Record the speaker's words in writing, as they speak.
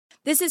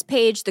This is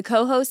Paige, the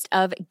co-host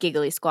of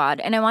Giggly Squad,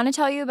 and I want to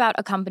tell you about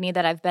a company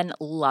that I've been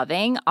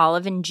loving,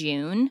 Olive and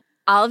June.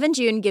 Olive and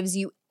June gives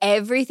you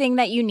everything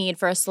that you need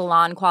for a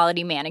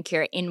salon-quality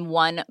manicure in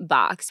one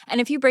box.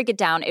 And if you break it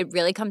down, it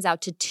really comes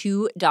out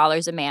to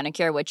 $2 a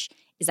manicure, which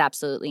is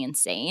absolutely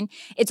insane.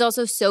 It's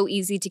also so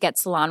easy to get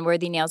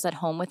salon-worthy nails at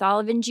home with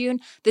Olive and June.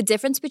 The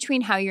difference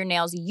between how your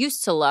nails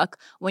used to look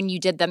when you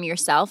did them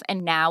yourself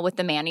and now with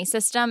the Mani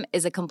system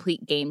is a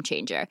complete game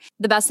changer.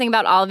 The best thing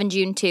about Olive and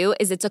June, too,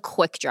 is it's a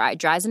quick dry.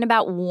 Dries in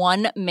about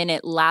 1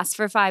 minute, lasts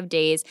for 5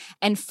 days,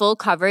 and full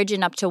coverage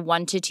in up to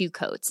 1 to 2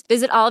 coats.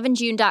 Visit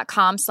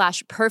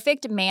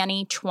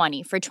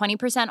oliveandjune.com/perfectmani20 for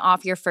 20%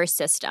 off your first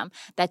system.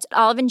 That's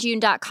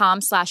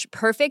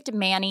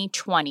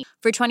oliveandjune.com/perfectmani20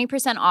 for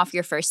 20% off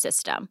your first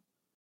system.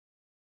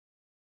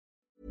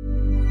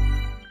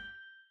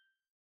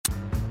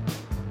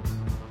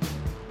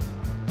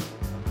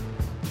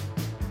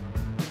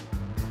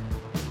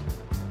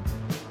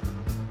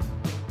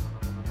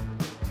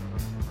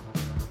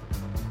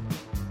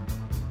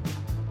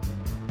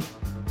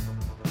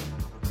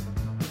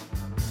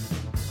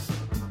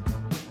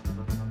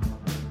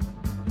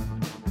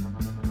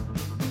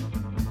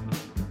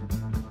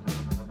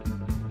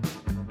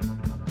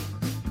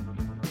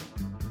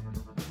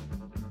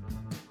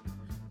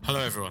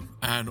 Hello, everyone,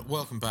 and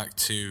welcome back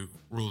to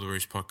Rule the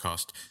Roost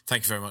podcast.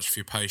 Thank you very much for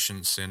your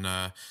patience in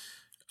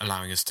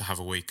allowing us to have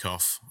a week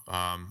off.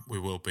 We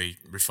will be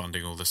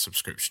refunding all the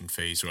subscription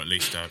fees, or at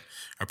least a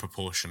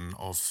proportion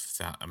of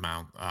that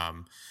amount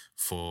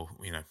for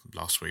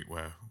last week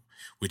where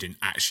we didn't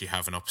actually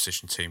have an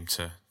opposition team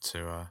to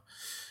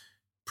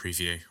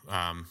preview.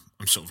 I'm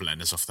sort of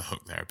letting us off the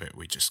hook there a bit.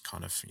 We just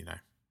kind of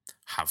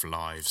have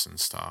lives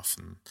and stuff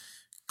and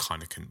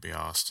kind of couldn't be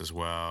asked as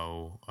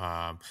well.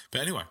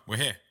 But anyway, we're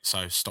here,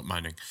 so stop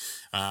moaning.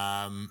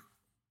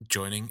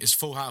 Joining is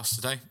full house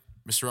today,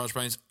 Mr. Raj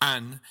Baines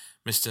and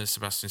Mr.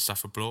 Sebastian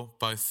Stafford-Bloor,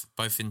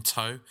 both in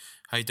tow.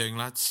 How you doing,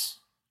 lads?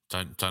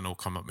 Don't all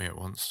come at me at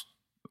once.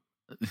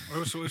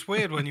 It's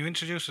weird when you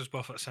introduce us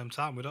both at the same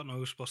time. We don't know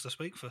who's supposed to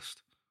speak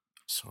first.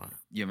 It's all right.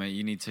 Yeah, mate.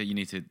 You need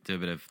to do a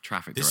bit of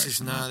traffic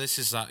direction. This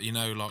is that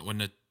like when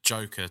the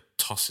Joker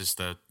tosses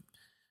the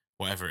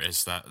whatever it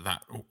is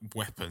that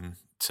weapon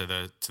to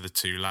the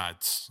two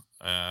lads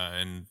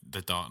in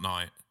The Dark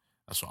Knight.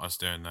 That's what I was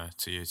doing there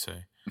to you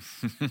two.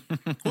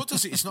 What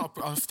does he? It's not.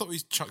 I thought he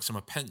chucks him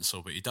a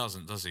pencil, but he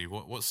doesn't, does he?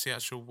 What's the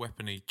actual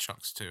weapon he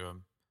chucks to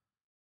him?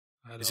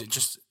 Is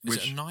it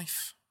a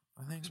knife?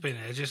 I think it's been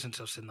ages since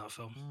I've seen that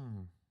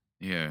film.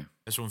 Yeah,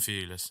 there's one for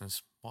you,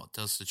 listeners. What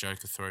does the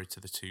Joker throw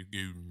to the two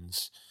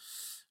goons?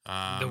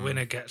 The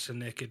winner gets a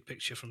naked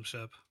picture from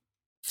Seb.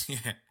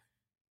 Yeah.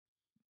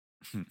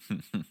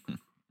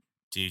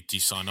 Do you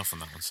sign off on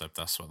that one, Seb?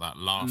 That's what that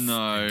laugh.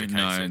 No.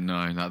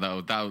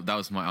 That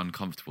was my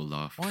uncomfortable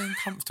laugh. Why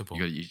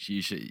uncomfortable?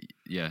 You should.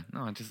 Yeah.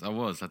 No, I didn't. I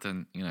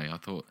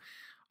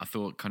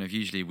thought kind of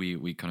usually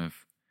we kind of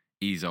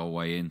ease our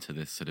way into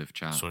this sort of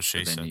chat. That's what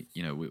she said.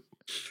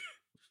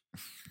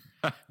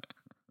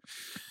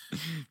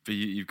 But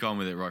you've gone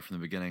with it right from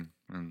the beginning.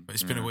 And, but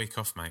it's been a week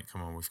off, mate.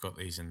 Come on, we've got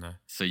these in there.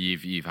 So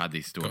you've had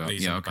these stored up.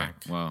 Yeah. Okay.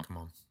 Well, come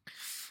on.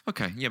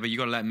 Okay. Yeah, but you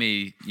got to let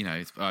me.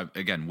 It's,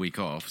 again, week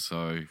off,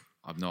 so.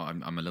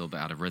 I'm a little bit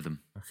out of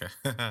rhythm. Okay.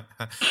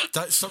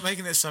 Don't stop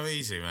making it so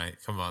easy, mate.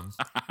 Come on.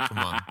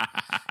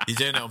 You're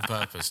doing it on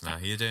purpose now.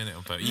 You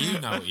know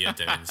what you're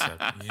doing,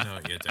 Seb. You know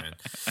what you're doing.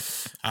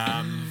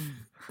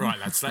 Right,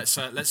 lads.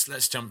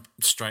 Let's jump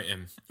straight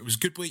in. It was a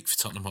good week for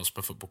Tottenham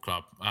Hotspur Football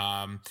Club.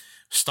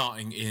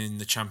 Starting in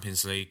the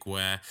Champions League,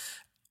 where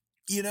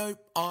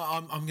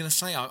I'm going to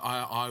say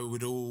I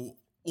would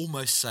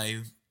almost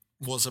say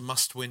was a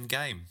must-win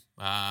game.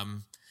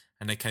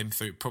 And they came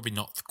through, probably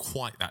not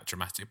quite that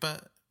dramatic,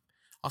 but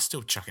I'll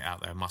still chuck it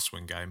out there,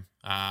 must-win game.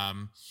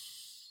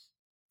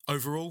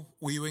 Overall,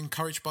 were you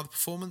encouraged by the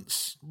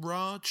performance,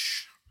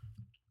 Raj?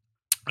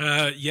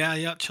 Yeah,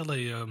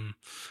 actually, I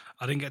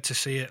didn't get to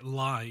see it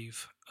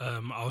live.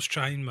 I was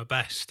trying my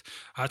best.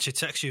 I actually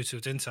texted you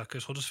to, didn't I?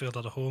 Because Huddersfield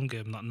had a home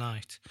game that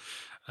night.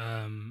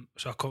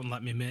 So I couldn't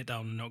let my mate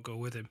down and not go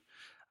with him.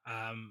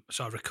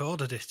 So I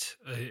recorded it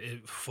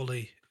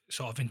fully,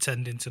 sort of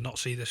intending to not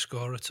see the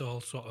score at all,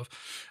 sort of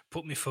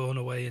put my phone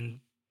away and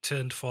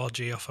turned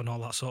 4G off and all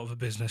that sort of a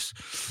business.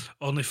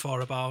 Only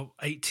for about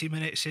 80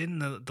 minutes in,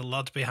 the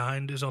lad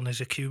behind us on his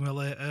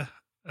accumulator,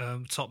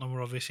 Tottenham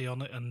were obviously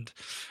on it, and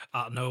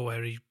out of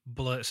nowhere he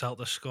blurts out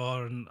the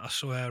score, and I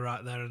swear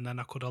right there and then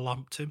I could have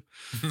lamped him.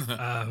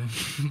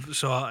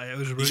 So it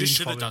was really. You just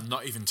should have done,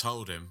 not even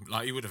told him.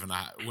 Like he wouldn't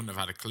have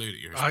had a clue that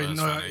you were. I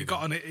know he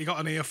got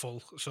an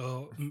earful.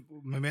 So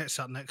my mate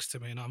sat next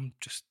to me, and I'm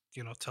just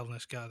telling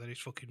this guy that he's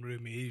fucking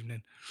ruined my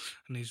evening,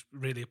 and he's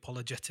really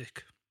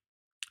apologetic.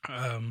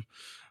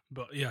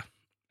 But yeah.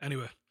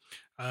 Anyway.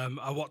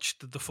 I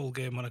watched the full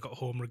game when I got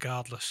home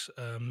regardless,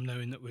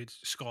 knowing that we'd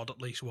scored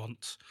at least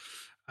once.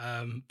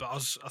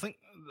 But I think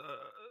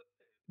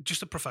just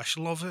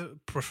the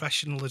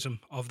professionalism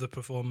of the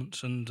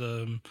performance,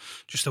 and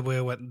just the way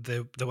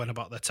they went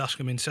about their task.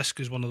 I mean,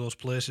 Cesca's one of those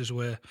places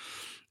where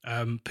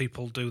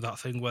people do that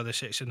thing where they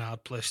say it's a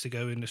hard place to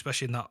go in,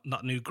 especially in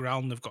that new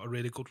ground. They've got a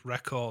really good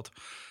record,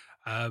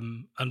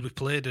 and we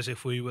played as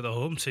if we were the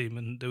home team,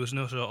 and there was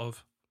no sort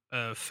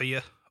of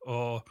fear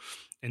or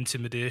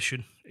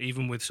intimidation,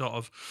 even with sort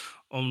of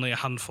only a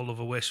handful of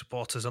away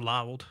supporters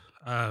allowed.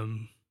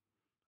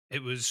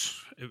 It was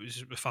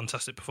a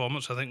fantastic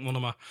performance. I think one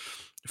of my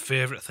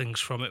favourite things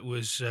from it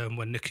was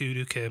when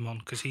Nakudu came on,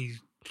 because I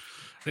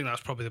think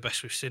that's probably the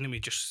best we've seen him. He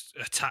just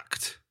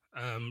attacked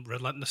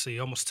relentlessly. He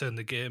almost turned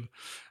the game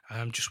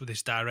just with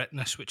his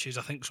directness, which is,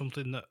 I think,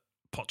 something that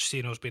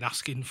Pochettino's been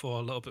asking for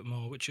a little bit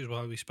more, which is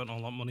why we spent a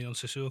lot of money on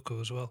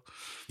Sissoko as well.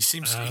 He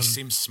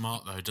seems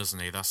smart though, doesn't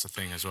he? That's the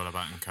thing as well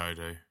about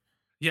Nkodu.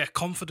 Yeah,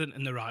 confident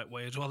in the right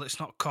way as well. It's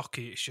not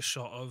cocky. It's just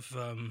sort of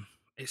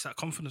it's that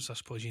confidence, I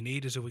suppose, you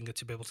need as a winger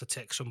to be able to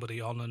take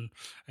somebody on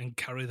and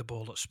carry the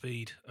ball at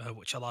speed,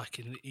 which I like.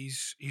 And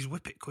he's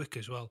whip it quick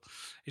as well.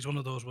 He's one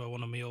of those where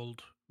one of my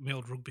old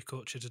rugby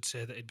coaches would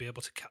say that he'd be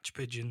able to catch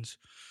pigeons.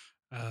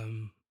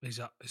 Is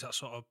that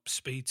sort of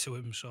speed to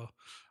him? So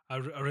I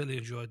really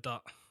enjoyed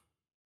that.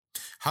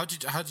 How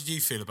did you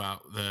feel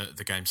about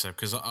the game, Seb?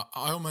 Because I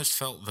almost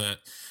felt that.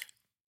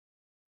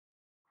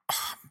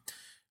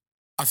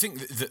 I think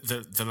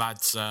the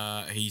lads,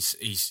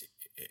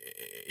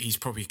 he's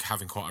probably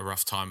having quite a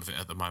rough time of it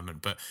at the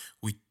moment, but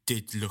we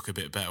did look a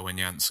bit better when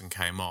Janssen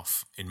came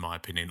off, in my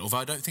opinion. Although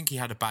I don't think he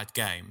had a bad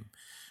game.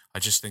 I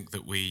just think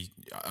that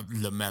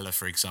Lamela,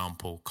 for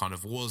example, kind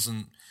of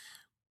wasn't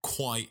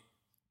quite...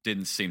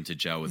 Didn't seem to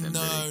gel with him,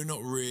 no, did he?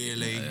 Not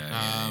really.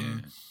 Yeah.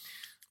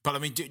 But I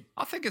mean...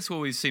 I think it's what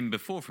we've seen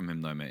before from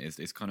him, though, mate.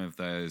 It's kind of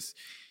there's,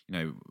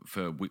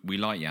 we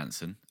like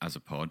Janssen as a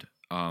pod,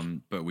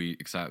 but we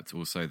accept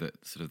also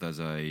that sort of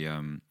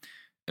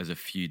there's a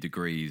few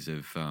degrees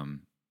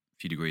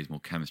more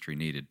chemistry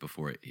needed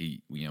before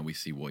we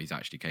see what he's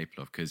actually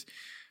capable of. Because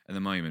at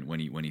the moment,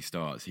 when he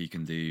starts, he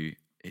can do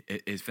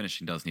his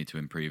finishing does need to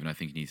improve, and I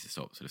think he needs to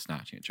stop sort of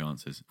snatching at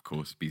chances. Of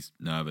course, he's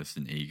nervous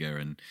and eager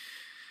and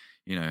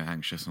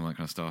anxious and all that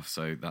kind of stuff.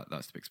 So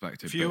that's to be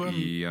expected. If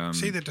you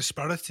see the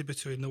disparity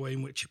between the way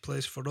in which he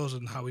plays for us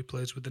and how he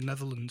plays with the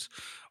Netherlands,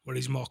 where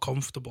he's more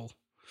comfortable,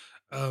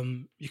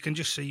 you can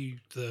just see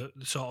the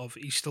sort of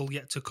he's still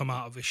yet to come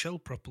out of his shell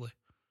properly.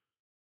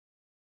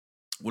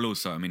 Well,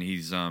 also, I mean,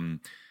 he's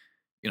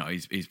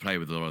he's played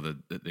with a lot of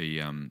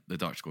the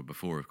Dutch squad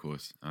before, of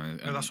course.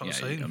 That's what I'm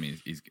saying. I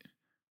mean, he's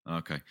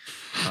okay.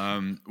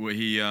 But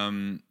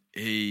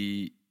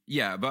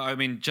I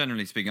mean,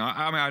 generally speaking,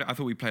 I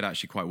thought we played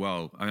actually quite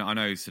well. I mean, I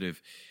know sort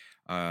of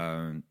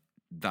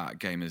that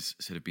game has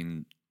sort of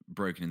been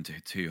broken into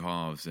two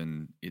halves,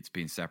 and it's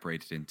been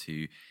separated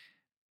into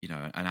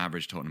an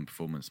average Tottenham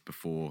performance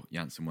before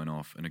Janssen went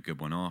off and a good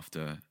one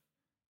after.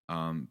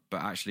 But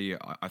actually,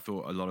 I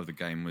thought a lot of the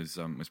game was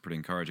pretty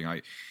encouraging.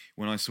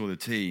 When I saw the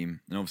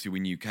team, and obviously we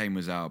knew Kane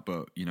was out,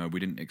 but we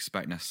didn't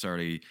expect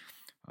necessarily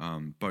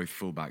both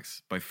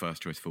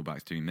first choice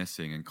fullbacks to be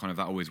missing, and kind of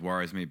that always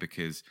worries me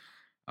because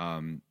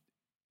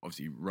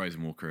obviously Rose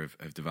and Walker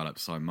have developed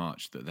so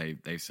much that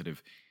they sort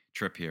of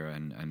Trippier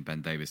and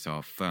Ben Davies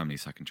are firmly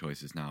second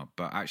choices now.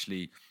 But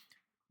actually,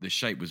 the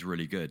shape was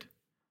really good.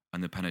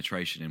 And the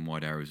penetration in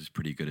wide areas was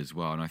pretty good as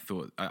well. And I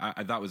thought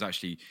that was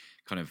actually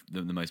kind of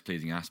the most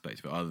pleasing aspect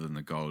of it, other than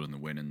the goal and the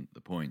win and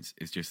the points.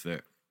 It's just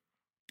that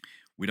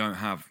we don't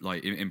have,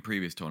 like in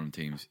previous Tottenham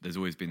teams, there's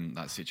always been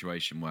that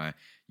situation where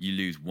you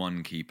lose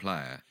one key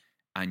player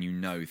and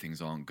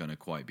things aren't going to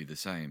quite be the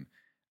same.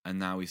 And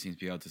now we seem to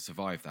be able to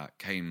survive that.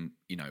 Kane,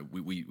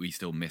 we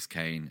still miss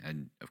Kane,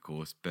 and of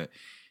course, but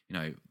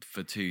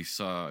for two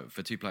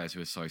players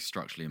who are so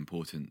structurally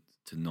important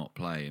to not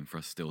play and for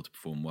us still to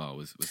perform well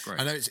was great.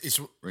 I know it's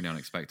really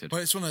unexpected.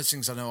 Well, it's one of those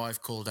things. I know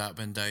I've called out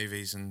Ben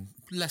Davies and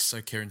less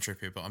so Kieran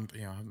Trippier, but I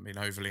haven't been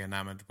overly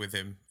enamoured with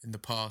him in the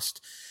past.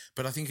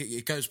 But I think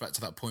it goes back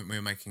to that point we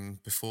were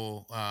making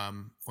before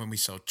when we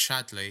saw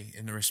Chadli,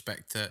 in the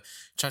respect that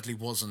Chadli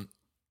wasn't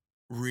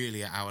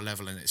really at our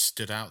level, and it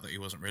stood out that he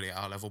wasn't really at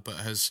our level, but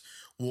has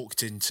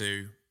walked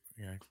into,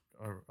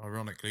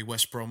 ironically,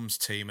 West Brom's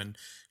team and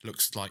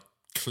looks like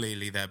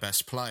clearly their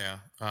best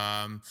player.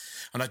 And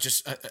I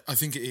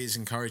think it is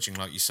encouraging,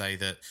 like you say,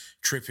 that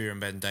Trippier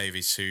and Ben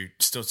Davies, who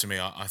still to me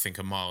I think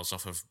are miles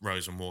off of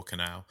Rose and Walker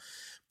now,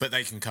 but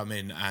they can come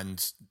in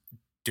and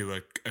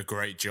do a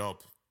great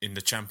job in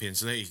the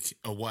Champions League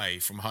away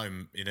from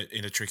home in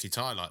a tricky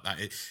tie like that.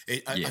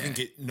 I think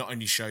it not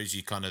only shows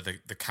you kind of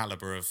the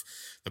calibre of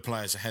the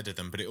players ahead of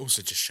them, but it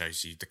also just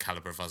shows you the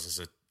calibre of us as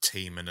a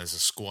team and as a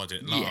squad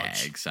at large. Yeah,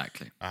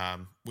 exactly.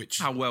 Which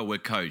how well we're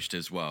coached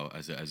as well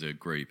as a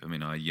group. I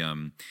mean,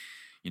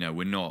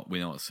 we're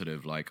not sort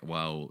of like,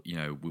 well,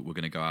 we're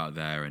going to go out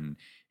there and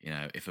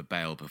if a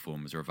Bale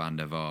performs or a Van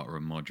der Vaart or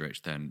a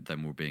Modric, then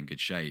we'll be in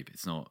good shape.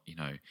 It's not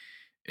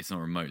it's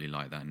not remotely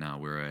like that now.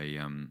 We're a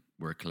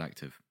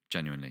collective,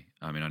 genuinely.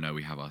 I mean, I know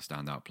we have our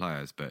standout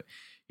players, but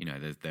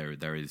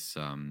there is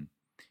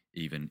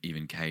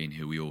even Kane,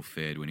 who we all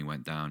feared when he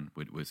went down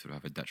would sort of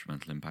have a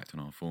detrimental impact on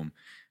our form,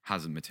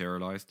 hasn't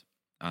materialised.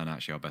 And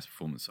actually, our best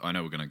performance, I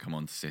know we're going to come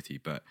on to City,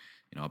 but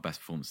our best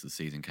performance of the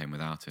season came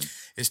without him.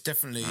 It's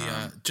definitely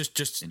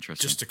just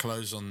interesting. Just to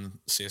close on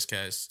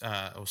CSK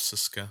or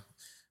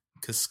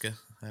Kuska,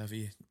 however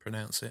you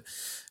pronounce it.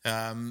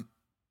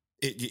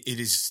 It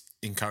is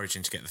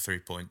encouraging to get the 3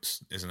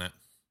 points, isn't it?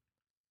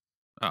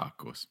 Oh, of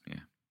course, yeah.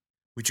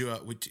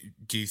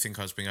 Do you think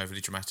I was being overly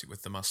dramatic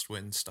with the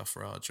must-win stuff,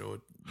 Raj, or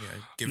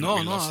given No,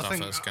 we lost I our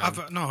think first game?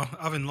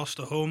 having lost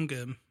a home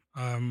game,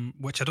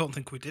 which I don't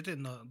think we did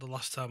in the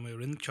last time we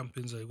were in the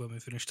Champions League when we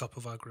finished top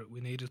of our group.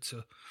 We needed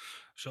to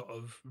sort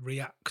of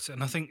react,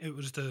 and I think it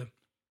was the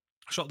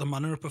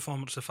manner of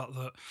performance, the fact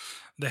that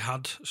they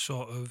had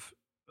sort of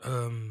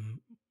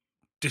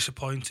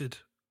disappointed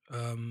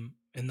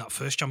in that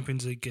first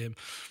Champions League game,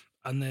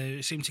 and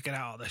they seemed to get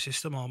out of their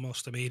system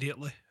almost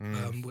immediately,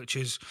 which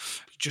is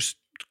just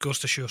goes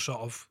to show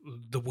sort of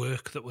the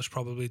work that was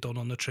probably done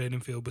on the training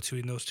field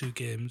between those two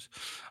games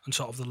and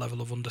sort of the level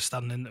of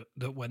understanding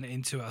that went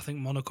into it. I think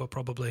Monaco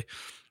probably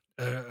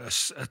a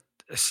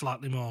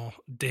slightly more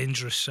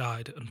dangerous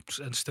side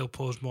and still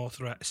pose more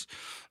threats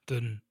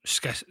than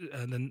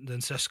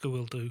Cesca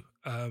will do,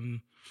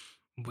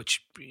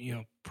 which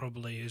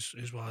probably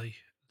is why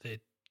they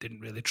didn't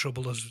really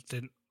trouble us,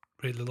 didn't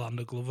really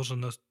land a glove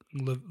on us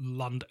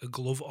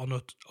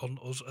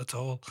at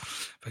all,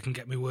 if I can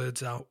get my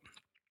words out.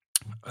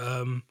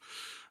 So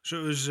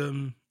it was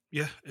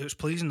it was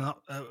pleasing that,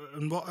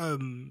 and what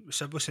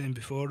Seb was saying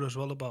before as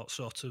well about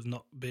sort of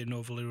not being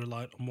overly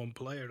reliant on one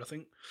player. I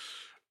think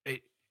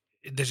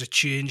there's a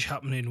change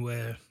happening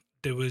where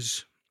there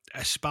was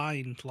a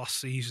spine last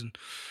season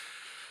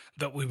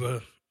that we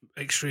were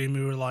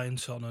extremely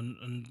reliant on,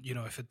 and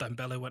if a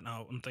Dembele went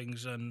out and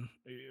things, and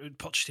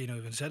Pochettino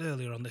even said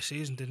earlier on this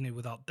season, didn't he,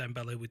 without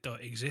Dembele we don't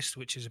exist,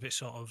 which is a bit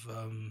sort of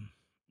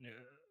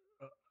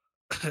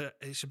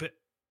it's a bit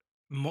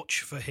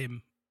much for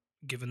him,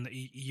 given that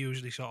he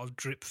usually sort of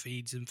drip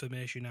feeds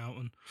information out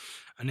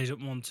and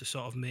isn't one to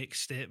sort of make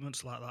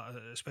statements like that,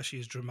 especially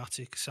as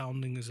dramatic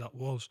sounding as that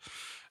was.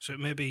 So it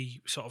may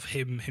be sort of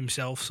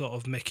himself sort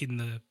of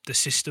making the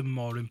system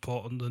more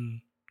important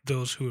than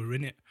those who are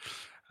in it,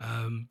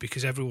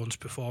 because everyone's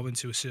performing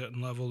to a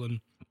certain level and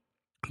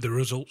the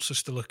results are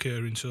still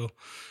occurring. So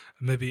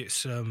maybe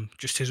it's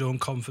just his own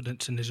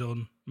confidence in his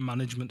own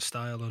management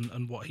style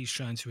and what he's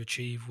trying to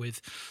achieve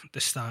with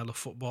the style of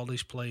football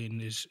he's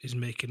playing is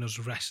making us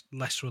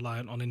less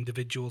reliant on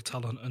individual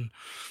talent. And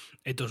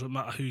it doesn't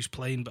matter who's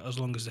playing, but as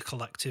long as the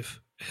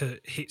collective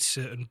hits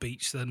certain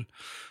beats, then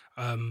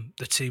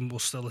the team will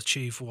still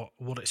achieve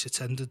what it's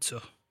intended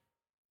to.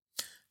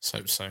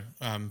 So,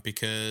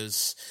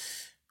 because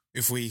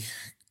if we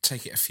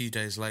take it a few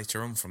days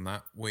later on from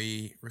that,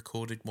 we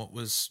recorded what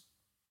was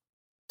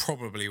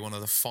probably one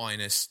of the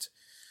finest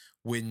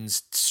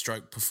wins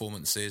stroke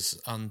performances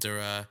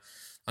under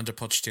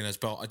Pochettino's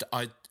belt.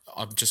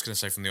 I'm just going to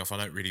say from the off, I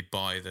don't really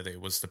buy that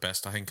it was the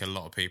best. I think a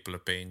lot of people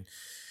have been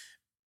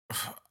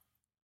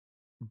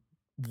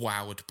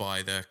wowed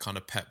by the kind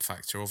of Pep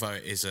factor, although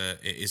it is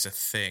a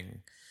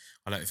thing.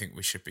 I don't think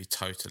we should be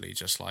totally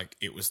just like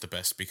it was the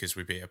best because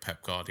we beat a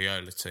Pep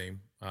Guardiola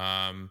team.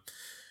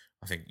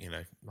 I think,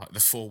 like the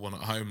 4-1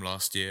 at home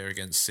last year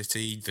against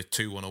City, the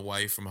 2-1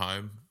 away from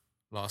home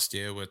last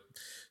year were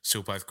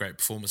still both great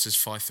performances.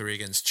 5-3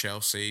 against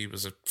Chelsea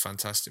was a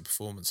fantastic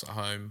performance at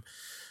home.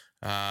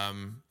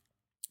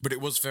 But it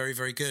was very,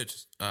 very good.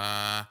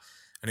 And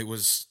it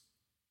was,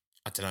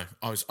 I don't know,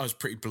 I was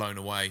pretty blown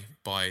away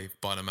by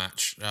the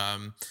match.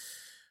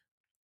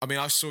 I mean,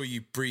 I saw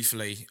you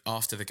briefly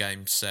after the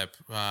game, Seb,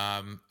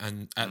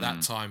 and at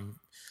that time,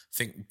 I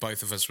think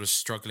both of us were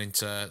struggling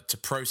to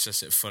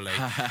process it fully.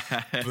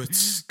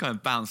 But kind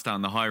of bounced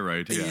down the high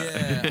road.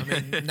 Yeah, I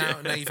mean,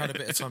 now you've had a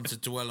bit of time to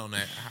dwell on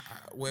it.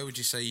 Where would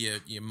you say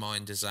your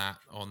mind is at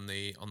on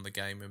the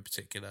game in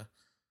particular?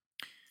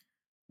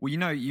 Well,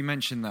 you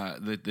mentioned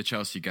that the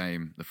Chelsea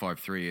game, the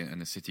 5-3,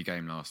 and the City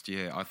game last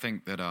year. I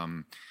think that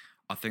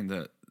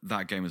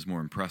that game was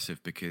more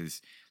impressive because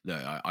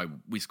look,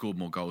 we scored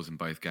more goals in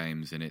both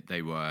games, and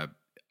they were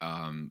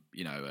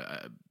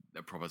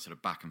a proper sort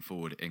of back and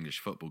forward English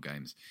football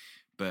games.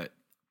 But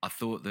I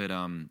thought that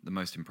the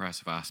most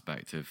impressive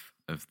aspect of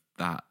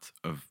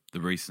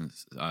the recent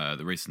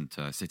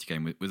City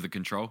game was the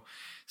control.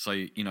 So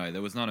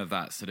there was none of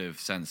that sort of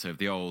sense of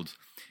the old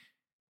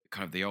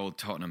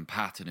Tottenham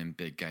pattern in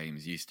big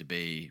games used to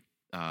be,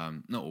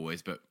 not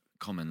always, but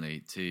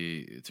commonly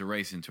to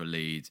race into a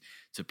lead,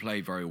 to play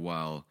very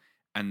well,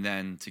 and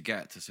then to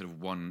get to sort of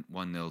 1-0,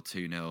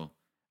 2-0,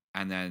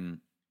 and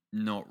then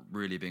not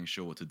really being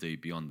sure what to do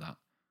beyond that.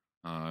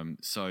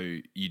 So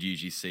you'd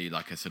usually see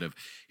like a sort of,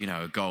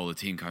 a goal, a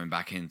team coming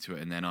back into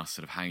it, and then us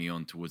sort of hanging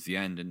on towards the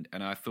end.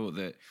 And I thought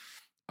that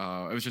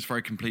it was just a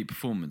very complete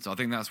performance. I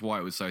think that's why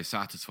it was so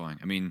satisfying.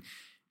 I mean,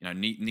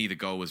 neither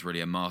goal was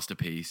really a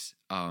masterpiece.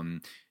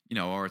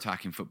 Our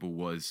attacking football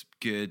was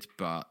good,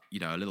 but,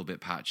 a little bit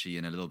patchy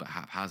and a little bit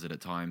haphazard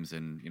at times.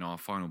 And, our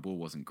final ball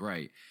wasn't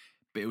great.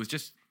 But it was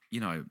just,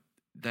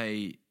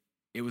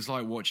 it was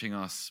like watching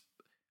us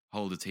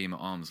hold a team at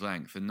arm's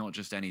length, and not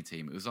just any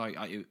team. It was like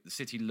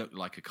City looked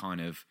like a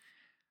kind of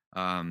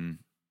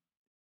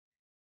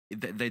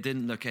they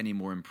didn't look any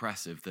more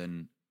impressive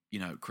than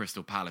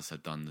Crystal Palace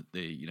had done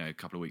a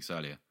couple of weeks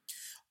earlier,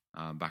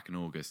 back in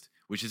August,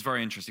 which is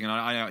very interesting. And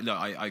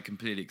I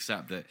completely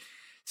accept that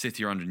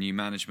City are under new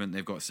management.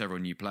 They've got several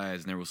new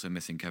players, and they're also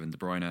missing Kevin De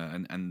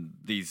Bruyne, and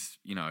these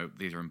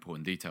are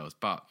important details.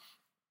 But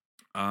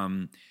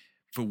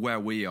for where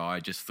we are, I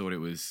just thought it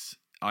was.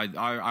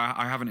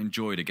 I haven't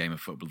enjoyed a game of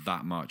football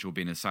that much, or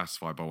been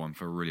satisfied by one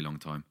for a really long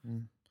time.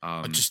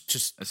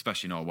 Just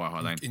especially not at White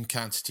Hart Lane. In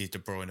counter to your De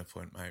Bruyne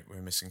point, mate,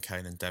 we're missing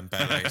Kane and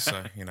Dembele,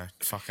 so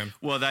fuck him.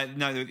 Well,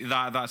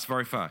 that's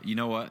very fair. You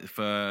know what?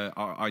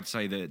 I'd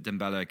say that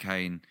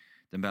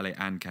Dembele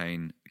and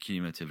Kane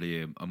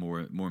cumulatively are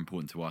more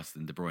important to us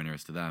than De Bruyne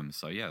is to them.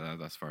 So yeah,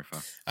 that's very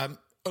fair.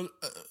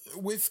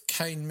 With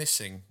Kane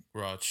missing,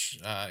 Raj,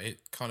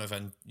 it kind of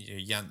and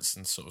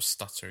Janssen sort of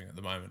stuttering at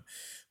the moment.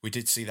 We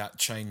did see that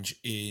change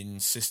in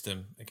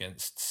system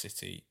against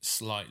City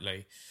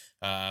slightly,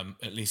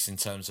 at least in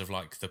terms of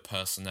like the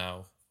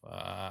personnel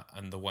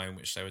and the way in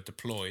which they were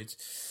deployed.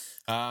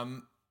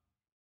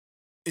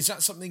 Is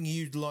that something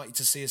you'd like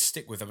to see us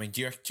stick with? I mean,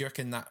 do you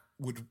reckon that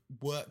would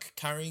work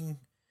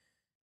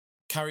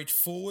carried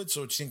forwards,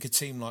 or do you think a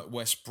team like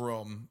West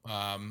Brom,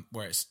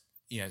 where it's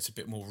it's a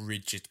bit more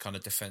rigid kind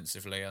of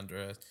defensively under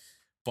a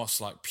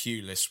boss like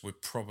Pulis, we're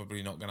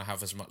probably not going to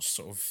have as much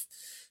sort of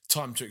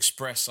time to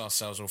express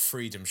ourselves, or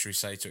freedom, should we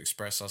say, to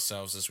express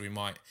ourselves as we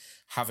might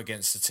have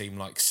against a team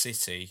like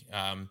City? Do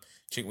you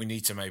think we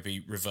need to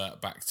maybe revert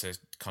back to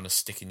kind of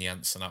sticking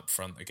Janssen up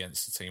front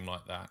against a team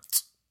like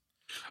that?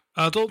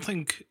 I don't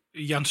think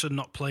Janssen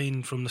not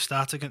playing from the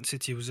start against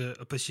City was a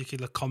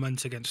particular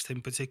comment against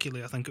him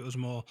particularly. I think it was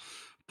more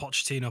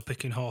Pochettino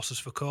picking horses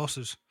for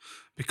courses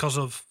because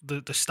of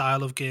the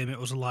style of game it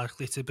was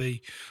likely to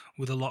be,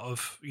 with a lot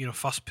of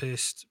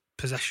fast-paced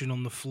possession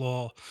on the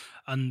floor,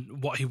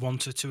 and what he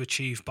wanted to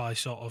achieve by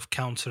sort of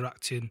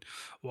counteracting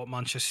what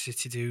Manchester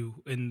City do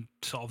in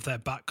sort of their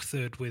back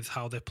third, with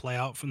how they play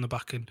out from the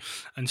back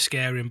and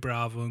scaring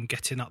Bravo and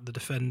getting at the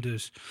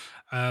defenders,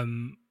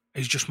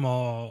 is just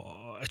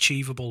more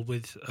achievable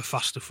with a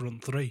faster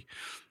front three.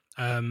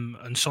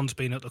 And Son's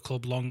been at the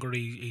club longer.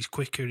 He's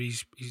quicker. He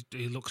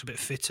looks a bit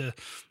fitter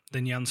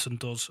than Janssen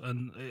does.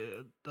 And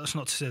that's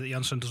not to say that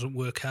Janssen doesn't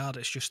work hard.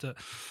 It's just that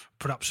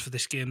perhaps for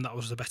this game that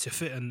was the better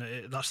fit, and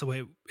that's the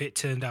way it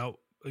turned out.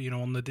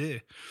 On the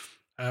day.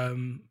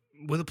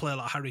 With a player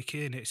like Harry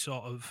Kane, it's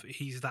sort of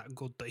he's that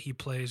good that he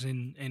plays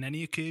in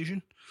any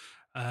occasion.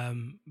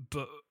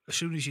 But as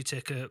soon as you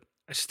take a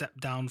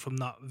step down from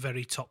that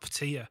very top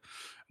tier,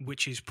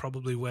 which is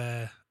probably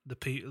where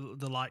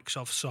the likes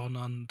of Son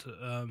and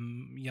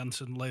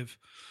Janssen live,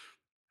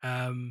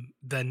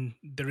 then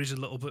there is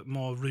a little bit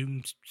more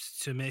room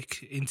to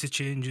make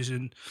interchanges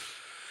and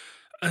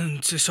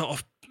to sort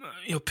of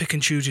pick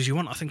and choose as you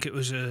want. I think it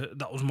was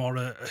that was more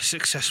a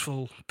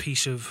successful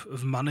piece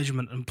of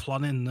management and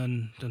planning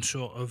than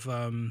sort of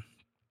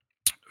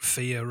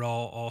fear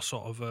or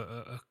sort of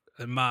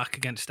a mark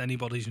against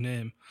anybody's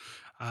name.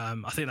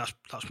 I think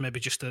that's maybe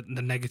just the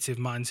negative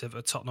mindset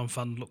a Tottenham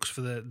fan looks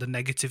for the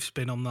negative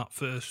spin on that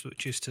first,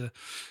 which is to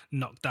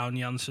knock down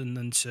Janssen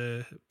and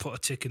to put a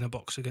tick in a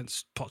box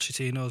against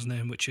Pochettino's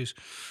name, which is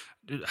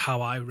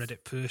how I read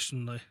it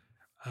personally.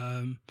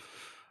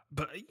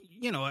 But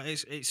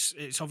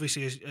it's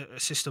obviously a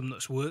system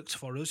that's worked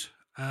for us,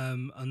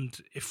 and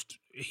if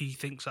he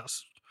thinks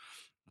that's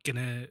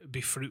gonna be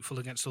fruitful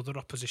against other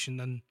opposition,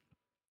 then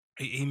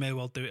he may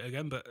well do it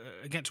again. But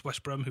against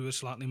West Brom, who are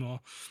slightly more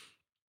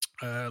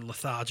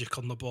lethargic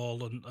on the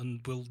ball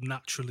and will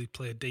naturally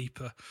play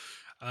deeper,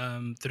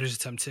 there is a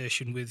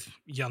temptation with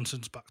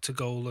Janssen's back to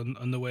goal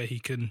and the way he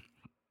can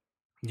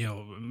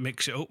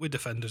mix it up with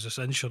defenders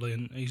essentially,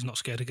 and he's not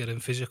scared of getting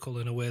physical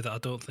in a way that I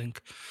don't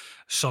think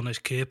Son is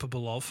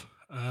capable of.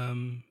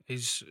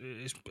 Is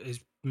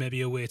maybe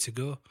a way to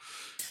go.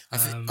 I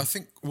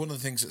think one of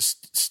the things that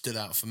stood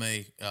out for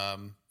me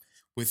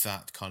with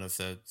that kind of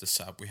the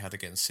setup we had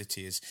against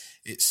City is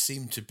it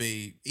seemed to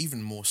be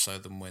even more so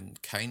than when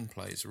Kane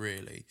plays,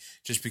 really,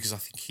 just because I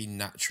think he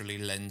naturally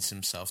lends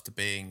himself to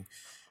being,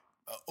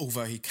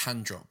 although he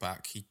can drop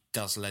back, he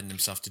does lend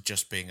himself to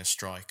just being a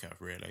striker,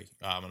 really.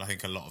 And I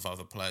think a lot of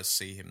other players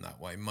see him that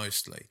way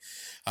mostly.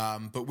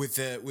 But with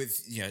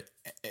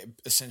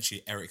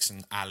essentially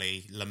Eriksen,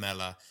 Ali,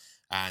 Lamela,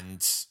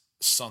 and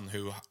Son,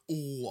 who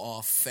all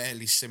are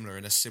fairly similar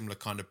in a similar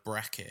kind of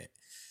bracket,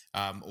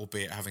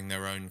 albeit having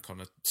their own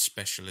kind of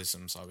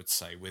specialisms, I would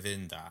say,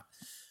 within that.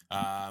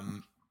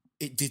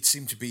 It did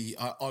seem to be,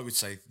 I would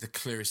say, the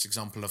clearest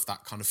example of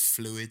that kind of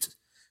fluid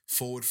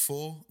forward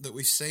four that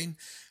we've seen,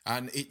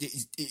 and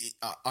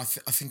I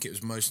think it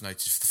was most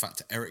noticed for the fact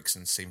that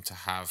Eriksen seemed to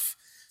have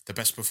the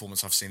best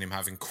performance I've seen him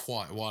have in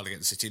quite a while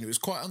against City, and it was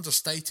quite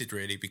understated,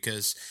 really,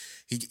 because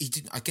he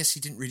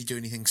didn't really do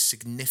anything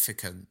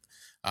significant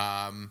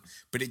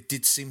But it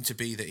did seem to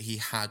be that he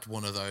had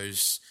one of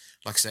those,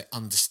 like I say,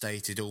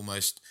 understated,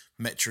 almost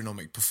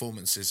metronomic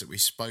performances that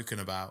we've spoken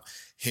about.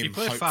 He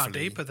played far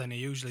deeper than he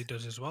usually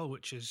does as well,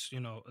 which is,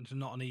 it's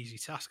not an easy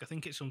task. I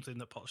think it's something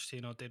that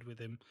Pochettino did with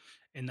him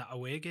in that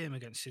away game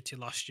against City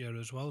last year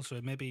as well.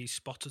 So maybe he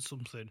spotted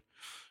something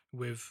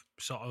with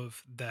sort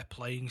of their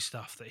playing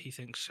staff that he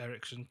thinks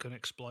Eriksen can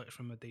exploit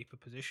from a deeper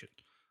position.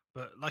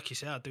 But like you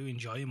say, I do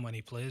enjoy him when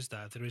he plays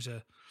there. There is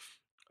a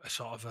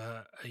sort of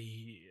a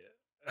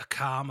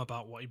calm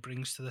about what he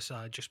brings to the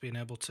side, just being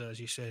able to, as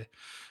you say,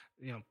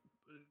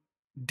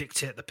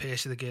 dictate the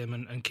pace of the game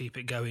and keep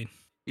it going.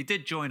 He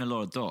did join a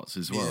lot of dots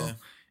as well. Yeah.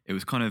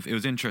 It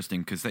was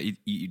interesting because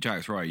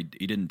Jack's right.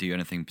 He didn't do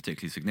anything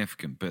particularly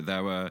significant, but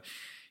there were,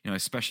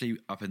 especially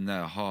up in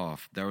their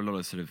half, there were a lot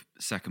of sort of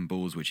second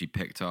balls which he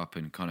picked up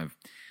and kind of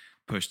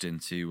pushed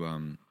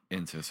into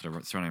sort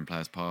of surrounding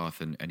players'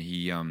 path, and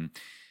he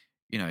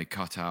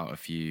cut out a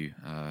few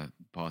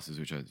passes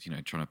which are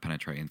trying to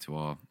penetrate into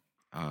our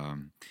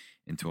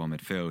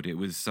midfield. It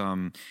was it's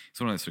one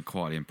of those sort of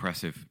quietly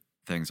impressive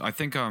things. I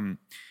think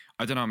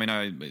I don't know. I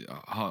mean,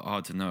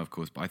 hard to know, of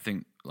course, but I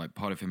think like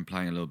part of him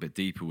playing a little bit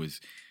deeper was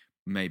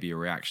maybe a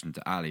reaction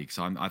to Ali. Because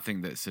I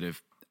think that sort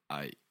of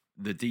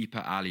the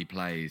deeper Ali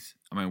plays.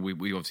 I mean,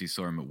 we obviously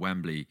saw him at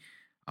Wembley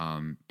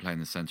playing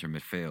the centre of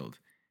midfield,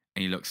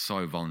 and he looks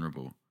so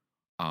vulnerable.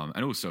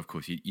 And also, of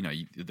course,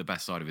 the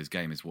best side of his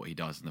game is what he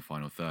does in the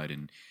final third,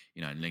 and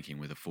linking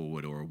with a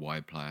forward or a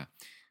wide player.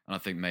 And I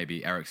think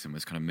maybe Eriksen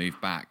was kind of moved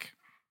back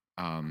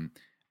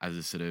as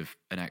a sort of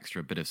an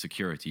extra bit of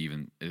security,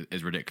 even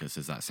as ridiculous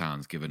as that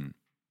sounds, given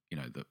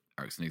that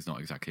Eriksen is not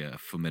exactly a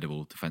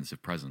formidable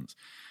defensive presence.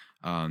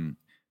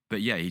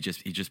 But yeah, he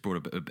just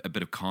brought a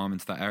bit of calm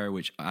into that area,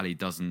 which Ali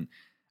doesn't.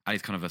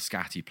 Ali's kind of a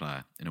scatty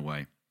player in a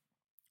way.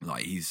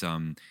 Like he's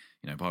part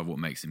of what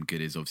makes him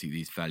good is obviously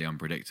he's fairly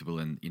unpredictable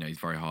and he's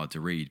very hard to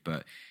read.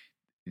 But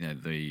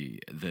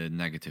the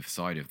negative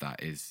side of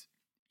that is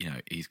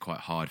he's quite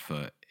hard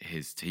for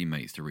his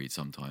teammates to read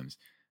sometimes,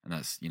 and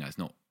that's it's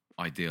not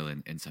ideal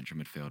in central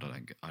midfield.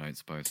 I don't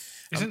suppose.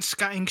 Isn't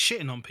scatting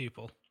shitting on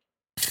people?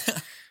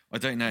 I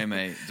don't know,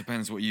 mate.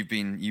 Depends what you've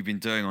been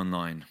doing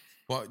online.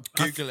 Well,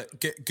 Google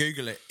it.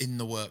 Google it in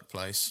the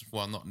workplace.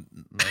 Well, not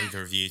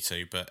neither of you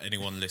two, but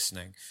anyone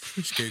listening.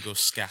 Just Google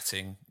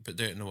scatting, but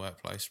do it in the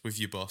workplace with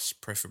your boss,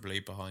 preferably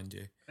behind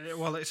you.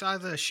 Well, it's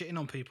either shitting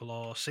on people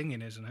or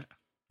singing, isn't it?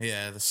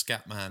 Yeah, the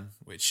scat man,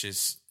 which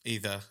is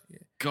either.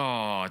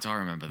 God, I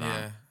remember that.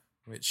 Yeah,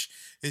 which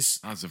is.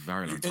 That's a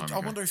very long time ago. I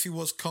wonder if he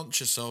was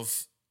conscious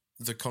of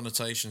the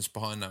connotations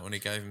behind that when he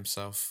gave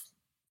himself.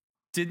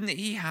 Didn't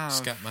he have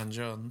Scatman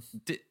John?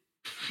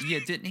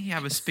 Didn't he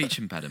have a speech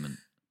impediment?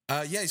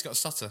 Yeah, he's got a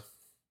stutter.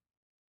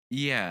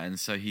 Yeah, and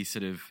so he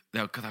sort of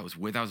that was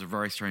weird. That was a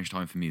very strange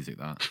time for music.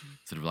 That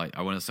sort of like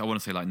I want to say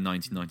like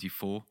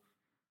 1994,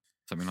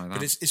 something like that.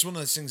 But it's one of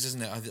those things,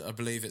 isn't it? I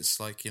believe it's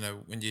like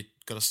when you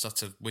got a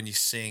stutter when you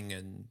sing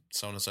and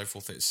so on and so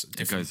forth. It's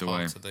different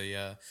parts of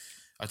the.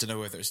 I don't know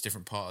whether it's a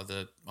different part of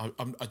the.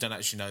 I don't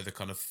actually know the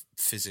kind of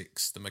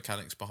physics, the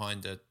mechanics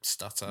behind a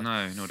stutter.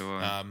 No, nor do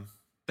I.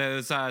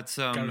 There's that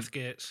Gareth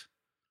Gates.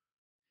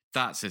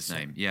 That's his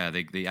name. Yeah,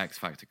 the X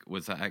Factor.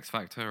 Was that X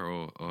Factor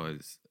or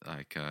is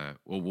like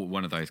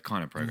one of those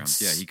kind of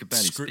programs? Yeah, he could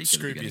barely speak.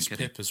 Scroobius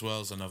Pip as well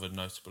is another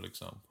notable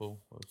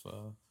example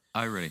of.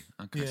 Oh really?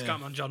 Okay. Yeah.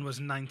 Scatman John was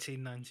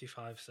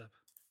 1995, Seb.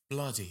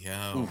 Bloody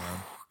hell! Oof,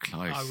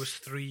 close. I was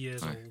 3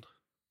 years old.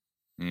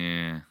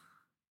 Yeah.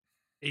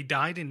 He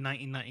died in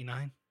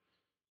 1999.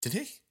 Did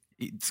he?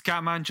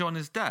 Scatman John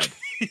is dead.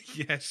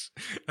 Yes,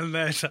 and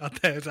there's our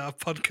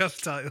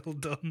podcast title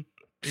done.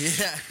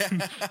 Yeah.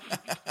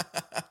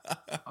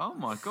 Oh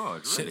my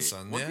god! Really? Shit,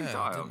 son. What did he die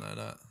I of? didn't know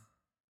that.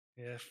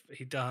 Yeah,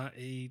 he died.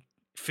 He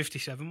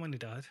 57 when he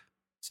died.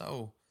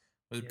 So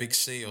was it Big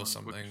C or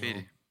something?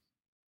 Or...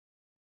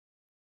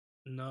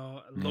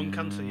 No, lung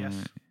cancer. Yes.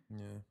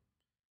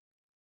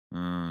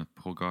 Yeah.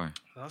 Poor guy.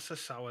 That's a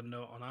sour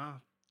note on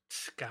our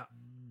scat.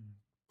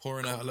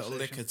 Pouring out a little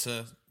liquor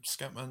to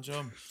Scatman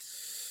John.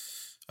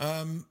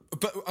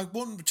 But I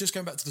want just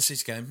going back to the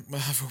City game,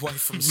 away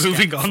from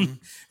moving on,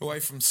 away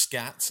from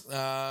scat.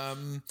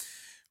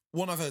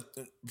 One other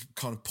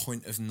kind of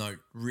point of note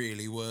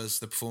really was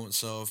the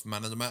performance of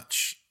man of the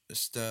match,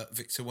 Mr.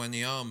 Victor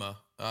Wanyama.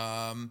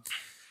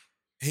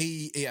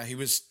 He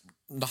was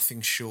nothing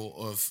short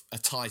of a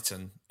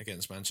titan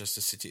against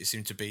Manchester City. It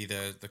seemed to be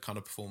the kind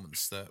of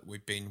performance that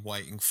we've been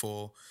waiting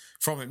for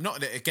from him.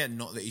 Not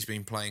that he's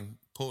been playing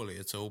poorly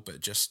at all, but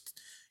just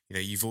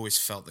you've always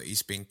felt that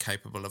he's been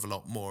capable of a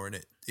lot more, and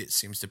it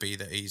seems to be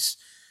that he's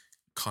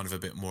kind of a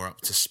bit more up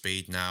to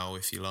speed now,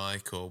 if you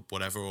like, or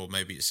whatever, or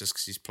maybe it's just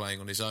because he's playing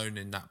on his own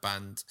in that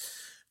band,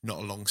 not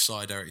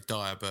alongside Eric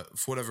Dyer. But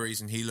for whatever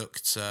reason, he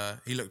looked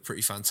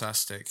pretty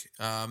fantastic.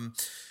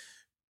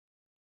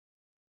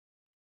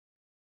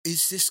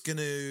 Is this going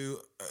to...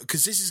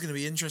 Because this is going to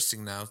be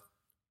interesting now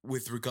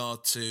with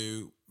regard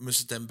to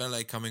Moussa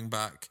Dembele coming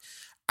back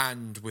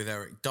and with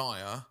Eric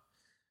Dyer,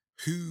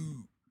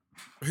 who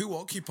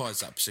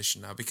occupies that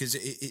position now? Because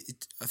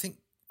I think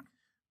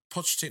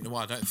Pochettino,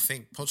 well, I don't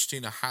think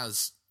Pochettino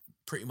has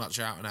pretty much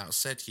out and out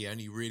said he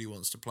only really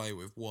wants to play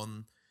with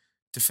one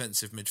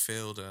defensive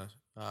midfielder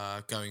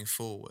going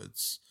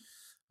forwards.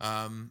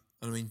 I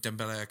mean,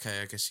 Dembele,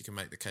 okay, I guess you can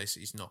make the case that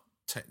he's not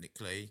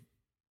technically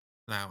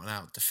an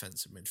out-and-out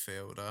defensive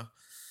midfielder.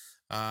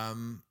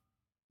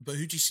 But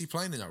who do you see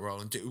playing in that role?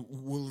 And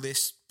will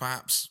this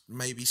perhaps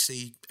maybe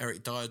see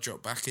Eric Dyer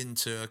drop back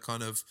into a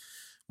kind of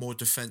more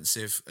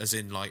defensive, as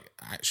in like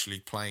actually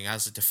playing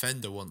as a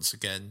defender once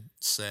again,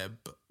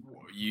 Seb?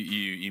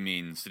 You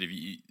mean sort of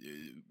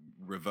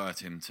revert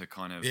him to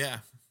kind of... Yeah.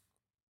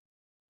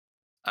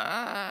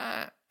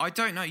 I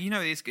don't know.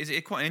 It's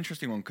quite an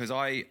interesting one because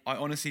I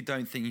honestly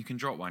don't think you can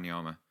drop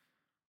Wanyama.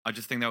 I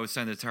just think that would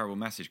send a terrible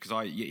message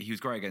because he was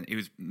great against, he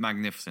was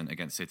magnificent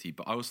against City,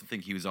 but I also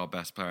think he was our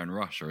best player in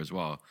Russia as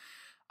well.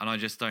 And I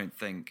just don't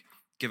think,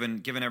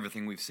 given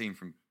everything we've seen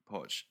from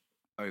Poch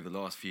over the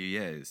last few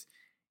years,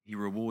 he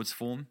rewards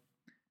form.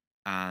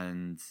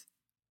 And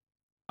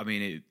I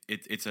mean,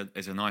 it's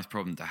a nice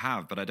problem to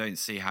have, but I don't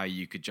see how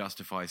you could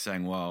justify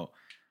saying, well,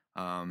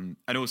 and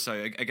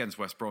also against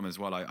West Brom as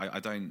well, I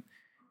don't,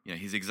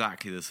 he's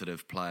exactly the sort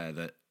of player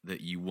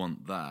that you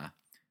want there.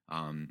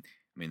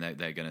 I mean,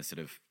 they're going to sort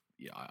of,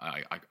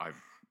 I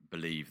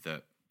believe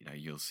that,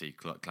 you'll see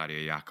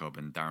Claudio Jakob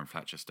and Darren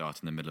Fletcher start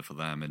in the middle for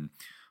them and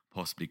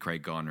possibly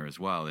Craig Garner as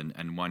well. And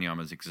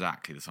Wanyama is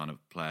exactly the kind of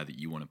player that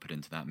you want to put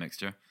into that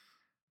mixture.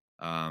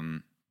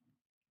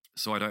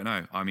 So I don't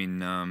know. I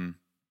mean, I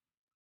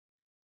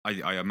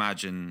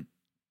imagine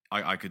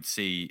I could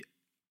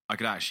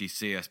actually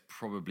see us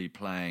probably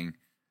playing.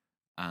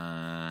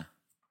 I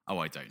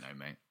don't know,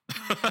 mate.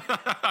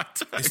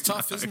 It's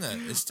tough, isn't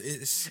it?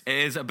 It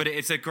is, but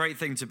it's a great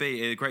thing to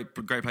be, a great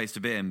place to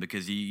be in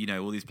because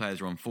all these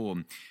players are on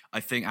form. I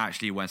think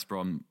actually West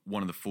Brom,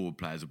 one of the forward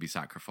players will be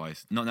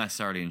sacrificed, not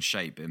necessarily in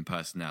shape, but in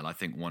personnel. I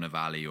think one of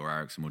Ali or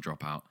Ericsson will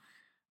drop out,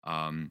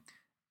 and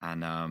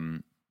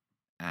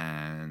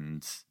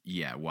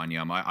yeah,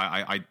 Wanyama.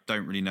 I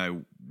don't really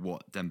know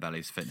what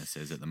Dembele's fitness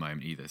is at the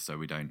moment either, so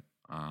we don't.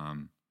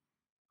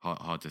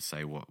 Hard to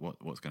say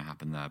what's going to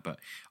happen there, but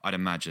I'd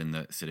imagine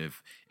that sort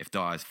of if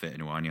Dyer's fit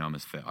and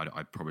Wanyama's fit,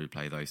 I'd probably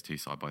play those two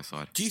side by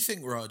side. Do you think,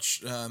 Raj,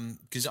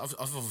 because I've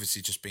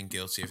obviously just been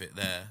guilty of it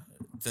there,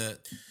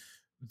 that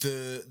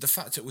the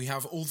fact that we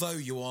have, although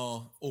you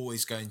are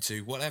always going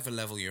to, whatever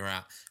level you're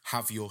at,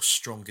 have your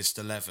strongest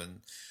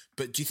 11,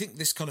 but do you think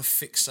this kind of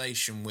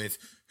fixation with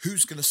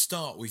who's going to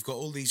start, we've got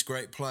all these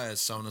great players,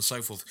 so on and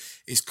so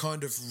forth, is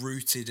kind of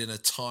rooted in a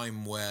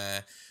time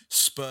where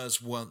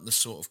Spurs weren't the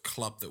sort of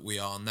club that we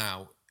are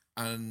now?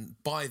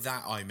 And by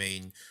that, I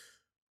mean,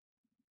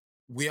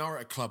 we are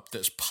at a club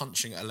that's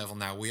punching at a level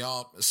now. We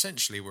are,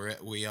 essentially,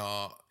 we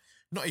are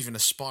not even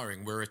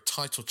aspiring. We're a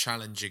title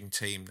challenging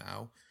team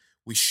now.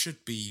 We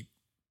should be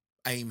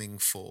aiming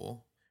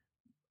for,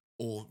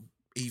 or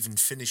even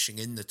finishing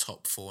in the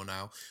top 4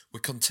 now.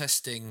 We're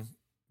contesting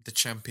the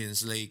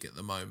Champions League at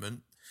the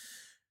moment.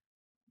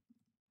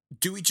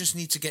 Do we just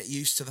need to get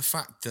used to the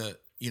fact that,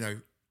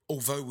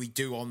 although we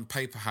do on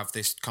paper have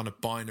this kind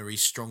of binary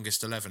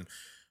strongest 11,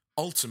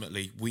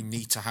 ultimately we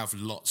need to have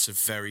lots of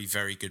very,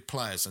 very good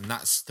players, and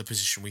that's the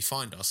position we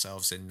find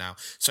ourselves in now.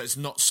 So it's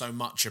not so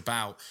much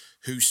about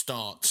who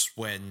starts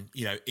when,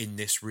 in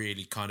this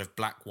really kind of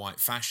black-white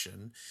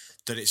fashion,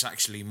 that it's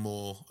actually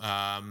more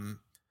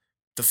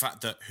the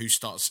fact that who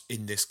starts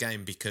in this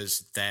game,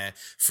 because they're,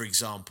 for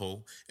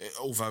example,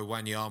 although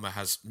Wanyama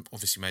has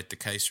obviously made the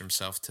case for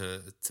himself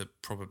to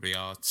probably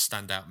our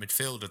standout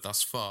midfielder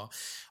thus far,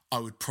 I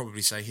would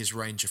probably say his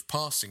range of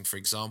passing, for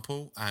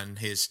example, and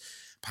his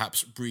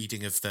perhaps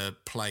reading of the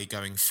play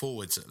going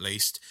forwards at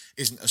least,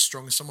 isn't as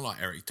strong as someone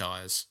like Eric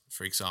Dyer's,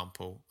 for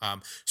example.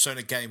 So in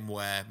a game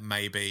where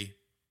maybe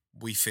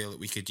we feel that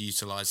we could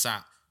utilise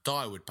that,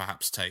 Dyer would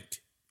perhaps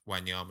take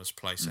Wanyama's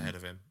place ahead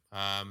of him.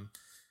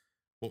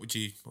 What would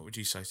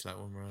you say to that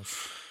one, Raj?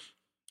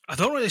 I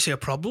don't really see a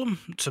problem,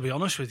 to be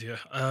honest with you.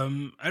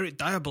 Eric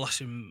Dyer, bless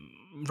him,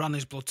 ran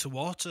his blood to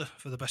water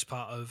for the best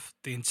part of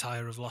the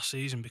entire of last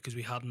season because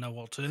we had no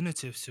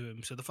alternative to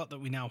him. So the fact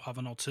that we now have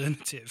an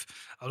alternative,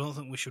 I don't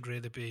think we should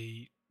really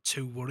be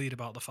too worried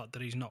about the fact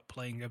that he's not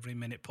playing every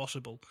minute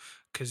possible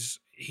because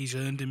he's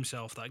earned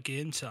himself that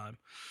game time.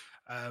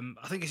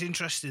 I think it's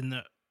interesting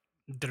that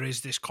there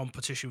is this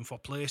competition for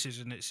places,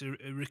 and it's a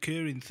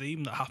recurring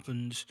theme that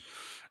happens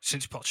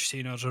since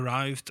Pochettino's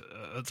arrived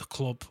at the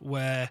club,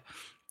 where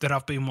there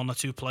have been one or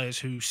two players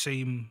who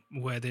seem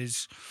where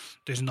there's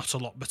not a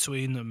lot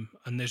between them,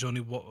 and there's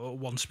only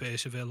one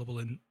space available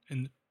in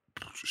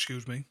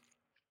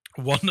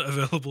one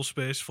available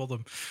space for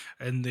them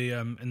in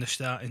the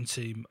starting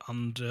team,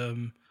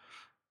 and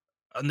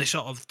they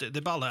sort of they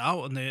battle it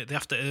out, and they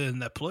have to earn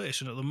their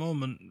place. And at the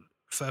moment,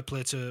 fair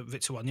play to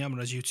Victor Wanyama,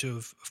 as you two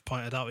have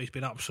pointed out, he's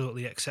been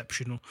absolutely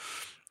exceptional,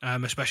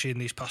 especially in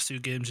these past 2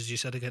 games, as you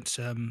said, against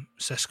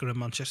CSKA and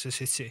Manchester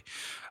City.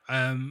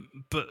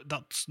 But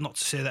that's not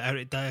to say that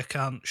Eric Dyer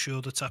can't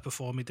show the type of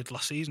form he did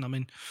last season. I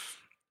mean,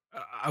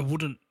 I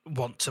wouldn't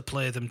want to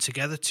play them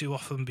together too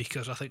often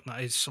because I think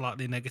that is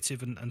slightly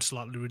negative and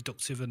slightly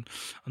reductive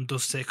and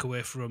does take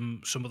away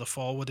from some of the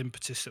forward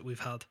impetus that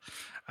we've had.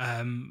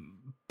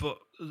 But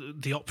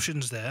the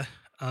options there,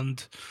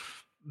 and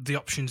the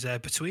options there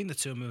between the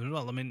two of them as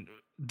well. I mean,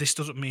 this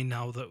doesn't mean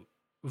now that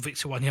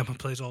Victor Wanyama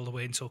plays all the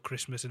way until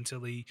Christmas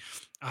until he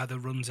either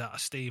runs out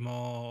of steam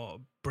or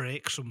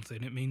breaks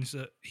something. It means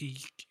that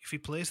if he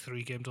plays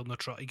 3 games on the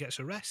trot, he gets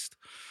a rest.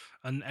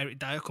 And Eric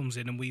Dyer comes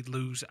in and we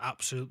lose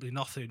absolutely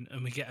nothing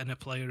and we get in a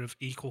player of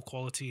equal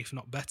quality, if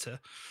not better.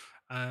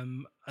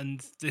 And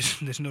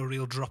there's no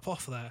real drop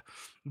off there.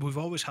 We've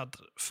always had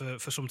for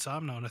some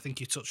time now, and I think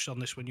you touched on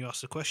this when you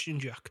asked the question,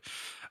 Jack,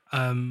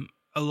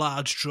 a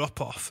large drop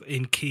off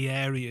in key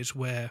areas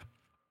where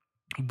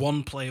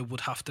one player would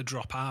have to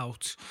drop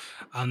out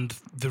and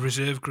the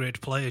reserve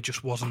grade player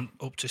just wasn't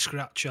up to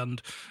scratch,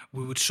 and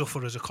we would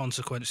suffer as a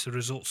consequence. The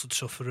results would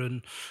suffer,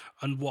 and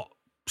what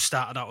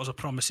started out as a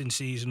promising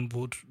season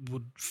would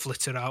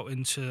flitter out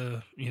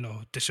into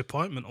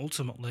disappointment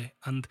ultimately.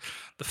 And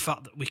the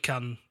fact that we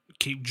can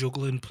keep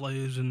juggling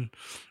players and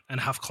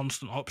have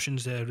constant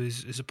options there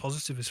is a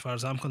positive as far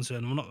as I'm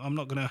concerned. I'm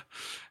not going to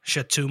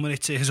shed too many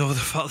tears over the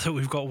fact that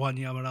we've got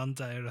Wanyama and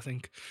Dyer. I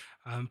think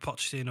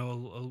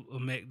Pochettino will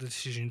make the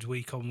decisions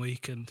week on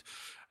week, and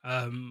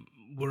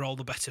we're all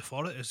the better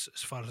for it as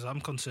far as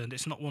I'm concerned.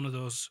 It's not one of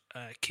those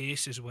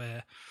cases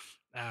where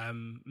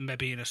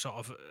maybe in a sort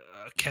of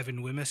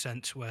Kevin Wimmer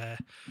sense where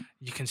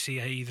you can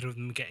see either of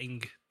them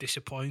getting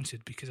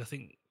disappointed, because I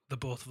think the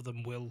both of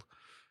them will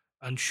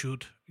and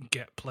should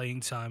get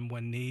playing time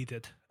when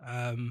needed,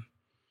 and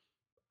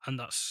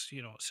that's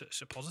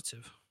it's a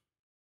positive.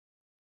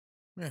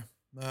 Yeah.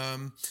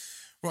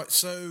 Right,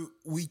 so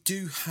we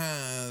do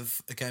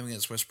have a game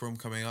against West Brom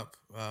coming up.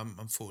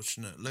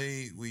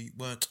 Unfortunately, we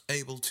weren't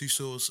able to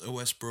source a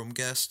West Brom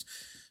guest.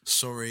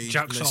 Sorry,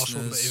 Jack listeners. saw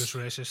one, but he was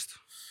racist.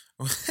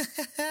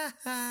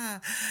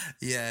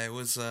 Yeah, it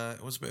was a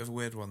bit of a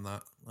weird one,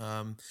 that.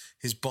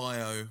 His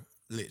bio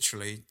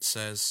literally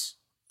says,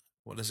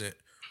 what is it?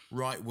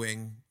 Right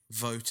wing,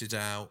 voted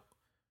out,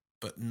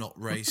 but not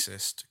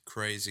racist.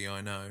 Crazy,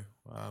 I know.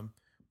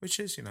 Which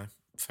is,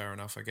 fair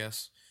enough, I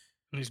guess.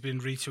 And he's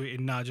been retweeting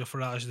Nigel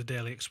Farage, the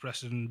Daily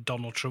Express, and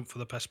Donald Trump for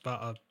the best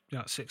part of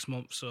 6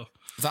 months. So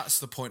that's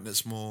the point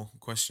that's more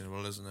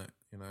questionable, isn't it?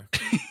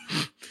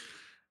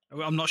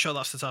 I'm not sure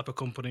that's the type of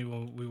company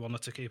we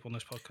wanted to keep on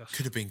this podcast.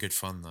 Could have been good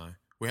fun though.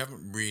 We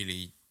haven't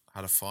really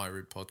had a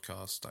fiery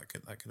podcast. That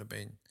could have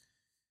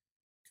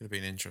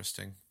been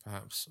interesting,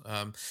 perhaps.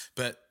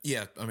 But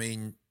yeah, I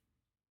mean,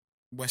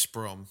 West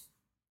Brom.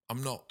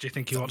 I'm not. Do you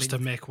think he wants to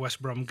make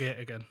West Brom gate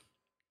again?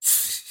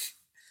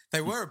 They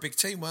were a big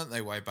team, weren't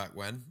they, way back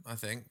when, I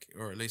think,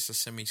 or at least a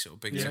semi sort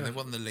of big team. They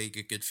won the league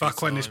a good few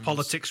back when times. his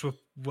politics were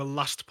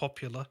last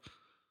popular.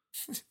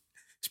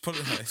 His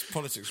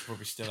politics were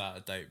probably still out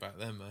of date back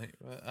then, mate.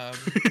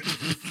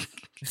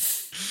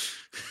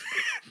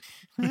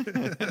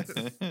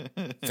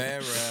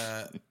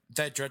 But,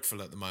 they're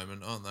dreadful at the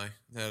moment, aren't they?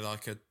 They're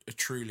like a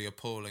truly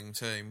appalling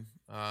team.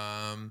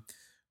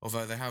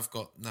 Although they have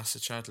got Nasser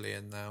Chadli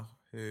in now,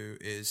 who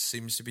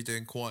seems to be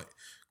doing quite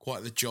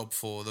the job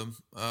for them.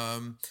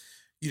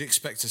 You'd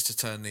expect us to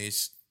turn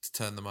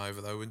them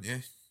over, though, wouldn't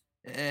you?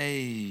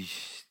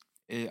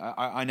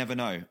 I never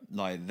know.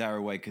 Like, they're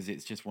away because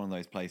it's just one of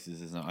those places,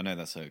 isn't it? I know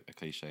that's a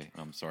cliche.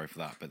 I'm sorry for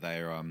that, but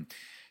they're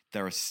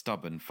a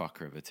stubborn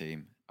fucker of a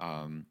team.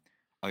 I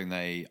think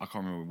I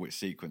can't remember which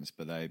sequence,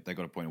 but they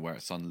got a point away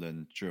at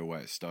Sunderland, drew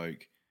away at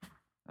Stoke.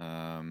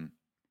 I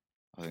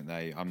think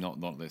I'm not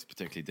that it's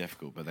particularly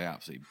difficult, but they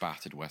absolutely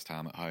battered West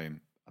Ham at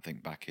home. I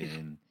think back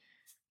in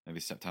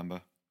maybe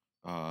September.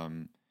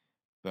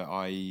 But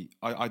I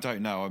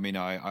don't know. I mean,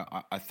 I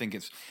think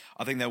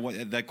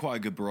they're quite a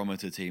good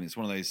barometer team. It's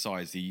one of those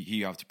sides that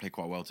you have to play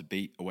quite well to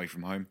beat away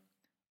from home.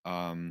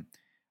 I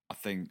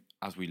think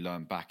as we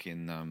learned back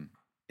in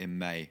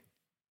May,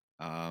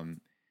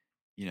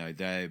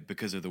 they're,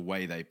 because of the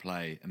way they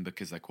play and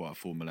because they're quite a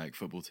formulaic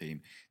football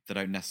team, they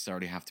don't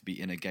necessarily have to be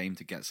in a game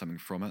to get something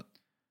from it.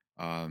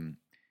 I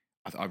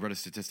read a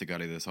statistic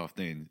earlier this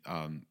afternoon,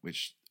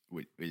 which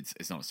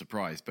it's not a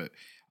surprise, but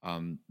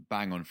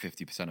bang on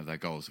 50% of their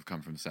goals have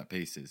come from set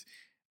pieces.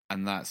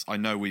 And I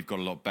know we've got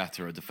a lot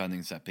better at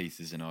defending set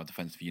pieces, and our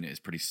defensive unit is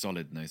pretty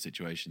solid in those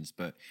situations,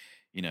 but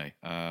you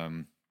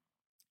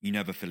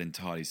never feel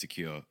entirely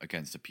secure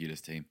against a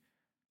Pulis team.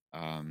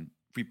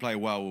 If we play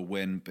well, we'll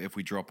win, but if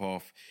we drop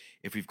off,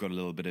 if we've got a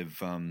little bit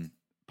of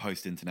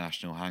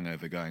post-international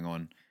hangover going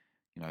on,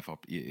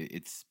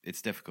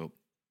 it's difficult.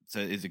 So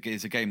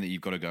it's a game that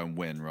you've got to go and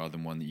win rather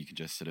than one that you can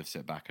just sort of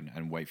sit back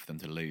and wait for them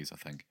to lose, I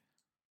think.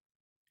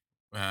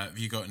 Have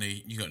you got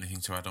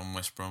anything to add on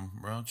West Brom,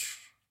 Raj?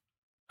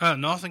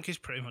 No, I think he's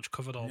pretty much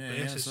covered all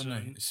bases.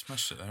 He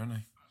smashed it there,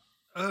 hasn't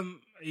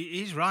he?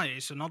 He's right.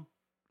 It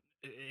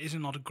is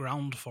an odd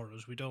ground for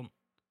us. We don't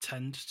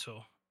tend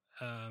to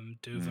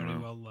do very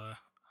well there.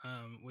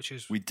 which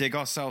is we dig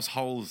ourselves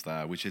holes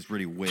there, which is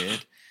really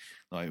weird.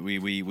 Like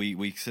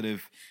we sort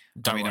of.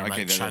 Don't worry,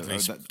 mate.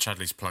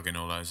 Chadley's plugging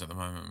all those at the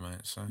moment,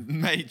 mate. So,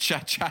 mate,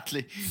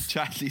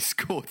 Chadley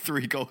scored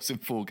 3 goals in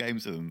 4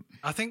 games of them.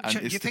 I think. Do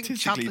you think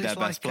Chadley's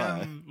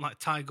like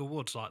Tiger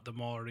Woods? Like the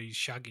more he's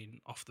shagging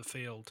off the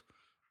field,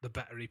 the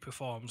better he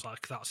performs.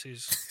 Like that's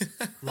his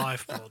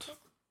lifeblood.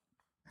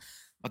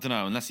 I don't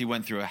know, unless he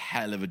went through a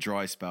hell of a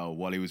dry spell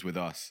while he was with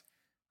us.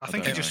 I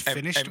think he just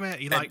finished, mate.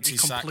 He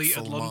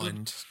completed London.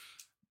 Mind.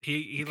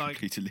 He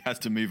has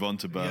to move on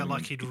to Birmingham. Yeah,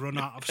 like he'd run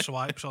out of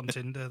swipes on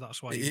Tinder.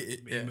 That's why he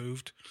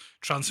moved.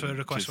 Transfer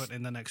request went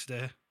in the next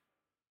day.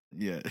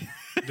 Yeah.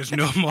 There's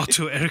no more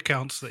Twitter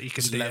accounts that he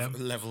can DM.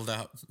 Leveled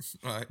up,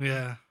 right?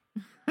 Yeah.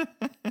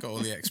 Got all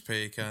the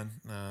XP he can.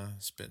 No,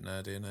 it's a bit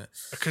nerdy, isn't it?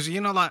 Because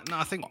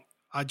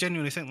I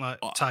genuinely think like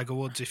Tiger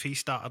Woods, if he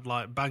started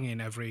like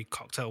banging every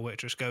cocktail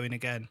waitress going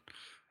again,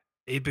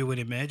 he'd be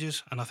winning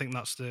majors. And I think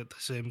that's the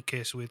same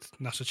case with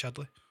Nasser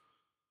Chadli.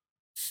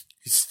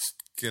 He's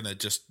gonna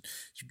just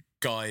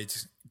guide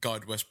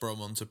West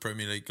Brom onto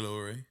Premier League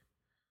glory.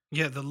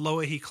 Yeah, the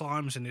lower he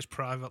climbs in his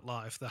private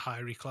life, the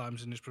higher he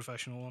climbs in his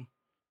professional one.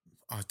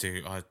 I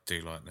do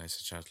like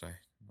Nasser Chadli.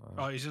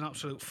 He's an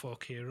absolute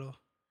folk hero.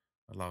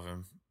 I love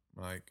him.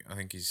 Like, I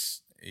think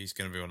he's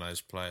going to be one of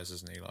those players,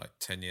 isn't he? Like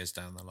 10 years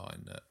down the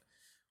line, that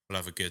will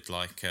have a good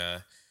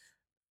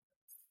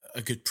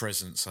a good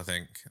presence. I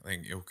think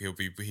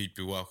he'd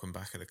be welcome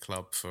back at the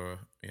club for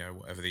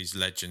whatever these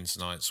Legends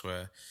nights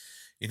where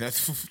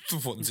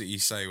the ones that you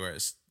say where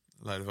it's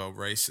a load of old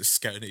racists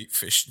go and eat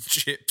fish and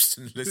chips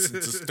and listen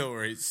to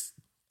stories.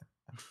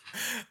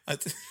 I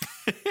think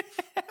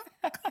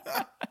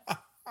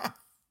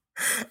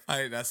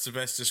that's the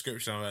best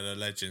description I've had of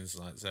Legends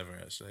nights ever,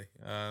 actually.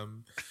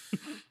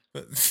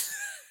 But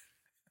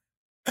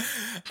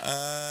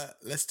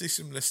let's do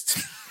some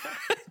lists.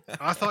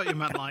 I thought you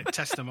meant like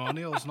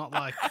testimonials, not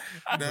like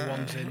the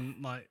ones in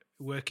like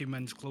working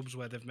men's clubs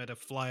where they've made a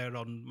flyer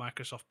on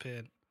Microsoft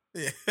Paint.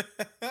 Yeah,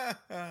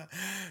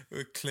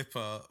 we clip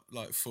art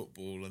like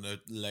football and a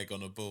leg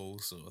on a ball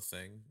sort of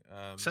thing.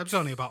 Seb's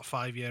only about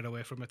 5 years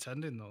away from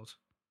attending those.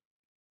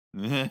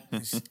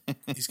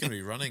 He's going to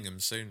be running them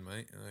soon,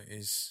 mate.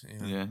 It's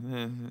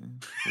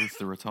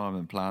the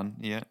retirement plan.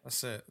 Yeah,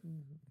 that's it.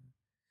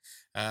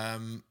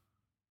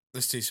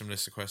 Let's do some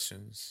list of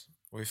questions.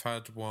 We've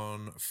had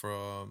one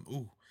from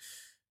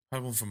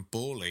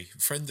Borley,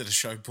 friend of the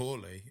show,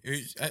 Borley, who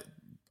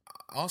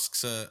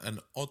asks an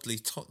oddly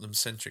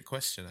Tottenham-centric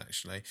question,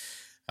 actually.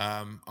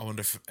 I wonder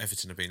if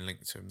Everton have been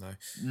linked to him, though.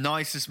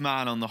 Nicest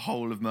man on the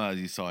whole of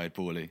Merseyside,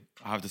 Borley.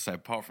 I have to say,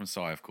 apart from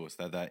Si, of course,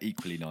 they're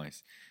equally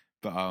nice.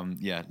 But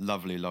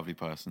lovely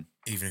person.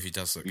 Even if he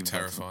does look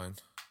terrifying.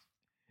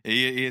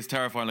 He is a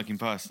terrifying looking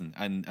person,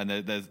 and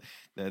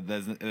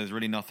there's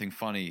really nothing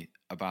funny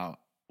about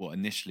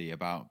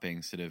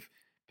being sort of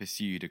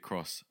pursued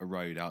across a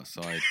road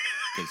outside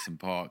Goodson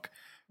Park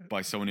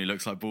by someone who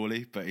looks like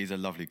Borley, but he's a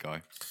lovely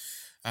guy.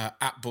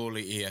 At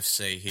Borley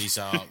EFC, he's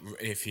our,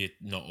 if you're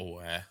not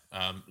aware,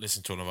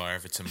 listen to one of our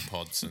Everton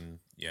pods and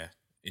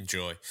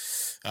enjoy.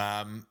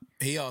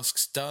 He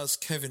asks, does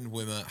Kevin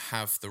Wimmer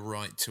have the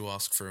right to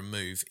ask for a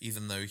move,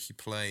 even though he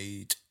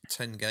played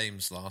 10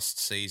 games last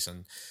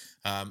season?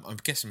 I'm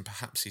guessing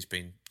perhaps he's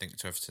been linked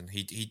to Everton.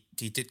 He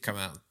did come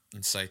out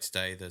and say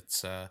today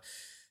that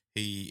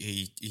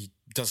he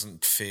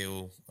doesn't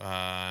feel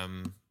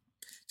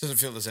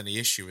there's any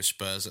issue with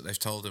Spurs, that they've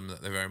told him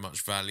that they very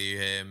much value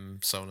him,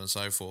 so on and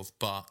so forth,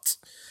 but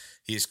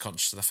he is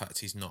conscious of the fact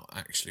he's not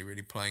actually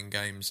really playing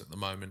games at the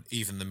moment,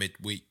 even the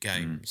midweek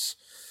games.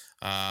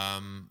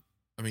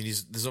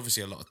 There's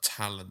obviously a lot of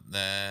talent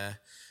there.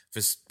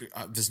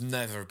 There's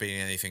never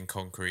been anything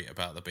concrete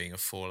about there being a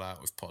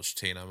fallout with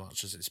Pochettino,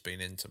 much as it's been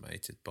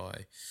intimated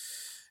by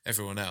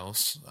everyone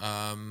else.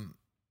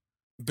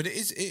 But it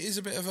is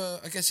a bit of a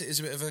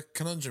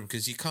conundrum,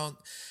 because you can't,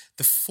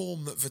 the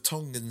form that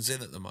Vertonghen's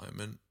in at the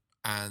moment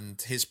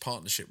and his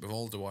partnership with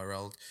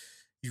Alderweireld,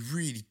 you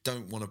really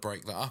don't want to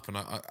break that up. And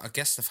I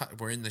guess the fact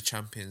we're in the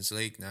Champions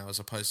League now, as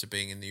opposed to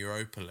being in the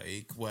Europa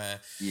League,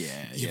 where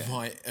you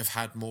might have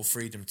had more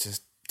freedom to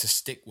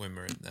stick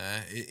Wimmer in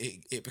there,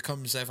 it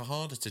becomes ever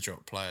harder to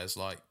drop players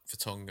like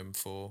Vertonghen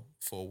for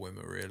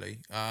Wimmer, really.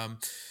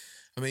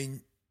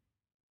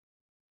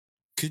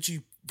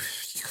 You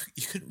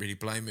couldn't really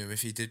blame him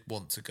if he did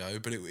want to go,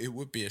 but it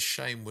would be a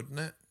shame, wouldn't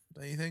it?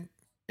 Don't you think?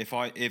 If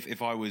I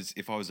was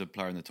a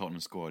player in the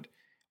Tottenham squad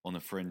on the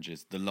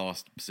fringes, the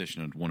last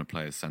position I'd want to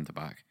play is centre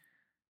back,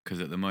 because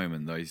at the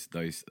moment those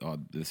are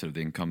the sort of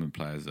the incumbent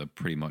players are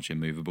pretty much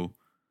immovable,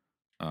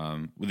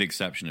 with the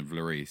exception of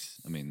Lloris.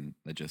 I mean,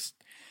 they're just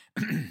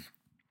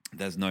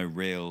there's no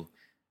real.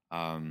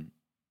 And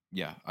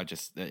by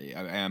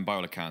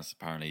all accounts,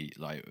 apparently,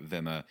 like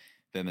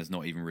Wimmer's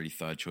not even really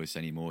third choice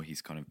anymore.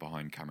 He's kind of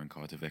behind Cameron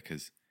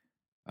Carter-Vickers.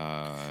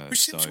 Which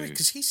seems weird,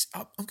 because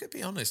I'm going to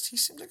be honest, he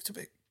seemed like a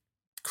bit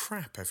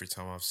crap every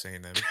time I've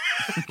seen him,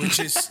 which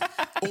is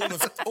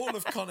all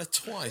of kind of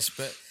twice.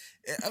 But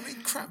I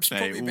mean, crap's Mate,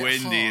 probably a bit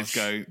Windy harsh.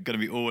 is going to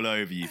be all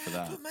over you for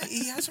that. But mate,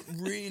 he hasn't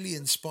really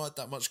inspired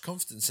that much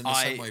confidence in the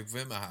same way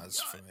Wimmer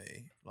has for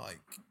me. Like,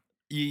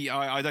 Yeah,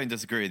 I don't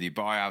disagree with you,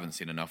 but I haven't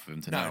seen enough of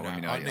him to know. I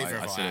mean, neither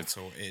have sort I of- at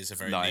all. It is a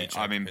very like, knee-jerk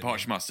I mean, opinion.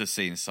 Poch must have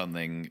seen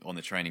something on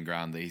the training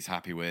ground that he's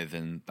happy with,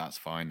 and that's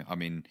fine. I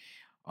mean,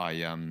 I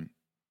don't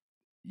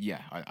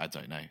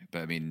know,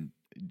 but I mean,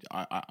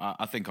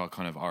 I think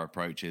our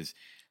approach is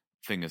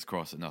fingers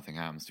crossed that nothing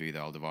happens to either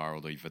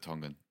Alderweireld or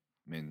Vertonghen.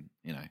 I mean,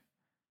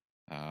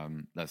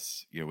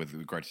 let's with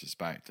the greatest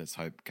respect, let's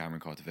hope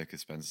Cameron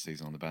Carter-Vickers spends the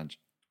season on the bench.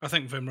 I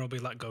think Wimmer will be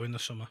let go in the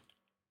summer.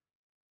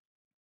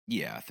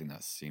 Yeah, I think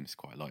that seems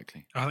quite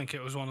likely. I think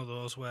it was one of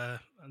those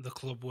where the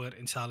club weren't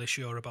entirely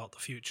sure about the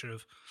future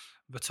of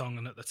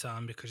Vertonghen at the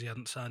time because he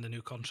hadn't signed a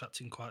new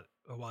contract in quite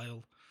a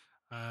while.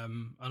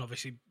 And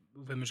obviously,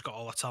 Wimmer's got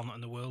all the talent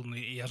in the world and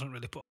he hasn't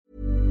really put...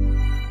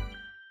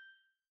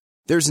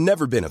 There's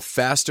never been a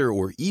faster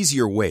or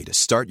easier way to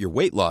start your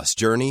weight loss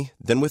journey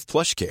than with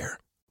PlushCare.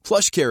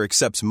 PlushCare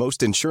accepts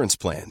most insurance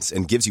plans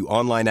and gives you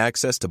online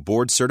access to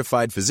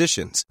board-certified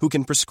physicians who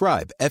can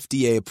prescribe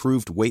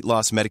FDA-approved weight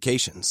loss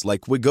medications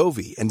like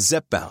Wegovy and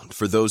Zepbound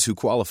for those who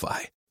qualify.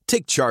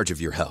 Take charge of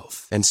your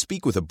health and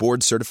speak with a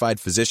board-certified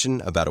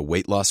physician about a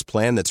weight loss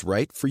plan that's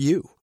right for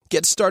you.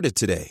 Get started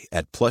today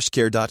at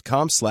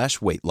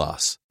plushcare.com/weight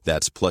loss.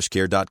 That's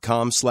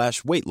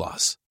plushcare.com/weight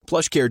loss.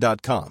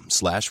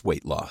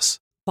 plushcare.com/weight loss.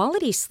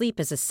 Quality sleep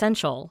is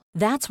essential.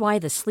 That's why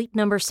the Sleep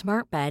Number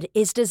Smart Bed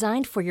is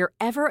designed for your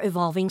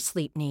ever-evolving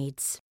sleep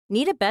needs.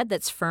 Need a bed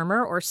that's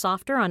firmer or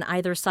softer on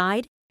either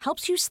side?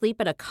 Helps you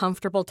sleep at a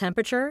comfortable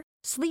temperature?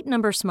 Sleep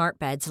Number Smart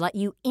Beds let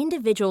you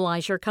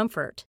individualize your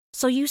comfort,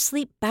 so you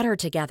sleep better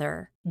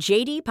together.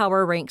 J.D.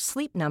 Power ranks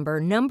Sleep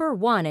Number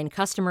 #1 in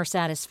customer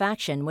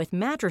satisfaction with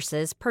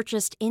mattresses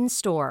purchased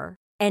in-store.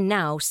 And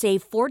now,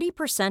 save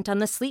 40% on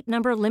the Sleep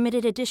Number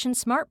Limited Edition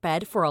Smart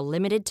Bed for a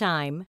limited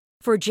time.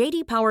 For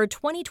J.D. Power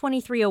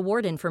 2023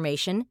 award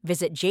information,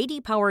 visit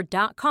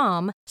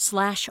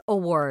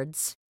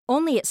jdpower.com/awards.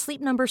 Only at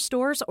Sleep Number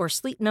stores or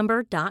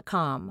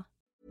sleepnumber.com.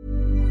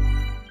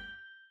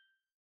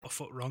 a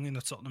foot wrong in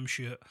a Tottenham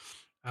shirt.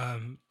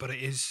 But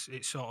it's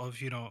sort of,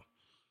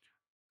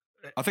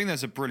 I think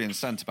there's a brilliant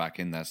centre back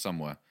in there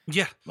somewhere.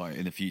 yeah. Like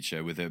in the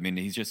future with it. I mean,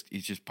 he's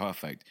just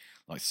perfect,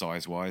 like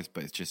size wise,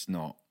 but it's just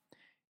not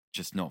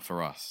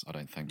for us, I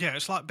don't think. Yeah,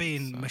 it's like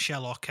being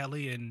Michelle or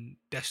Kelly in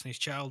Destiny's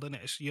Child, isn't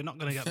it? You're not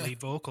going to get lead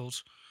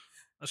vocals.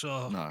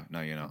 So No,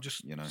 you're not.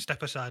 Just you know.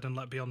 step aside and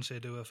let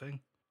Beyonce do her thing.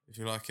 If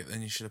you like it,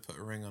 then you should have put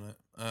a ring on it.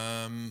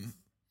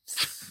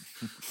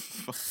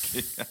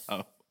 Fucking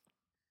hell.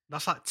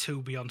 That's like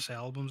 2 Beyonce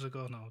albums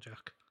ago now,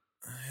 Jack.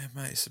 Yeah,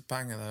 mate, it's a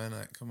banger though, isn't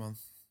it? Come on.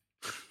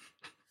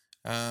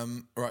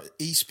 Right,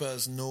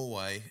 eSpurs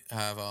Norway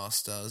have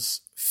asked us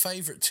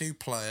favourite 2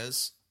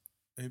 players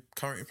who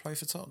currently play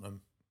for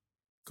Tottenham.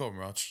 Go on,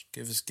 Raj.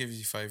 Give us your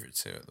favourite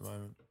 2 at the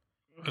moment.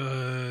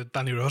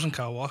 Danny Rose and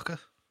Kyle Walker.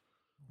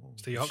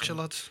 It's the Yorkshire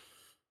lads.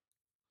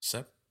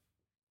 Seb?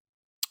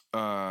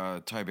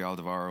 Toby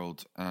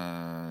Alderweireld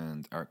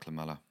and Eric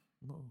Lamela.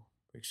 Oh,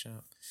 big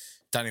shout.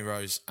 Danny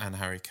Rose and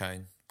Harry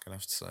Kane, gonna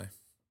have to say.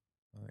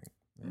 I think.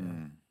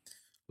 Yeah.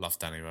 Love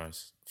Danny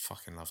Rose.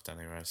 Fucking love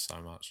Danny Rose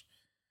so much.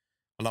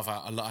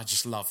 I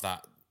just love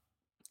that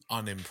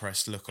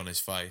unimpressed look on his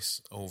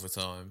face all the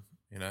time,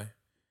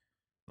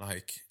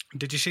 Like,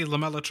 Did you see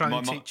Lamella try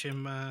and teach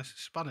him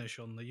Spanish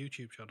on the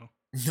YouTube channel?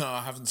 no,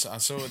 I haven't. I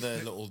saw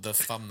the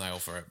thumbnail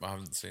for it, but I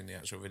haven't seen the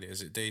actual video.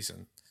 Is it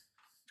decent?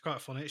 It's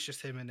quite funny. It's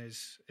just him and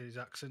his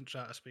accent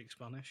trying to speak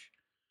Spanish.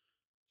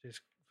 It's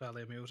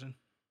fairly amusing.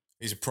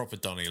 He's a proper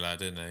Donny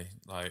lad, isn't he?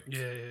 Like,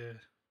 Yeah.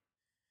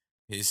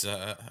 he's.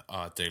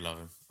 I do love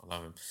him. I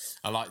love him.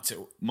 I liked it.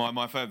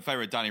 My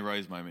favourite Danny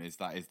Rose moment is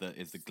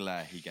the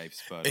glare he gave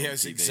Spurs. Yeah, on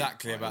it's TV,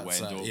 exactly like, about away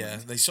in that. Dortmund. Yeah,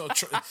 they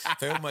sort of,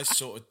 they almost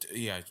sort of,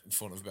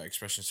 for want of a better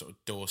expression, sort of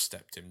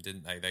doorstepped him,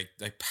 didn't they?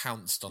 They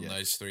pounced on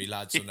those 3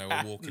 lads when they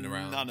were walking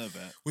around. None of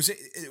it. Was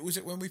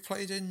it when we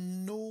played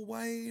in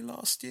Norway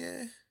last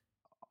year?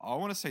 I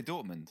want to say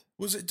Dortmund.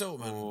 Was it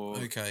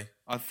Dortmund? Okay.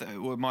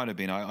 It might have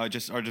been. I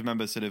just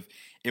remember sort of.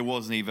 It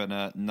wasn't even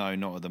a no,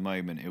 not at the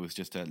moment. It was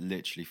just a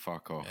literally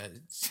fuck off.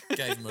 Yeah,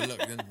 gave him a look,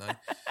 didn't they?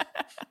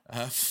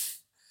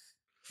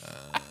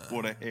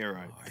 What a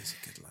hero! Oh, he's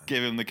a good lad.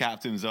 Give him the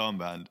captain's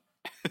armband.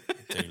 I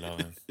do love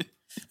him. And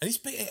he's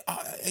been.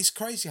 It's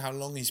crazy how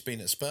long he's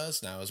been at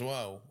Spurs now as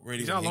well.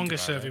 Really, He's when our you think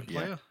longest about serving it.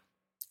 player.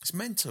 It's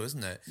mental,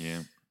 isn't it? Yeah.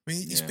 I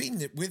mean, he's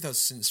been with us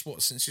since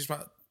he's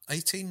about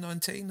 18,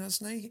 19,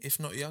 hasn't he? If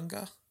not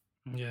younger.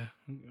 Yeah,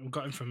 we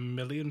got him from a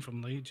million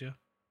from Leeds, yeah.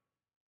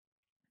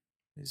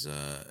 He's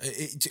I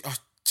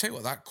tell you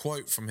what, that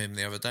quote from him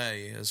the other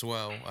day as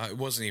well. It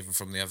wasn't even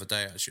from the other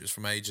day, actually. It was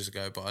from ages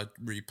ago, but I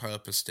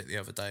repurposed it the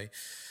other day.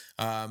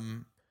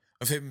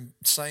 Of him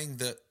saying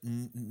that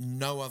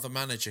no other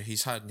manager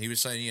he's had, and he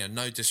was saying,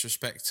 no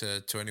disrespect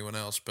to anyone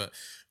else, but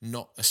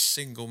not a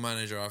single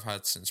manager I've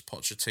had since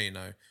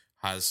Pochettino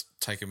has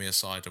taken me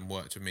aside and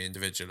worked with me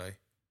individually.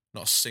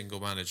 Not a single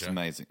manager. It's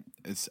amazing.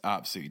 It's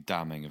absolutely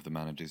damning of the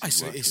managers.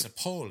 It's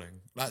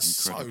appalling.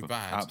 That's incredible. So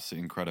bad.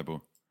 Absolutely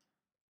incredible.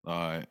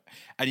 And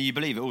you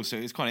believe it also.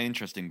 It's kind of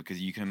interesting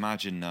because you can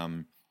imagine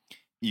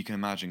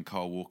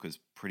Carl Walker's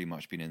pretty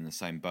much been in the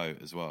same boat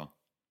as well.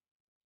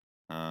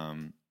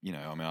 You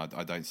know, I mean,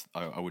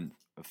 I wouldn't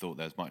have thought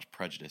there's much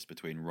prejudice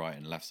between right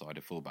and left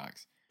sided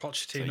fullbacks.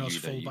 Pochettino's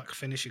fullback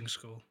finishing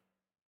school.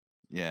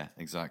 Yeah,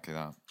 exactly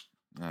that.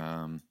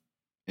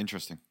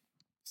 Interesting.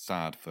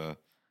 Sad for,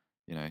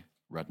 you know,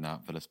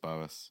 Redknapp,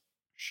 Villas-Boas,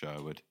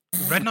 Sherwood.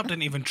 Redknapp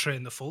didn't even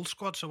train the full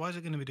squad, so why is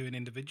he going to be doing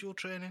individual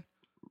training?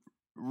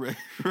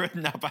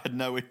 Redknapp had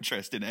no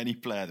interest in any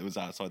player that was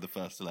outside the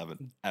first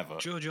 11 ever.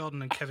 Joe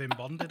Jordan and Kevin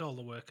Bond did all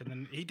the work, and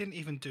then he didn't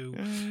even do.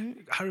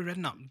 Harry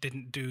Redknapp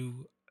didn't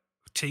do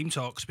team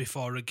talks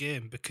before a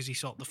game because he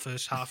thought the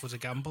first half was a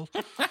gamble.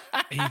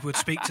 He would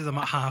speak to them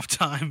at half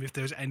time if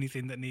there was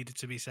anything that needed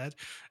to be said.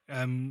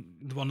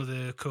 One of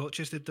the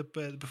coaches did the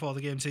before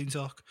the game team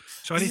talk.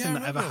 So anything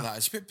that ever that,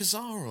 it's a bit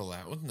bizarre all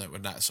that, wasn't it?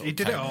 When that sort he of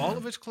did it at all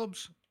of his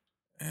clubs.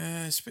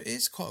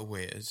 It's quite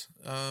weird.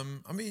 I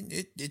mean,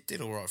 it did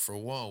all right for a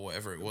while,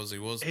 whatever it was he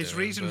was His doing,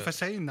 reason for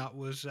saying that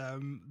was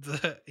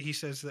that he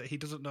says that he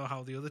doesn't know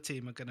how the other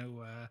team are going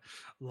to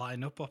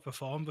line up or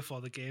perform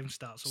before the game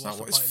starts. So is that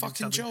what his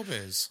fucking job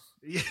is?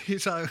 Yeah,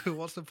 so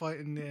what's the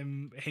point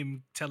in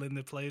him telling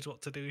the players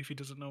what to do if he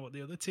doesn't know what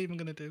the other team are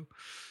going to do?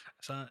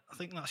 So I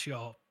think that's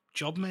your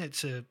job, mate,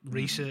 to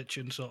research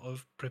and sort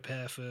of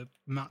prepare for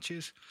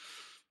matches.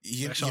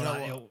 You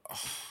know what?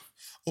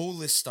 All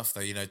this stuff,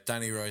 though, you know,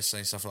 Danny Rose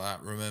saying stuff like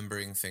that,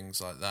 remembering things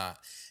like that,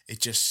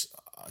 it just,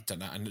 I don't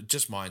know, and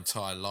just my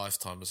entire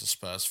lifetime as a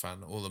Spurs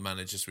fan, all the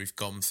managers we've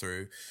gone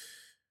through,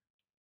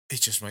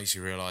 it just makes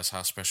you realise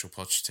how special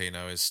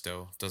Pochettino is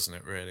still, doesn't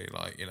it, really?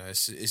 Like, you know,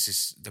 this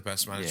is the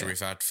best manager we've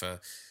had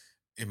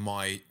in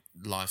my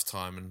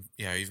lifetime, and,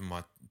 you know, even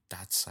my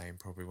dad's saying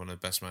probably one of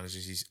the best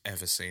managers he's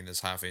ever seen as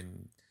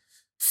having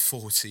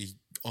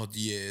 40-odd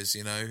years,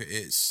 you know,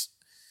 it's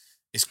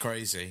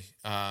crazy.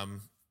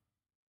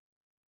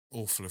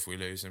 Awful if we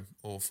lose him.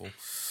 Awful.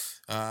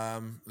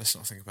 Let's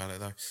not think about it,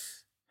 though.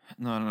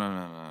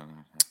 No.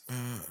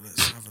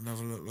 Let's have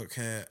another look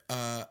here.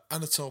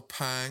 Anatole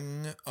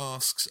Pang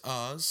asks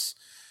us,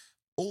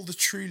 all the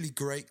truly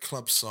great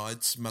club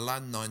sides,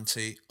 Milan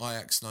 90,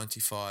 Ajax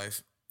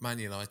 95, Man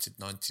United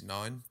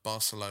 99,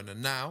 Barcelona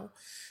now,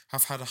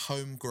 have had a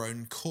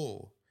homegrown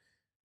core.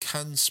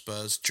 Can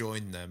Spurs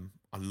join them?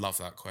 I love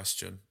that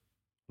question.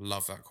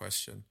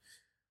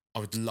 I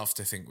would love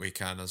to think we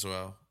can as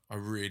well. I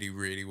really,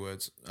 really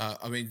would.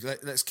 I mean,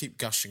 let's keep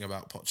gushing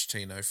about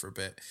Pochettino for a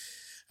bit.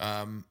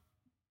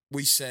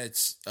 We said...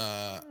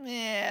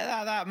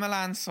 that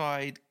Milan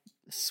side,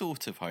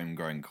 sort of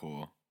homegrown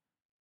core.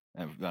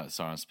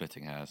 Sorry, I'm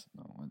splitting hairs.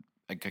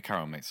 Carry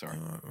on, mate, sorry.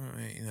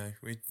 You know,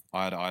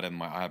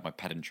 I had my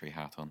pedantry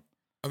hat on.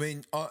 I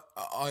mean, I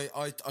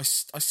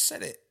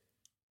said it.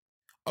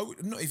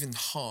 Not even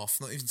half,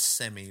 not even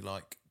semi,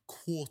 like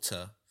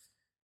quarter,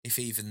 if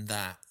even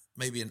that.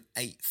 Maybe an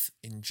eighth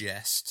in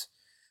jest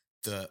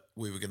that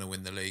we were going to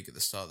win the league at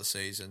the start of the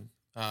season.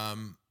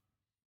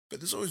 But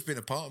there's always been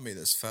a part of me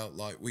that's felt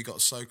like we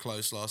got so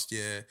close last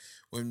year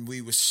when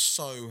we were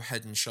so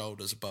head and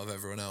shoulders above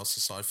everyone else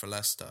aside for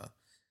Leicester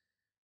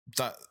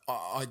that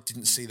I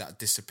didn't see that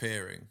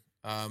disappearing.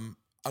 And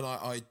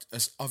I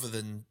other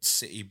than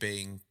City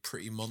being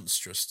pretty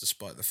monstrous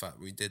despite the fact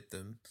we did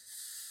them,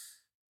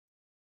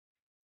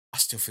 I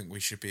still think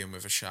we should be in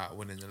with a shout at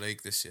winning the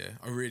league this year.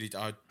 I really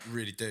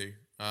do.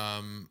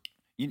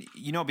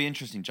 You know what'd be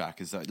interesting, Jack,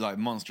 is that like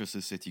monstrous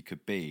as City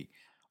could be,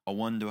 I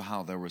wonder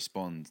how they'll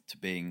respond to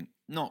being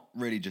not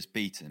really just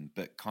beaten,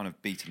 but kind of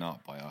beaten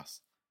up by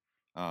us.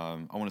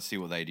 I want to see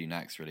what they do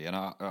next, really. And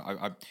I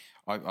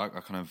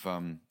kind of,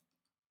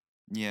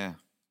 yeah,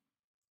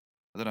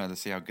 I don't know.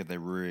 Let's see how good they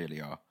really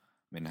are. I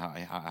mean,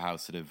 how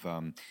sort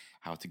of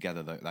how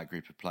together that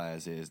group of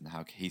players is, and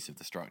how cohesive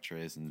the structure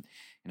is, and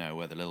you know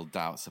where the little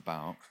doubts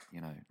about, you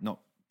know, not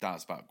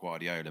doubts about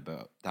Guardiola,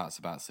 but doubts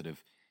about sort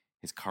of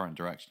his current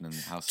direction and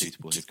how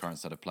suitable his current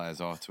set of players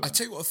are to it. I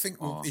tell you what, I think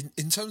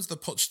in terms of the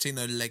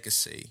Pochettino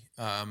legacy,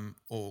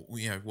 or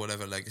you know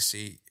whatever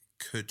legacy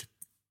could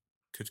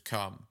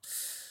come,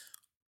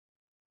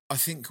 I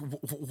think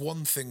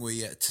one thing we're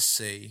yet to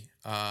see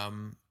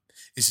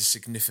is a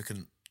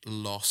significant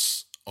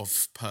loss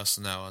of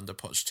personnel under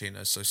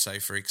Pochettino. So say,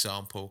 for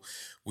example,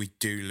 we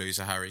do lose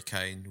a Harry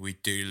Kane, we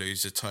do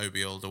lose a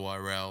Toby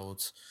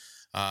Alderweireld.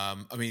 I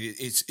mean,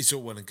 it's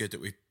all well and good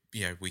that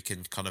we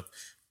can kind of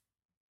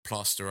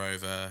plaster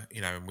over,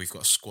 you know, and we've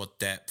got squad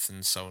depth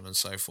and so on and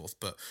so forth.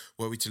 But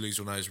were we to lose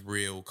one of those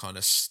real kind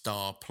of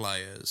star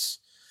players,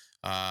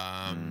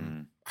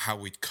 how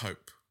we'd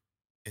cope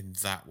in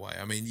that way.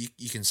 I mean,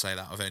 you can say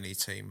that of any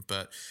team,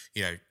 but,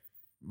 you know,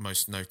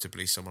 most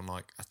notably someone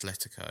like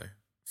Atletico,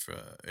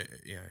 for,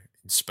 you know,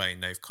 in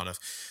Spain,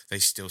 they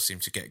still seem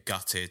to get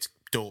gutted.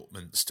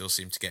 Dortmund still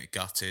seem to get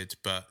gutted,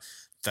 but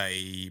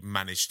they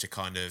managed to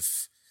kind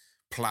of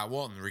plough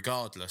on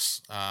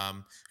regardless.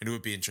 And it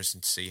would be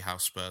interesting to see how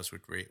Spurs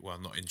would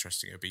not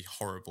interesting, it would be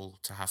horrible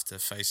to have to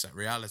face that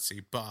reality,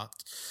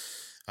 but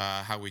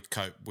how we'd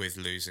cope with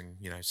losing,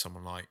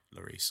 someone like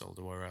Lloris,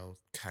 Alderweireld,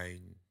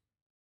 Kane,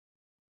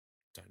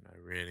 don't know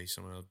really,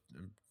 someone else,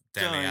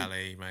 Dele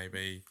Alli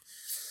maybe.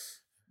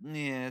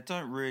 Yeah,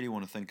 don't really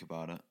want to think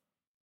about it.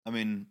 I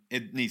mean,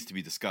 it needs to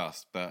be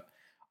discussed, but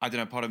I don't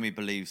know, part of me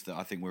believes that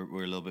I think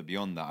we're a little bit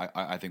beyond that.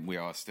 I think we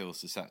are still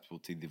susceptible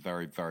to the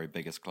very, very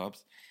biggest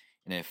clubs.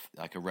 And if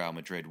like a Real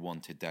Madrid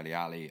wanted Dele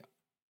Alli,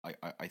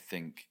 I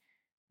think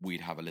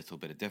we'd have a little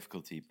bit of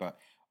difficulty. But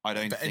I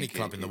don't think any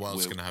club in the world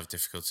is going to have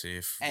difficulty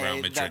if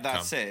Real Madrid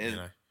that's come.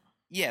 It.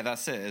 Yeah,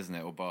 that's it, isn't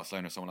it? Or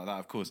Barcelona or someone like that,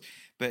 of course.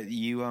 But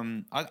you,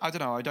 I don't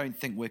know. I don't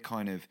think we're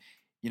kind of,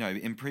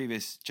 in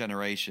previous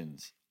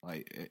generations,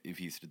 like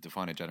if you sort of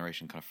define a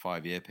generation kind of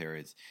 5-year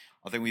periods,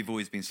 I think we've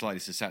always been slightly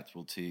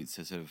susceptible to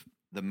sort of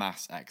the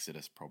mass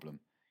exodus problem,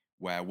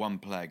 where one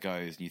player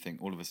goes and you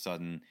think all of a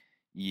sudden,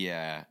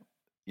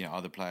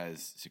 other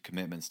players'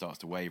 commitment starts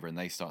to waver and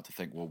they start to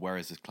think, well, where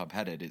is this club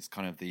headed? It's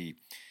kind of the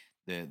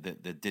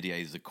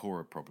Didier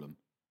Zokora problem.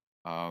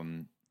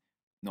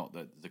 Not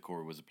that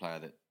Zokora was a player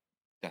that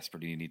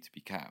desperately needed to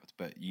be kept,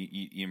 but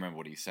you remember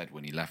what he said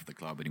when he left the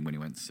club and when he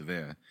went to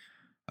Sevilla.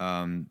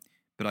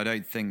 But I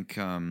don't think,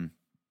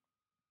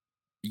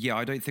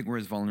 I don't think we're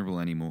as vulnerable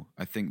anymore.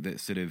 I think that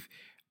sort of,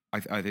 I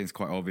think it's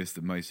quite obvious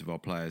that most of our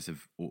players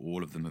have, or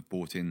all of them have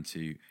bought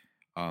into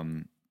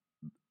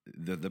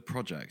the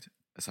project,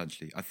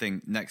 essentially. I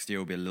think next year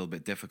will be a little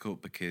bit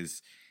difficult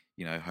because,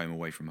 home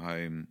away from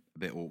home, a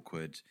bit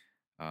awkward,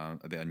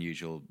 a bit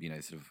unusual,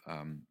 sort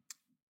of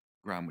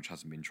ground which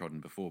hasn't been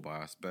trodden before by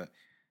us. But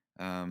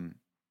I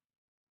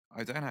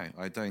don't know.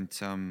 I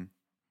don't.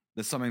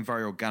 There's something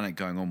very organic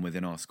going on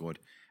within our squad.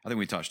 I think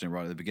we touched on it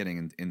right at the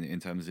beginning in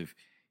terms of,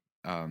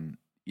 how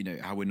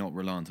we're not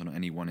reliant on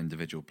any one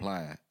individual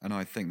player. And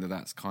I think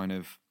that's kind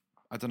of,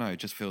 I don't know, it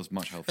just feels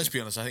much healthier. Let's be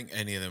honest, I think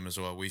any of them as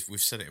well. We've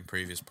said it in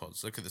previous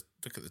pods. Look at the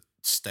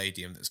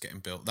stadium that's getting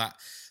built. That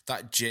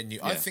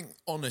genuine. Yeah. I think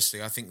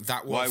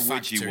that will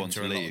factor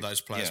into a lot of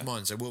those players'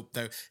 minds.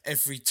 They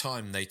every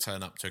time they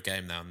turn up to a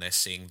game now and they're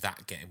seeing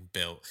that getting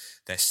built,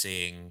 they're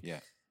seeing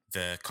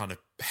the kind of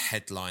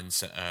headlines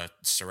that are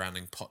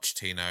surrounding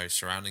Pochettino,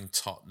 surrounding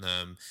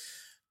Tottenham,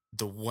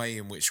 the way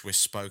in which we're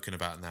spoken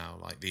about now,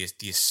 like the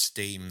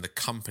esteem, the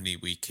company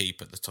we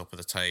keep at the top of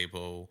the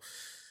table.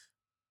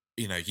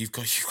 You've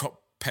got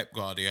Pep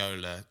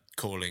Guardiola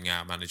calling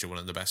our manager one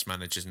of the best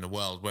managers in the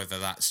world, whether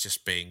that's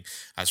just being,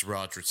 as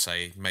Raj would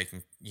say,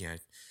 making,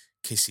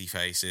 kissy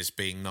faces,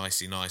 being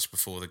nicey nice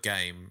before the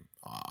game,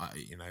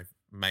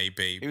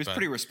 maybe. He was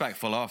pretty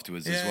respectful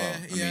afterwards as well.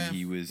 I mean,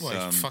 he was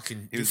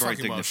he was very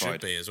dignified.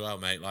 Should be as well,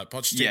 mate. Like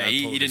Pochettino,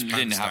 he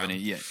didn't have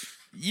any.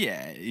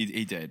 Yeah,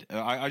 he did.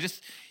 I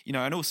just,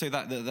 and also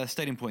that the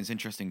stadium point is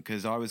interesting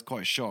because I was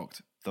quite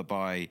shocked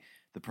by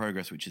the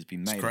progress which has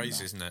been made. It's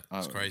crazy, isn't it?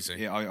 It's crazy.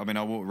 Yeah, I mean,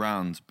 I walked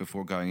around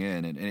before going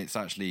in, and it's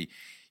actually,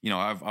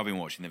 I've been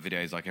watching the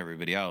videos like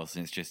everybody else,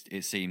 and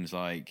it seems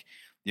like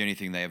the only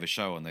thing they ever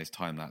show on that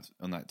time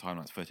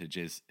lapse footage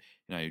is,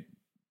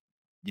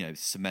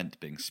 cement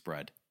being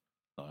spread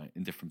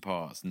in different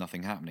parts,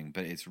 nothing happening.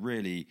 But it's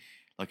really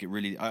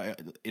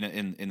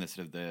in the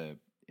sort of the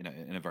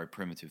in a very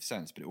primitive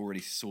sense, but it already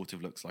sort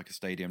of looks like a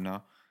stadium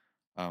now.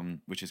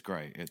 Which is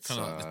great. It's kind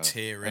of like the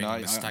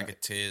tiering, the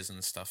staggered tiers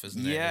and stuff,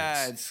 isn't it?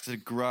 Yeah, it's sort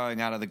of growing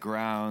out of the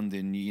ground,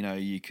 and you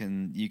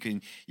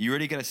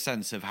really get a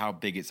sense of how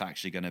big it's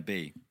actually going to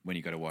be when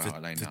you go to White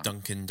Hart Lane. The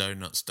Dunkin'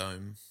 Donuts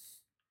Dome.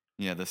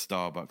 Yeah, the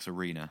Starbucks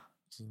Arena.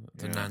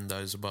 The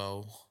Nando's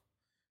Bowl.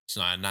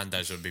 No,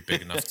 Nando's would be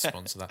big enough to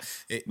sponsor that.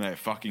 No,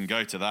 fucking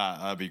go to that.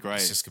 That'd be great.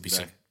 It's just going to be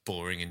some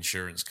boring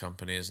insurance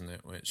company, isn't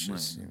it? Which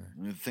is,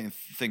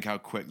 think how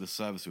quick the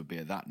service would be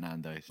at that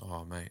Nando's.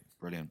 Oh, mate.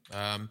 Brilliant.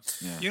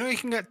 You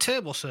can get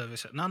table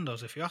service at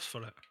Nando's if you ask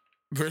for it.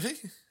 Really?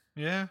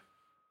 Yeah.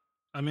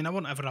 I mean, I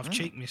wouldn't ever have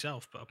cheek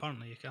myself, but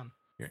apparently you can.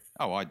 Yeah.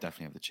 Oh, I'd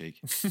definitely have the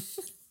cheek.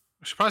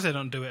 I'm surprised they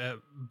don't do it at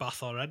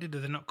Bath already. Do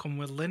they not come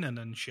with linen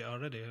and shit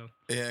already?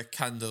 Yeah,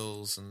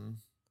 candles and...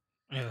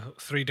 Yeah,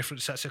 3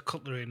 different sets of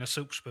cutlery and a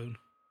soup spoon.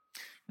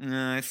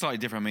 No, it's slightly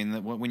different. I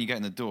mean, when you get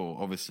in the door,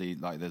 obviously,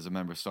 like there's a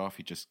member of staff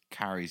who just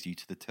carries you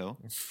to the till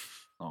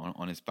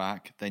on his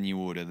back. Then you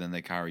order, then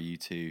they carry you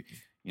to,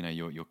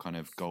 your kind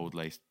of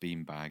gold-laced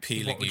bean bag.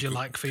 What would you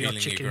like for your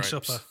chicken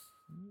supper?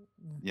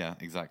 Yeah,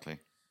 exactly.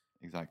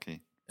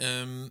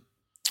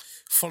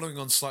 Following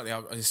on slightly,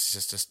 this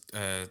is just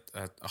a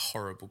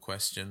horrible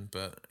question,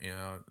 but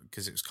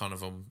because it was kind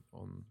of on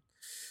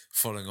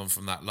following on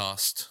from that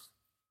last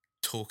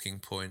talking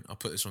point, I'll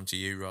put this one to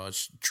you,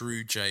 Raj.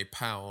 Drew J.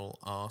 Powell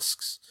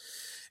asks,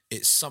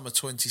 it's summer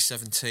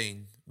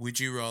 2017. Would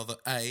you rather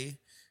A,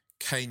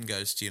 Kane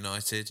goes to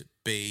United,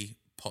 B,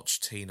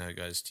 Pochettino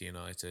goes to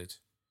United?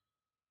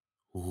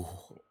 Ooh.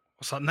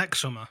 What's that,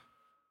 next summer?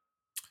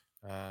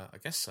 I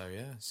guess so,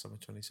 yeah. Summer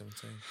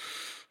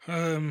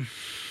 2017.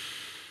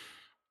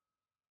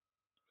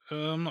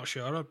 I'm not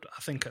sure.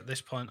 I think at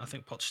this point,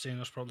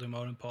 Pochettino's probably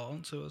more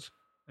important to us.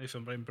 if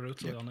I'm being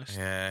brutally honest.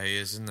 Yeah, he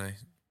is, isn't he?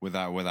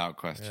 Without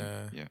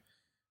question. Yeah.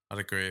 I'd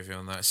agree with you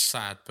on that. It's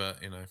sad, but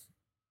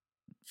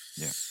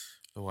Yeah.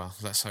 Well,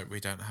 let's hope we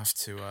don't have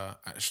to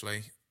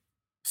actually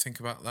think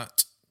about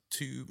that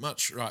too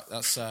much. Right,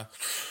 that's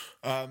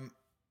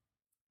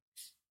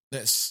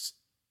that's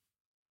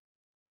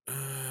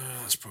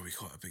probably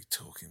quite a big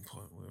talking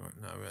point. We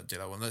won't do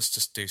that one. Let's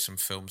just do some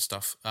film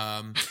stuff.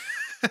 There's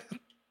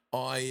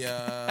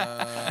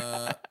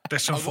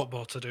some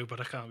football to do,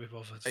 but I can't be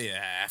bothered.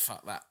 Yeah,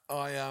 fuck that.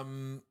 I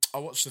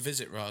watched The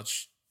Visit,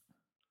 Raj.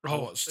 I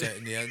watched it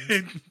in the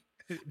end.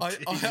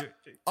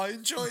 I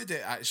enjoyed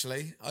it,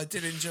 actually. I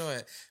did enjoy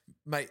it,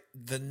 mate.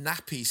 The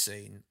nappy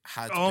scene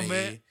had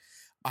me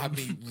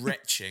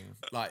retching.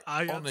 Like,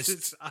 I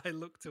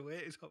looked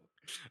away.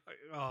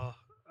 Oh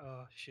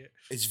shit!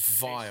 It's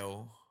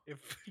vile.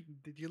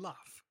 Did you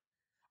laugh?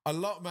 I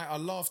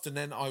laughed, and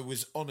then I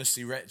was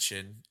honestly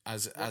retching.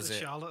 What did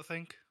Charlotte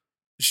think?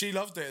 She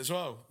loved it as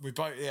well. We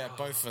both,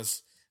 both of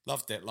us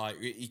loved it. Like,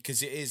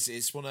 because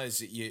it's one of those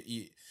that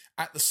you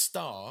at the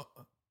start.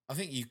 I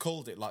think you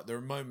called it, like, there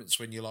are moments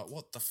when you're like,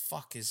 what the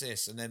fuck is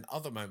this? And then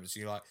other moments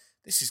you're like,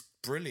 this is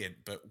brilliant,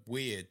 but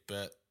weird,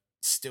 but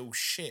still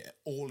shit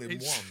all in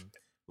one.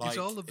 Like, it's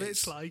all the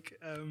bits like,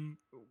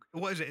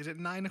 what is it? Is it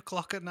 9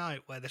 o'clock at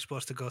night where they're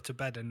supposed to go to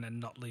bed and then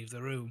not leave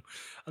the room?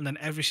 And then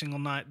every single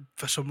night,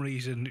 for some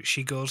reason,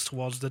 she goes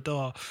towards the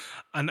door.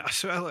 And I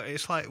swear,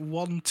 it's like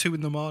 1, 2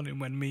 in the morning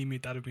when me, my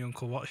dad, and my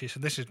uncle watch this.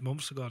 And this is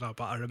months ago now,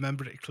 but I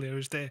remember it clear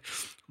as day.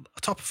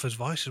 Top of his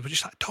voices were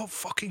just like, don't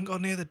fucking go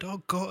near the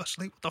door, go to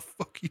sleep, what the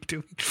fuck are you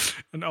doing?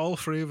 And all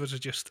three of us are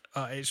just,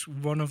 it's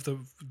one of the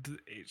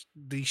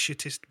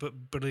shittest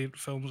but brilliant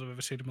films I've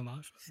ever seen in my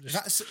life.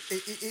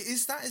 It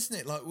is that, isn't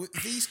it? Like, with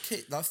these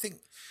kids, I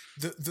think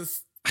the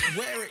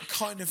where it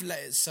kind of let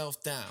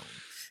itself down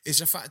is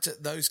the fact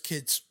that those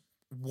kids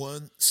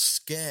weren't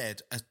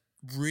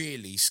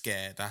really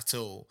scared at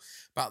all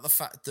about the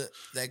fact that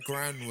their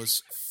gran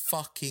was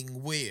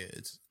fucking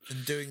weird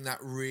and doing that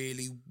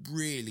really,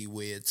 really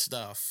weird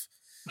stuff.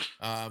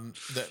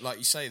 That, like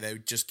you say, they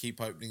would just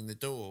keep opening the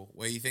door,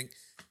 where you think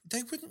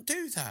they wouldn't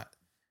do that.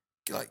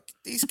 Like,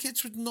 these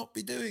kids would not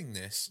be doing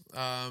this.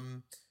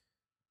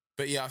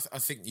 But yeah, I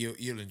think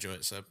you'll enjoy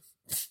it, Seb.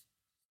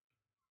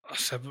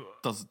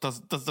 Does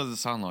it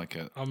sound like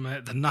it?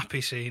 The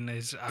nappy scene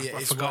is. I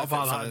forgot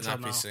about that. The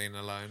nappy scene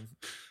alone.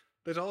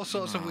 There's all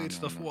sorts of weird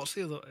stuff. What's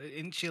the other?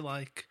 Isn't she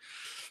like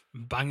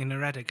banging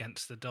her head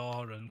against the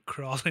door and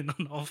crawling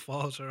on all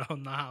fours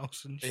around the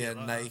house and shit?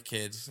 Yeah,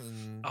 naked.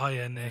 And,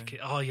 naked.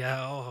 Oh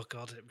yeah. Oh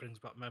god, it brings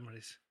back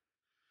memories.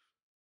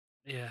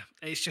 Yeah,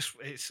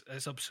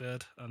 it's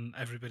absurd, and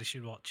everybody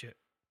should watch it.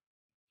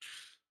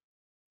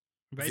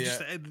 But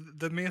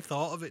the mere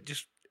thought of it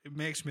it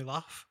makes me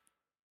laugh.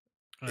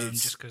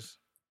 Just because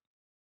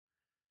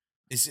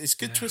it's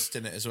good twist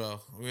in it as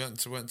well. We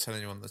won't tell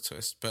anyone the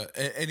twist, but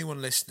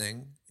anyone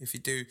listening, if you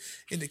do,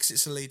 because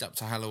it's a lead up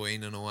to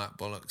Halloween and all that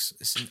bollocks.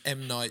 It's an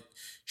M. Night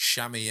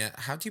Shyamalan.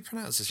 How do you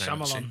pronounce his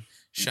name?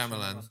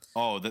 Shyamalan.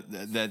 Oh,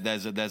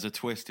 there's a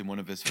twist in one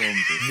of his films.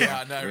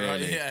 Yeah, I know,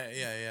 really? Right?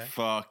 Yeah.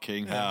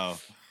 Fucking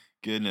hell,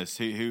 goodness,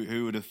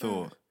 who would have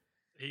thought?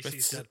 He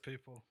sees dead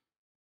people.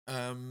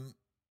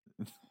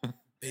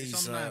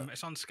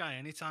 It's on Sky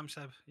anytime,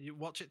 Seb. You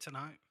watch it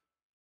tonight.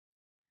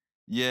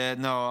 Yeah,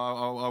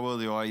 no, I will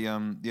do.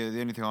 The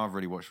only thing I've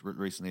really watched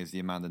recently is the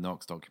Amanda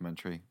Knox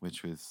documentary,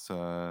 which was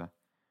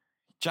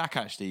Jack.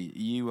 Actually,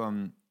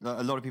 a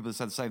lot of people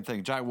said the same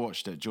thing. Jack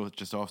watched it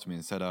just after me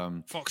and said,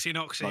 "Foxy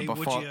Noxy,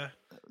 would you?"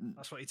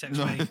 That's what he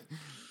texted me.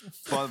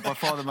 By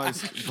far the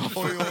most.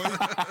 Oi,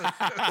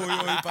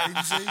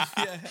 Bainesy.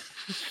 Yeah.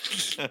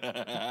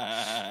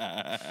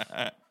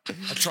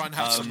 I try and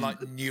have some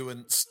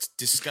nuanced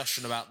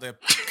discussion about the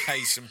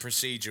case and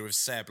procedure with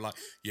Seb. Like,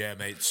 yeah,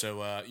 mate. So,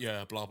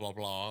 blah blah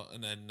blah,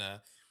 and then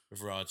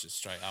with Raj, it's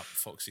straight up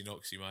Foxy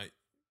Noxy, mate.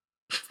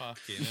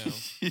 Fucking hell.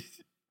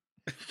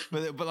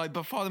 But like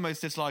by far the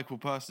most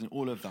dislikable person,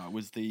 all of that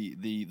was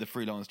the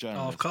freelance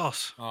journalist. Oh, of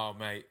course. Oh,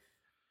 mate.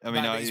 I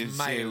mean,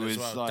 it was as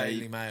well, like,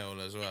 Daily Mail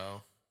as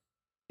well.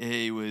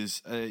 He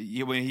was.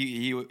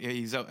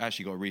 He's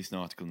actually got a recent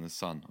article in the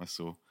Sun. I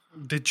saw.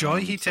 The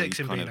joy he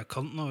takes in being a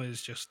cunt, though,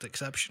 is just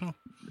exceptional.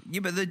 Yeah,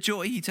 but the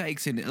joy he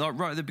takes in, like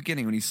right at the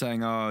beginning when he's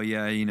saying, "Oh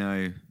yeah,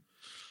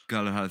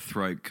 girl who had a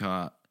throat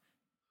cut,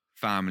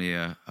 family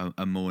are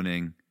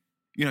mourning."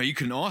 You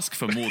can ask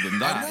for more than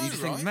that. I know, you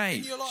just think,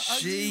 mate,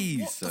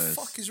 Jesus, what the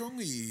fuck is wrong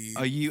with you?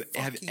 Are you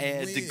have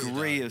a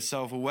degree of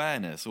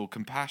self-awareness or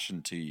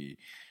compassion to you?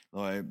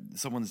 Like,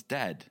 someone's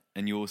dead,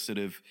 and you're sort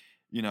of,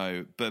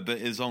 but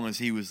as long as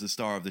he was the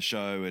star of the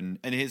show, and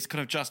his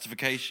kind of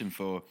justification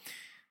for,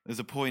 there's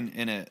a point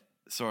in it.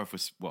 Sorry if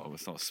it's not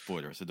a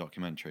spoiler; it's a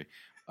documentary.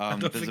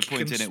 There's a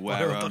point in it where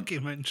you don't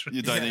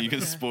think you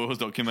can spoil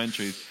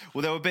documentaries.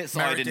 Well, there were bits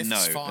that I didn't know,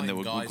 fine, and they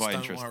were guys, quite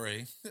don't interesting.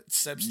 Worry.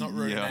 Seb's not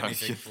ruining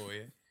anything for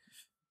you.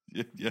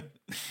 Yeah.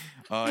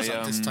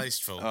 It's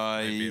distasteful.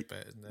 Maybe a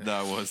bit, isn't it?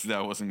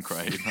 That wasn't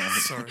great.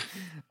 Sorry.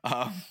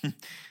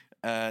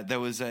 There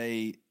was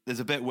a there's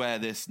a bit where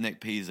this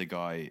Nick Pisa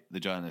guy, the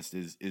journalist,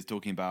 is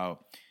talking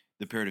about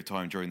the period of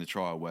time during the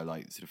trial where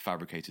like sort of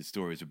fabricated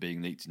stories were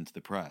being leaked into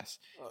the press,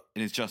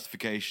 and his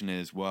justification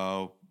is,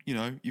 well, you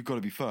know, you've got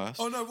to be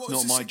first. Oh no, it's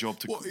not my job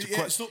to.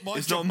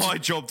 It's not my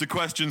job to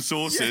question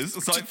sources. Yeah,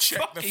 it's like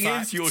fucking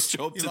is your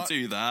job to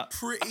do that.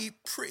 Pretty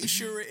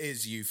sure it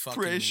is. You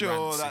fucking. Pretty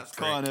sure that's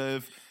prick. kind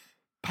of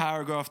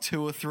paragraph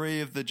 2 or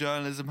 3 of the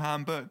journalism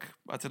handbook.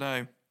 I don't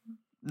know,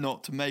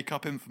 not to make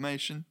up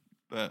information,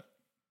 but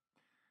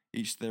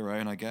each their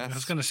own, I guess. I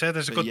was going to say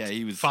there's a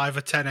good 5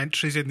 or 10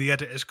 entries in the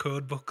editor's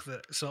code book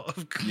that sort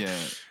of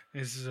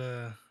is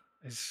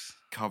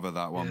cover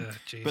that one.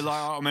 Yeah, but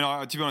like, I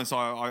mean, to be honest,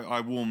 I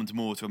warmed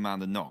more to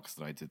Amanda Knox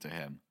than I did to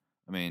him.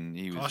 I mean,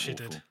 he was awful. She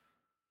did.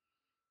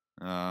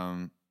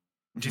 Do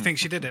you think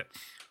she did it?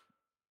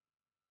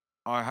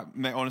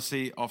 Mate,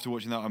 honestly, after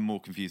watching that, I'm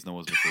more confused than I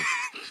was before.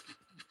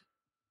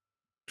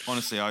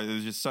 Honestly,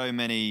 there's just so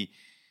many.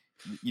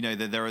 You know,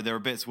 there are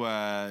bits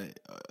where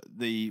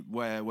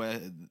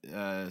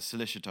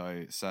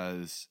Solicito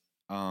says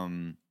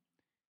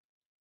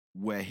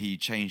where he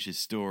changed his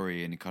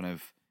story and kind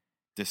of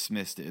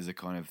dismissed it as a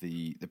kind of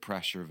the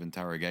pressure of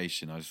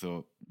interrogation. I just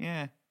thought,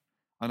 yeah,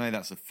 I know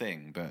that's a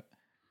thing, but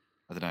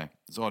I don't know.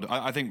 It's odd.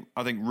 I think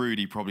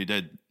Rudy probably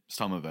did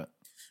some of it.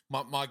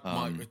 My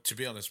to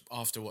be honest,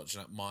 after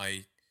watching that,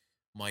 my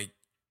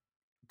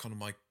kind of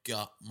my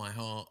gut, my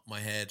heart, my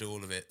head,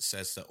 all of it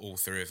says that all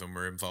 3 of them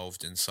were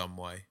involved in some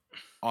way.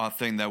 I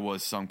think there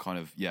was some kind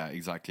of, yeah,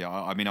 exactly.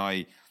 I mean,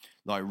 I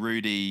like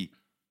Rudy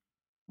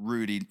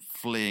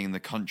fleeing the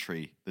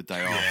country the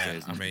day after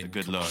is a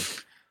good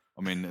look.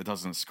 I mean, it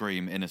doesn't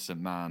scream innocent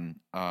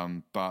man,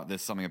 but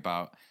there's something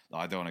about,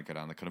 I don't want to go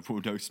down the kind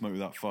of no smoke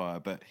without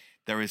fire, but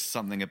there is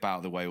something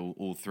about the way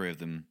all 3 of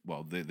them,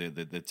 well, the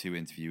 2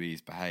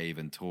 interviewees behave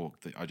and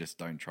talk that I just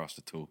don't trust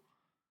at all.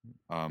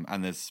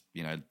 And there's,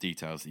 you know,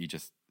 details that you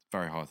just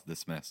very hard to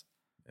dismiss.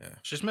 Yeah,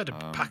 she's made a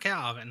packet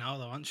out of it now,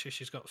 though, hasn't she?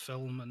 She's got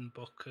film and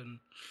book, and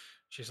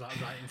she's like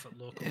writing for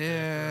local paper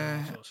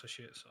and all sorts of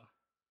shit. So,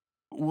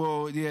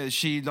 well, yeah,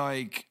 she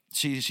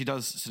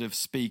does sort of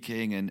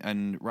speaking,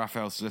 and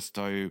Rafael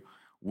Solicito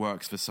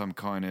works for some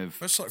kind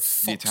of like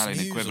the Italian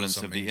equivalent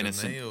of the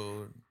Innocent.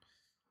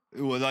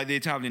 Well, like the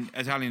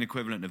Italian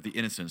equivalent of the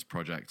Innocence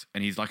Project,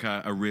 and he's like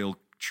a real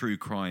true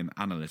crime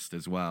analyst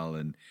as well.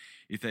 And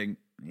you think,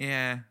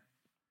 yeah,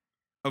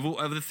 of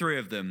the 3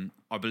 of them,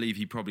 I believe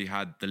he probably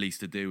had the least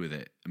to do with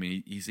it. I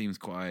mean, he seems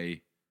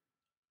quite.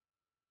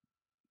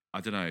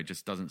 I don't know. It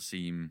just doesn't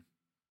seem.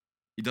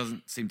 He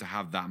doesn't seem to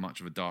have that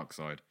much of a dark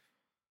side.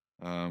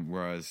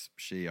 Whereas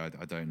she, I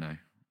don't know.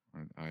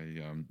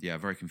 Yeah,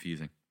 very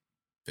confusing.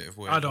 Bit of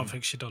weird. I don't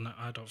think she done it.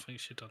 I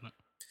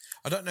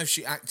don't know if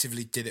she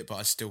actively did it, but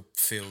I still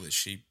feel that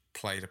she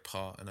played a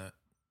part in it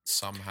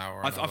somehow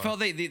or another. I felt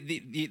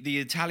the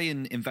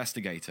Italian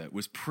investigator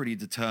was pretty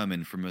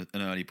determined from an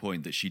early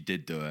point that she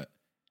did do it,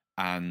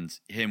 and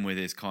him with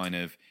his kind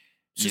of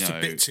just a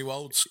bit too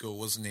old school,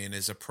 wasn't he, in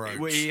his approach?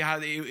 Well,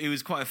 he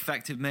was quite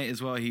effective, mate,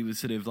 as well. He was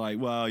sort of like,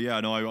 well,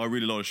 yeah, no, I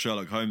read a lot of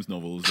Sherlock Holmes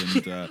novels, and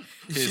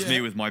here's me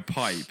with my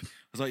pipe.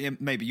 I was like, yeah,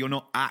 maybe you're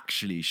not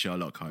actually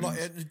Sherlock Holmes.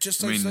 Like,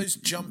 just those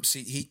jumps,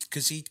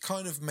 because he'd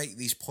kind of make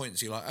these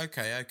points. You're like,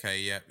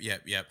 okay,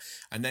 yep.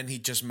 And then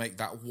he'd just make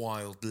that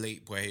wild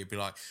leap where he'd be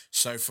like,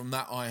 so from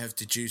that I have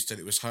deduced that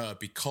it was her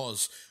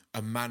because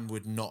a man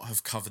would not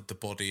have covered the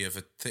body of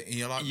a thing.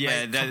 You're like,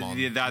 yeah,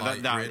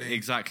 really?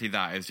 Exactly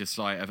that. It's just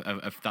like,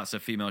 that's a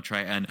female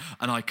trait, and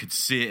I could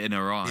see it in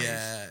her eyes.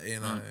 Yeah, you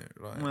know.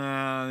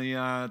 Well,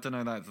 yeah, I don't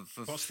know.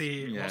 What's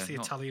the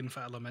Italian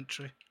for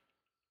elementary?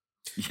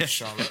 Yeah,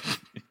 Charlotte.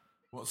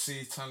 What's the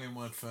Italian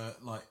word for,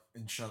 like,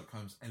 in Sherlock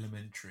Holmes,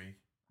 elementary?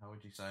 How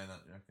would you say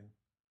that, do you reckon?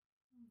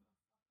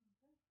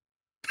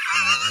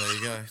 There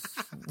you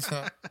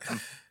go.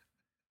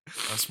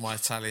 That's my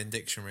Italian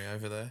dictionary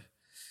over there.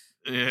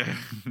 Yeah.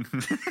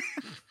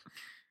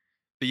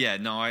 But yeah,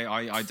 no,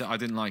 I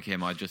didn't like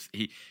him. My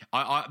takeaway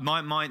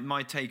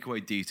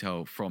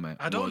detail from it.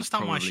 I don't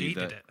understand why she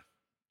did it.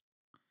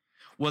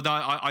 Well,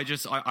 I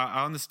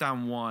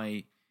understand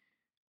why.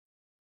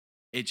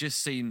 It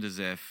just seemed as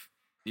if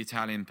the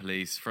Italian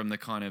police, from the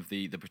kind of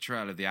the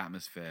portrayal of the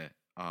atmosphere,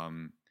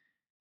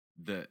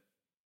 that,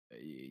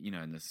 you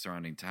know, in the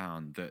surrounding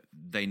town, that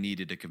they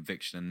needed a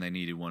conviction and they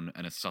needed one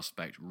and a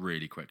suspect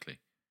really quickly.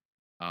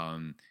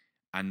 And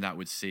that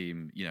would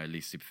seem, you know, at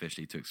least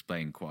superficially, to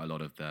explain quite a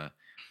lot of the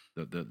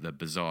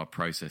bizarre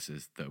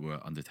processes that were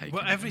undertaken.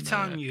 Well, every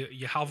time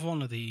you have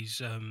one of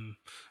these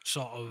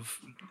sort of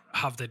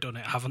have they done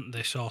it, haven't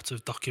they, sort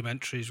of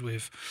documentaries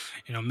with,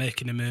 you know,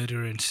 making a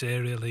murderer in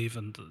serial,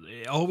 even,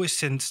 it always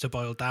tends to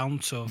boil down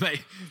to. Yeah,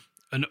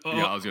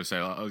 I was going to say,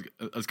 I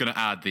was going to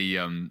add the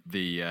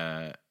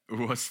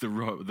what's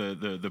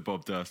the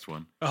Bob Durst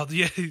one? Oh,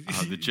 yeah,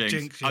 the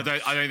Jinx. Yeah. I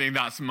don't think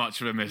that's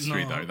much of a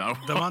mystery though. That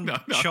the man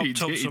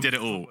chopped up he did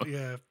it all.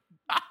 Yeah,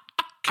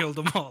 killed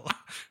them all.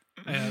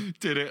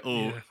 Did it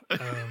all.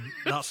 Yeah,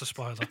 that's a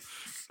spoiler.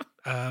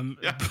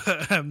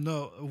 But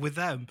no, with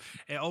them,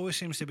 it always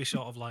seems to be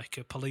sort of like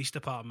a police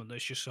department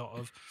that's just sort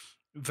of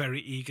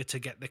very eager to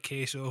get the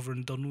case over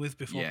and done with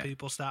before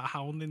people start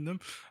hounding them.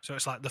 So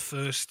it's like the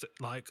first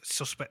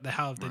suspect they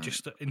have. They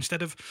just,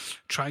 instead of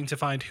trying to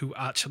find who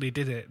actually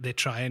did it, they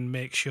try and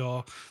make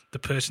sure the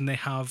person they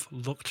have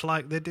looked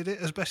like they did it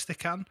as best they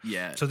can.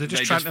 Yeah. So they're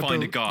just they trying just to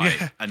find build, a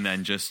guy and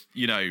then just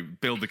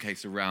build the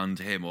case around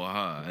him or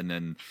her, and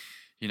then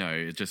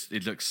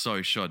it looks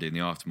so shoddy in the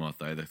aftermath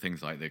though. The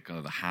things like the kind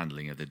of the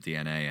handling of the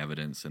DNA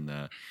evidence and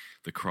the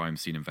crime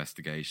scene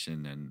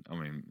investigation, and I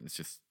mean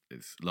it's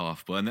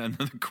laughable. And then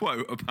the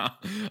quote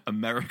about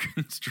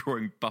Americans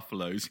drawing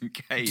buffaloes in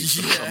caves.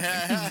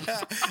 Yeah,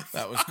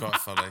 that was quite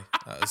funny.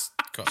 That was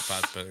quite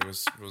bad, but it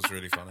was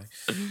really funny.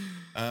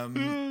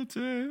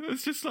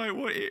 It's just like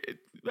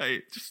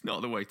just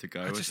not the way to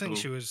go. I just think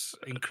she was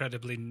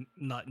incredibly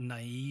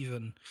naive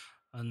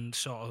and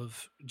sort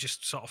of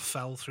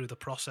fell through the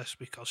process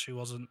because she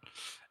wasn't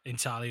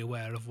entirely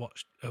aware of what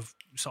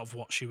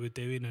she was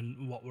doing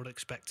and what were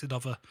expected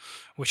of her,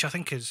 which I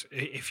think is,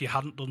 if you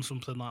hadn't done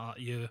something like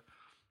that,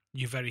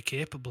 you're very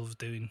capable of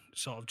doing,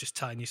 sort of just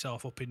tying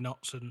yourself up in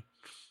knots and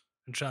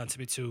trying to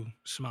be too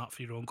smart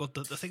for your own good.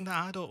 The thing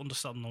that I don't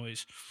understand though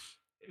is,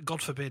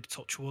 God forbid,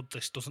 touch wood,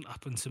 this doesn't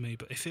happen to me,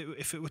 but if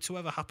it were to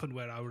ever happen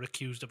where I were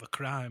accused of a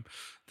crime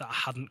that I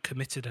hadn't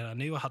committed and I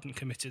knew I hadn't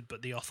committed,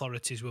 but the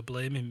authorities were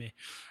blaming me,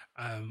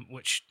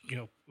 which,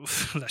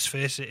 let's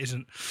face it,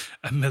 isn't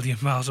a million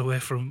miles away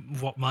from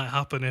what might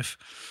happen if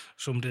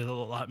somebody that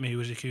looked like me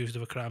was accused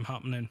of a crime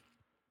happening,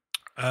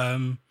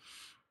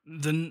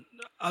 then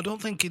I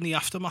don't think in the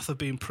aftermath of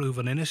being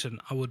proven innocent,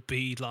 I would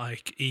be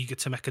eager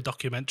to make a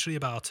documentary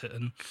about it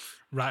and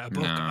write a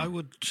book. No. I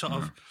would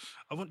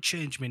I wouldn't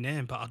change my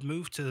name, but I'd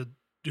move to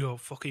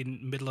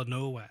fucking middle of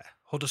nowhere,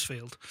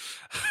 Huddersfield,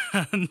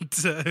 and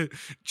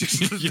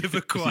just live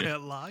a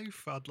quiet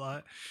life. I'd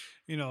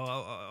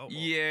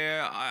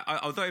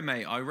although,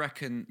 mate, I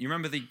reckon you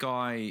remember the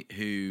guy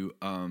who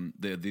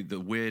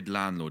the weird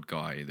landlord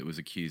guy that was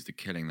accused of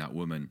killing that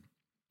woman,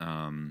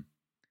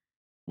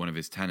 one of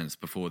his tenants,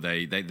 before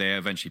they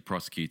eventually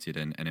prosecuted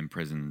and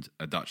imprisoned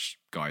a Dutch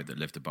guy that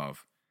lived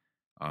above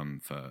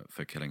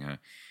for killing her.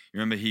 You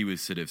remember he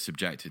was sort of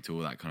subjected to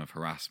all that kind of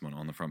harassment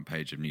on the front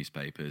page of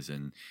newspapers,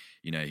 and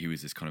he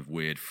was this kind of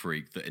weird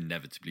freak that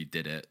inevitably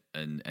did it,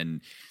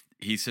 and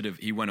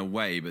he went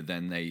away, but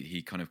then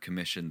he kind of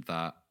commissioned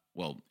that.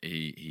 Well,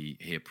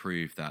 he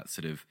approved that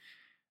sort of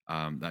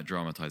that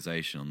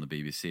dramatization on the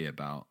BBC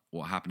about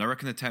what happened. I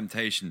reckon the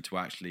temptation to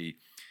actually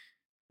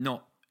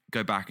not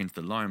go back into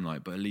the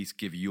limelight, but at least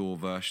give your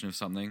version of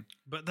something.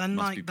 But then,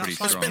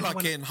 that's a bit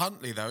like Ian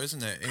Huntley, though,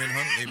 isn't it? Ian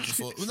Huntley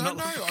before.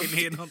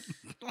 Ian Huntley.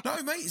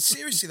 No, mate.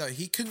 Seriously though,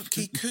 he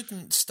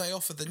couldn't stay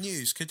off of the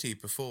news, could he?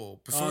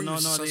 Before he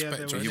was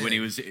suspect. When he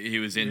was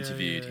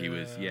interviewed,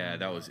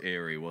 that was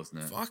eerie,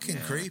 wasn't it? Fucking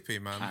creepy,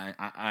 man.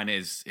 And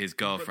his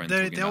girlfriend.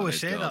 They always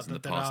say that in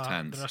the past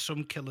tense. There are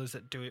some killers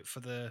that do it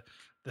for the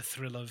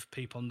thrill of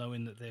people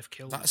knowing that they've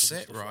killed. That's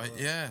it, right?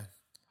 Yeah.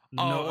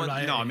 No,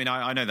 I mean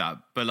I know that,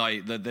 but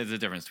there's a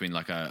difference between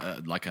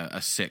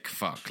a sick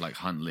fuck like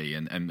Huntley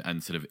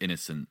and sort of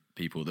innocent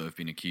people that have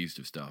been accused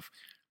of stuff.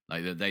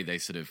 Like they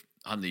sort of,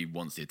 Huntley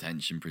wants the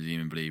attention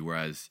presumably,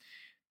 whereas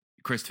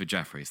Christopher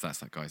Jeffries, that's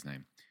that guy's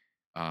name.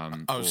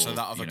 So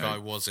that other guy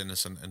was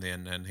innocent in the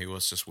end, and he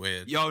was just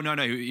weird. No,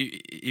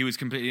 he was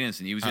completely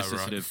innocent. He was just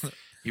sort of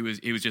he was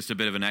just a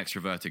bit of an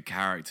extroverted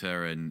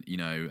character, and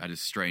had a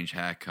strange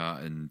haircut,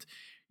 and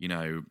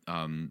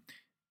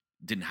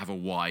didn't have a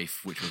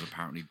wife, which was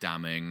apparently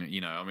damning.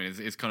 I mean,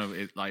 it's kind of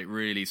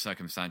really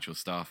circumstantial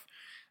stuff,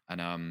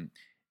 and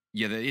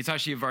it's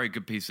actually a very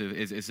good piece of.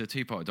 It's a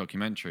two-part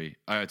documentary,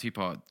 a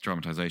two-part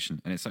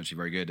dramatization, and it's actually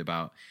very good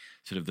about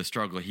sort of the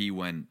struggle he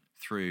went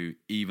through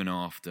even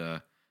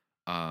after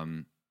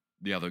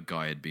the other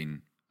guy had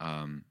been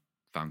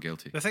found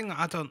guilty. The thing that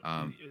I don't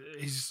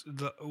is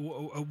that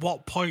at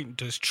what point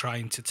does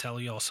trying to tell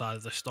your side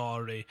of the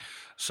story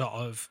sort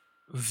of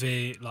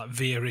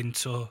veer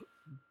into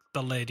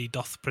the lady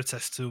doth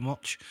protest too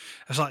much?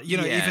 It's like,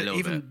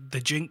 even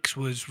the Jinx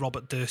was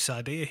Robert Durst's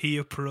idea. He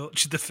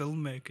approached the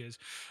filmmakers,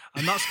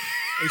 and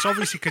it's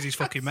obviously because he's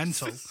fucking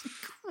mental.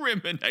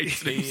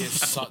 He is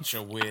such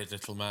a weird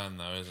little man,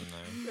 though, isn't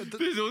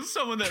he? There was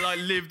someone that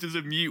lived as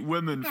a mute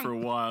woman for a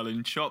while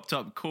and chopped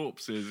up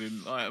corpses,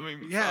 and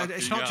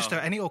it's not just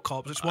any old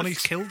corpse. It's one he's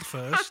killed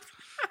first.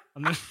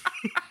 And then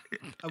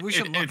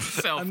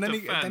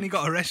then he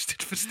got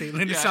arrested for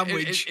stealing a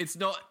sandwich. It's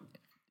not.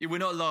 We're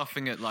not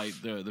laughing at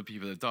the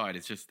people that died.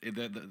 It's just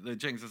the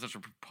Jinx is such a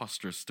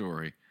preposterous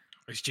story.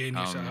 It's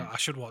genius. I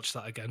should watch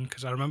that again,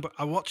 because I remember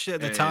I watched it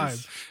at the time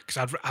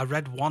because I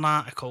read one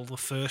article the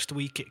first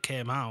week it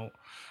came out,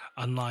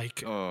 and I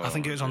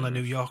think it was on the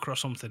New Yorker or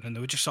something, and they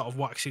were just sort of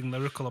waxing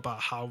lyrical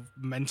about how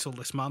mental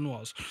this man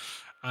was.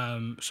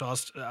 So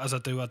as I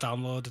do, I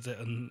downloaded it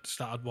and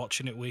started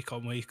watching it week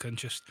on week, and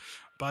just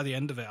by the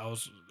end of it, I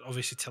was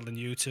obviously telling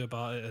you two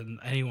about it, and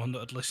anyone that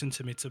had listened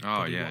to me to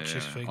watch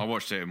this thing. I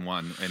watched it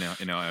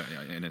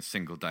in a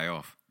single day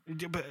off.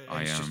 But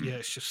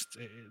it's just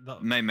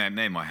that made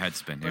my head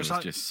spin. It was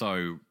just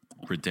so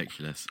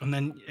ridiculous. And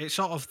then it's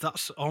sort of,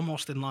 that's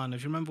almost in line.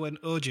 If you remember when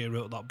OJ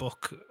wrote that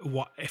book,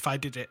 What If I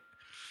Did It?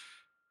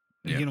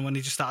 Yeah. You know, when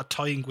he just started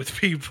toying with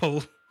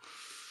people.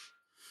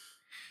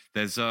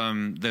 There's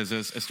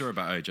a story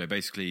about OJ.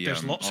 Basically,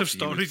 There's lots of after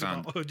he was stories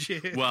found- about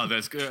OJ. Well,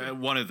 there's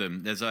one of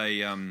them. There's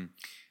a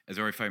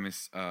very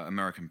famous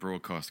American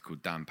broadcaster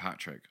called Dan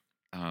Patrick,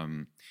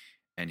 and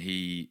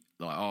he,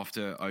 like,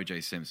 after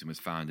O.J. Simpson was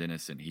found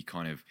innocent,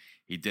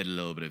 he did a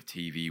little bit of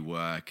TV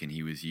work and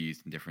he was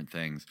used in different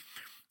things.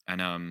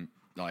 And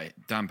like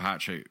Dan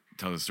Patrick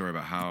tells a story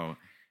about how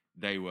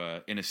they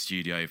were in a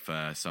studio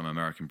for some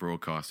American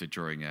broadcaster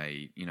during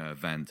a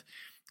event.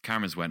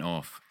 Cameras went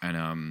off,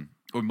 and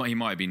or he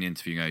might have been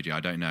interviewing OJ, I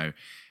don't know.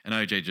 And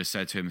OJ just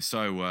said to him,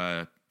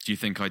 "So, do you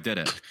think I did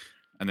it?"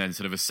 And then,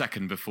 sort of a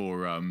second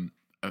before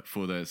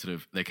the sort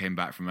of they came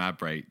back from ad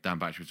break, Dan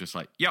Patrick was just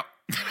like, "Yep,"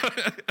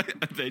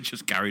 and they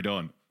just carried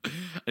on.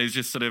 It's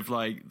just sort of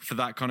like, for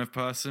that kind of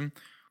person,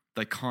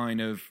 they kind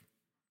of,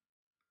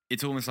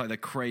 it's almost like they're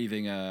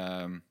craving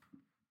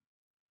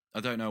I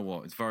don't know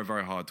what. It's very,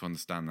 very hard to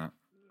understand that.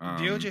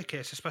 The OJ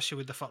case, especially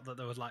with the fact that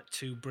there was like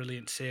 2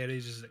 brilliant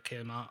series that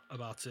came out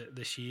about it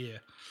this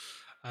year,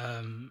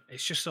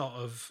 it's just sort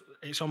of,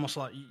 it's almost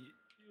like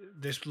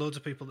there's loads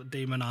of people that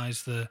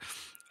demonise the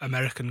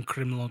American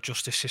criminal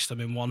justice system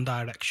in one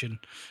direction,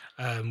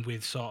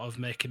 with sort of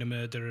making a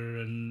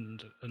murderer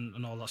and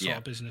all that sort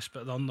of business.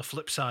 But on the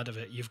flip side of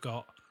it, you've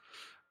got,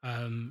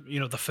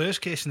 the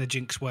first case in the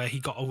Jinx where he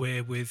got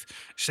away with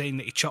saying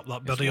that he chopped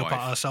that body up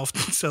out of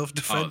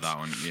self-defense. Oh, that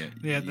one,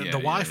 yeah.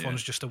 The wife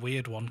one's just a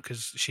weird one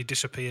because she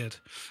disappeared,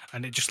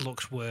 and it just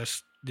looks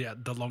worse. Yeah,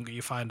 the longer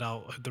you find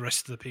out the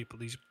rest of the people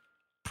he's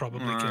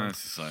probably killed.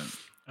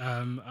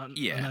 And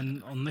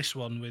then on this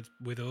one with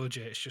OJ,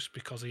 it's just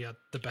because he had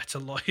the better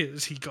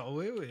lawyers, he got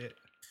away with it.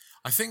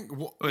 I think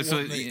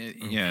sorry.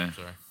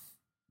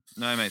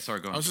 No, mate,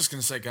 sorry, go on. I was just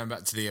going to say, going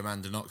back to the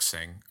Amanda Knox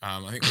thing,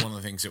 I think one of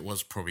the things that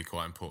was probably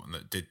quite important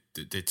that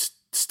did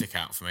stick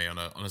out for me on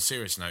a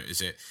serious note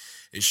is it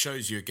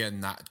shows you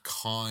again that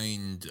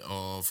kind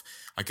of,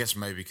 I guess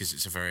maybe because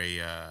it's a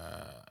very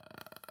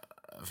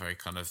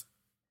kind of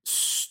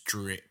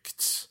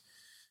strict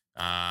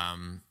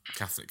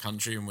Catholic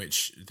country in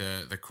which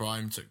the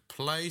crime took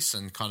place,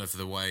 and kind of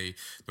the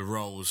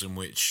roles in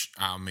which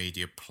our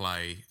media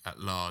play at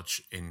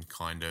large in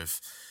kind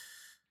of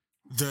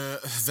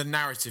the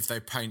narrative they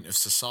paint of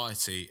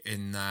society,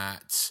 in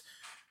that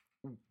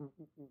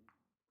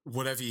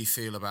whatever you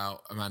feel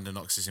about Amanda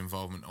Knox's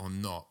involvement or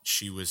not,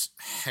 she was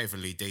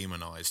heavily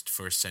demonized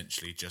for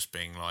essentially just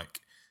being like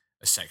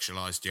a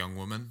sexualized young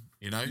woman,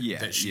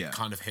 that she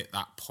kind of hit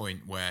that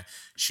point where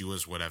she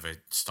was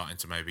starting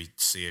to maybe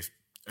see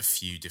a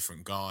few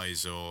different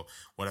guys or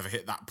whatever,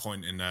 hit that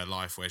point in her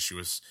life where she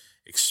was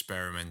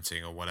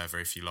experimenting or whatever,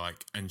 if you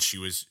like, and she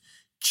was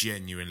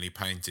genuinely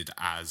painted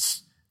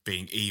as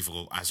being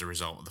evil as a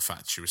result of the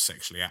fact she was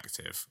sexually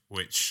active,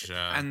 which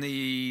and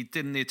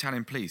didn't the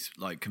Italian police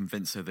like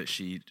convince her that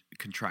she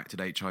contracted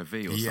HIV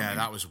or something? Yeah,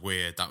 that was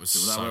weird. That was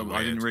so weird.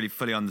 I didn't really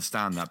fully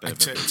understand that bit.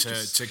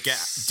 To get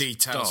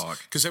details,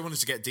 because they wanted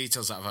to get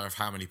details out of her of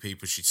how many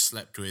people she'd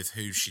slept with,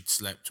 who she'd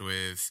slept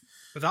with.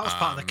 But that was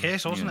part of the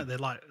case, wasn't it? They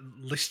like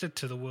listed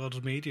to the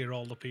world's media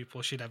all the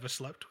people she'd ever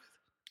slept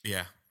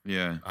with.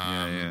 Yeah.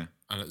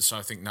 And so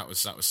I think that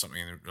was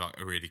something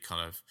like a really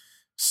kind of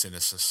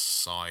sinister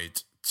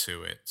side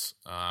to it.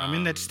 I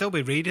mean, they'd still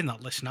be reading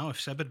that list now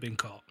if Seb had been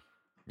caught.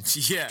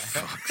 Yeah.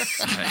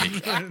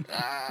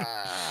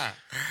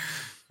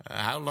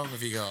 How long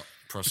have you got,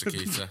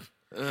 prosecutor?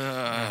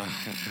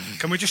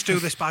 Can we just do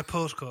this by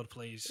postcode,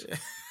 please?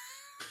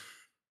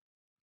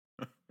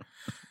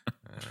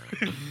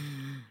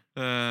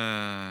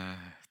 Twat.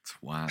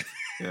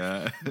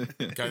 Yeah.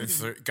 going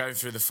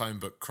through the phone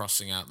book,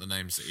 crossing out the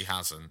names that he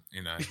hasn't.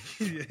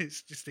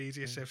 It's just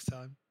easier, saves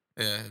time.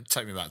 Yeah, it'd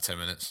take me about 10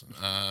 minutes.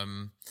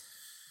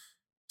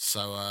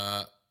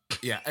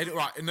 Yeah,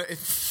 right.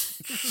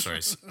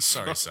 Sorry,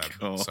 Seb.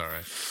 God.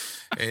 Sorry.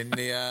 In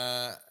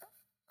the,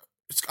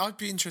 I'd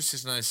be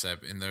interested to know,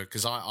 Seb, in there,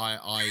 because I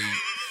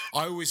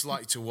always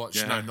like to watch.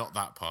 Yeah. No, not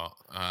that part.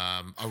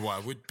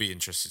 I would be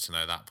interested to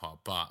know that part,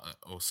 but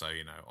also,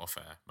 off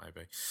air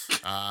maybe.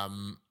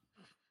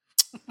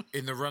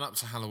 In the run up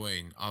to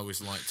Halloween, I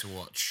always like to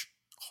watch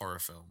horror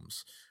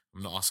films.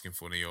 I'm not asking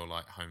for any of your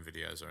like home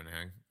videos or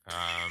anything.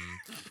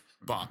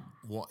 But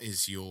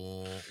what's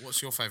your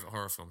favourite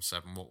horror film,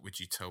 Seb, and what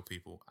would you tell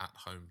people at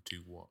home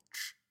to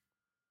watch?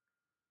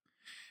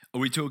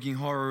 Are we talking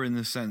horror in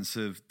the sense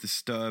of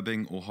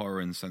disturbing, or horror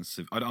in the sense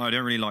of I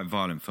don't really like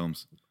violent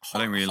films. I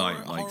don't really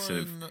like sort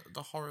of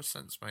the horror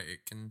sense, mate.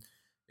 It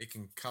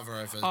can cover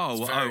over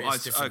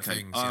various different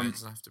things. It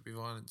doesn't have to be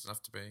violent. It doesn't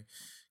have to be. It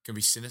can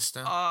be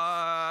sinister.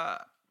 I'd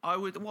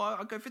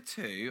go for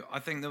 2. I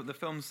think that the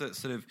films that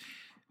sort of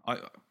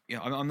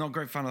I'm not a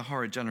great fan of the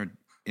horror genre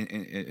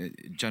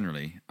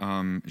generally.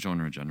 But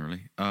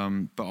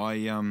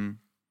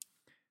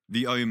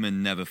The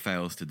Omen never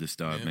fails to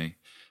disturb me.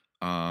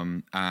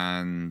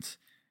 And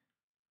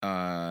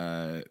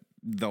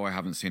though I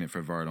haven't seen it for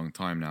a very long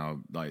time now,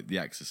 like The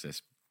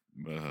Exorcist,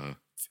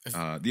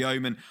 The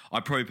Omen. I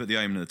probably put The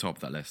Omen at the top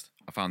of that list.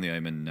 I found The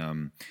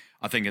Omen.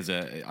 I think as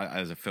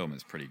a film,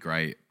 it's pretty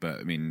great. But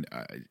I mean,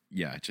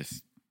 yeah.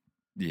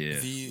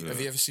 Have you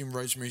ever seen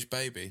Rosemary's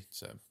Baby?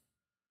 So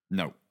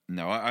no.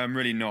 I'm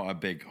really not a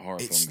big horror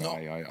film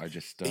guy. I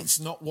just it's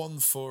not one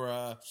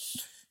for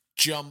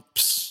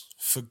jumps,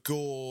 for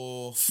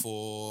gore,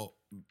 for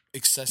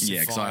excessive.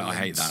 Yeah, because I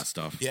hate that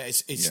stuff. Yeah,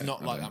 it's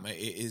not like that, mate.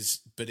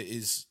 It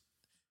is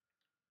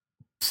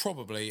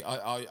probably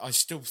I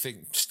still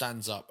think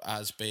stands up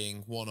as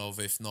being one of,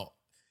 if not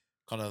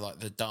kind of like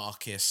the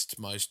darkest,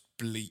 most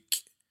bleak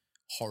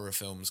horror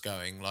films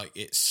going. Like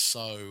it's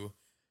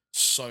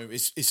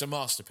it's a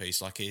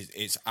masterpiece. Like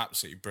it's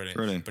absolutely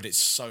brilliant, but it's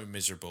so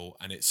miserable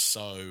and it's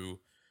so,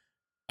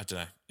 I don't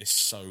know, it's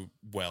so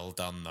well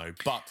done though.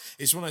 But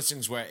it's one of those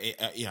things where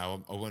I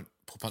won't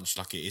punch,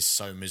 like it is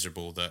so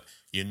miserable that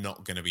you're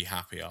not going to be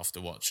happy after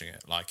watching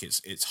it. Like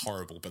it's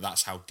horrible, but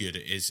that's how good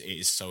it is. It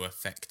is so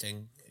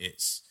affecting.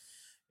 It's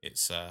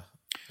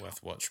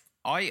worth a watch.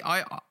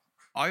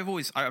 I've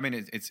always, I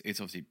mean, it's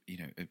obviously,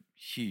 a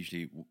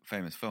hugely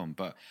famous film,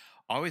 but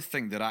I always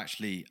think that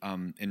actually,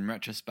 in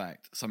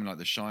retrospect, something like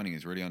The Shining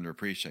is really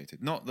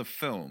underappreciated. Not the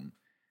film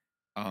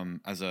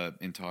as an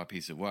entire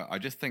piece of work. I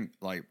just think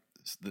like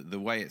the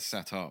way it's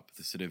set up,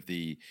 the sort of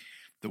the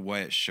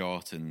way it's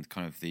shot, and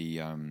kind of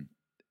the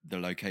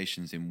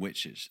locations in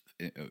which it's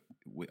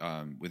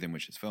within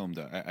which it's filmed.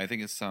 I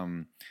think it's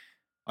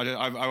I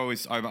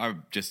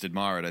just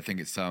admire it. I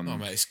think it's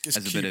mate, it's as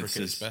a bit of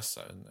its best,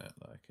 though, isn't it?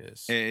 Like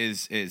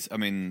it's I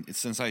mean, it's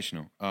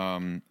sensational.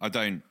 I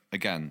don't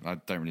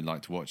really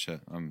like to watch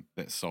it. I'm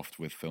a bit soft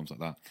with films like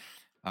that.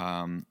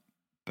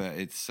 But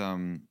it's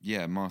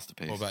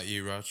masterpiece. What about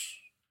you, Raj?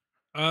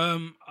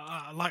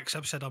 Like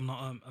Seb said, I'm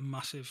not a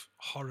massive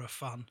horror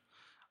fan,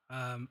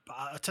 but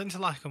I tend to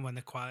like them when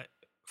they're quite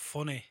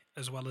funny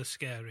as well as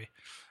scary.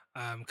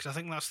 Because I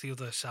think that's the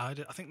other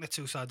side. I think they're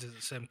two sides of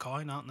the same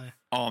coin, aren't they?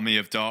 Army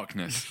of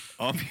Darkness.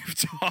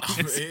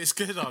 It's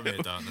good, Army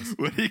of Darkness.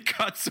 When he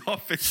cuts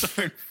off his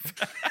own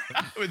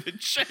with a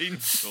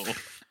chainsaw.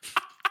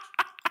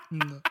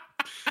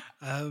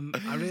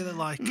 I really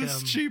like the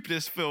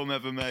stupidest film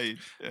ever made.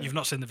 Yeah. You've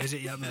not seen The Visit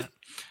yet, mate.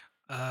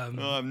 I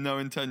have no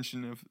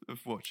intention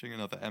of watching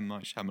another M.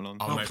 Night Shyamalan.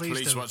 Oh, mate,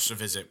 please watch The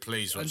Visit.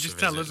 Please watch The Visit. And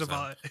just tell us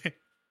about it.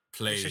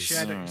 Please. It's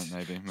a shared,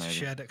 maybe.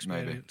 shared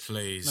experience.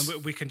 Maybe. Please.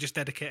 And we can just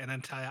dedicate an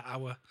entire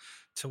hour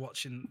to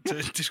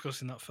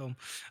discussing that film.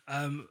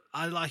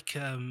 I like,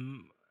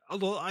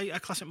 although I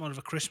class it more of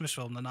a Christmas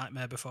film, The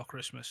Nightmare Before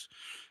Christmas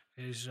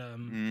is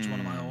one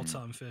of my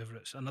all-time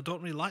favourites. And I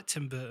don't really like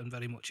Tim Burton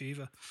very much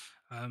either.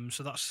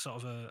 So that's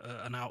sort of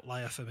an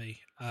outlier for me.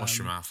 Wash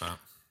your mouth out.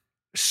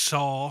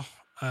 Saw,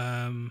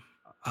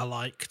 I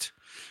liked,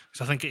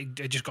 because I think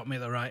it just got me at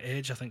the right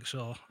age, I think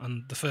so.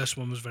 And the first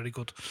one was very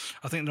good.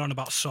 I think they're on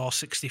about Saw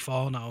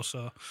 64 now,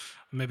 so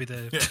maybe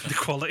the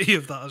quality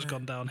of that has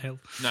gone downhill.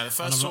 No, the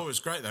first Saw was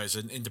great, though. It's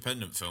an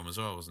independent film as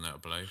well, wasn't it, I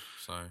believe?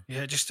 So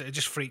yeah, it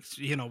just freaked,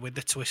 with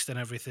the twist and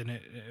everything.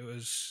 It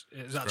was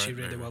actually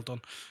really well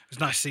done. It's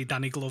nice to see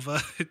Danny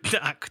Glover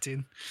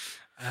acting.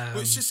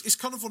 Well, it's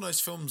kind of one of those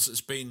films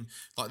that's been,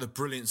 like, the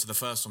brilliance of the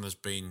first one has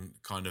been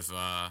kind of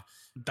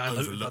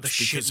diluted by the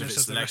because of its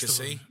of the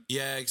legacy.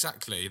 Yeah,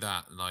 exactly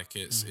that. Like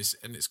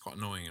it's quite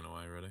annoying in a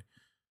way, really.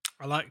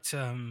 I liked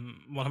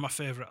one of my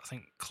favourite, I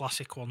think,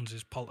 classic ones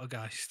is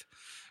Poltergeist,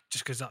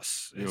 just because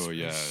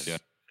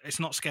it's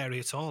not scary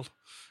at all.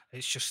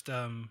 It's just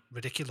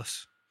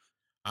ridiculous.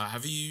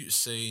 Have you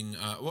seen?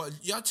 I'll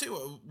tell you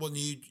what. One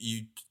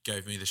you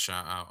gave me the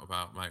shout out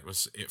about, mate,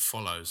 was It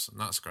Follows, and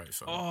that's a great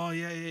film. Oh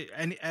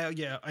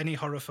yeah. Any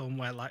horror film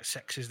where like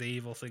sex is the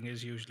evil thing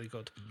is usually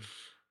good.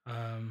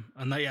 I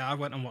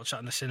went and watched that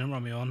in the cinema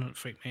on my own, and it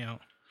freaked me out.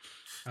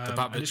 The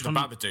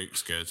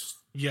Babadook's good.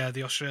 Yeah,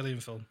 the Australian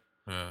film.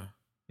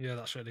 Yeah,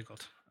 that's really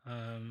good.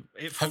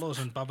 It Follows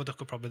and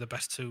Babadook are probably the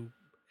best two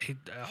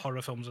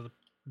horror films of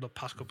the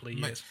past couple of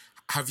years. Mate,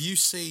 have you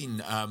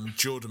seen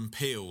Jordan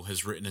Peele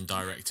has written and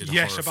directed a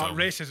yes, horror about film?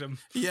 racism.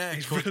 Yeah,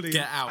 it's called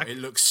Get Out. It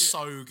looks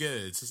so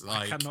good.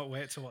 I cannot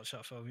wait to watch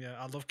that film. Yeah,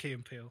 I love Key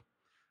and Peele.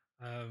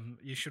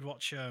 You should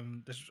watch.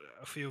 There's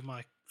a few of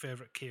my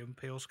favourite Key and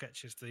Peele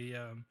sketches. The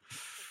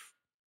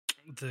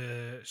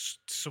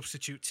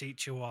substitute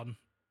teacher one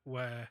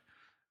where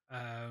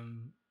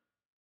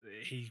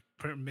he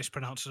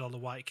mispronounces all the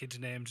white kids'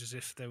 names as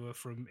if they were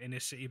from inner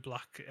city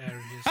black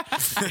areas.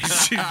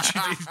 It's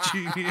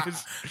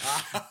genius.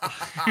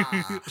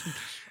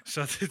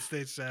 So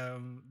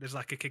there's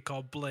like a kid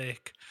called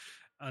Blake.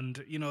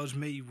 And, as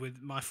me,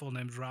 with my full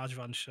name's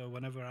Rajvan, so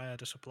whenever I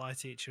had a supply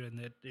teacher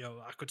and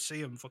I could see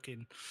him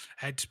fucking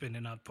head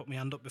spinning, I'd put my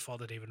hand up before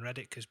they'd even read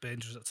it because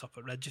Baines was at the top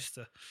of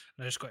register.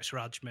 And I just go, it's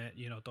Raj, mate,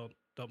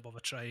 don't bother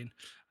trying.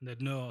 And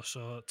they'd know.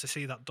 So to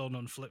see that done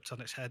and flipped on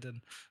its head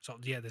and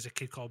there's a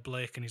kid called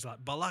Blake and he's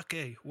like,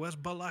 Balake, where's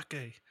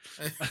Balake?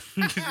 That's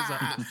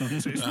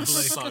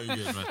so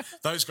good, man.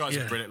 Those guys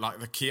are brilliant. Like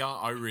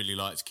I really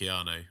liked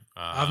Keanu.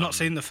 I've not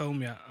seen the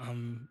film yet,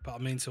 but I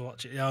mean to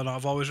watch it. Yeah, no,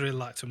 I've always really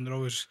liked them. They're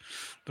always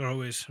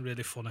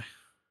really funny.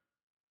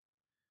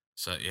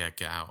 So yeah,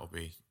 Get Out will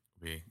be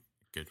a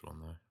good one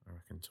though, I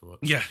reckon, to watch.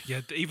 Yeah.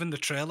 Even the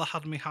trailer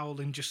had me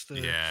howling. Just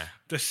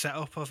the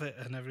setup of it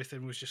and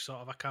everything was just sort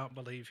of, I can't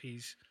believe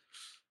he's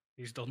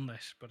done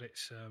this, but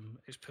it's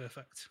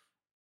perfect.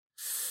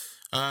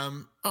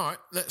 All right,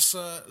 let's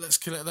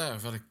kill it there.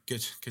 I've had a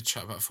good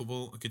chat about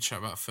football, a good chat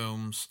about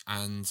films,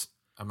 and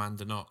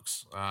Amanda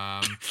Knox.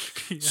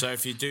 So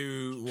if you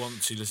do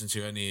want to listen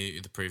to any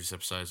of the previous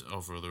episodes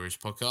of Rule the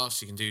Roost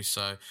podcast, you can do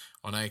so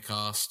on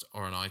Acast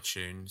or on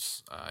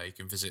iTunes. You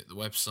can visit the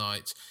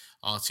website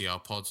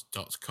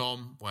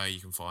rtrpod.com, where you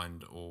can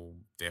find all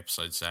the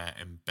episodes there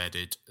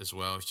embedded as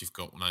well. If you've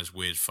got one of those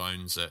weird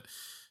phones that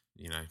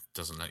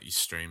doesn't let you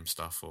stream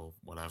stuff or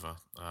whatever.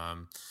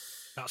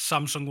 That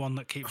Samsung one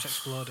that keeps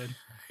exploding.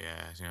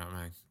 Yeah, you know what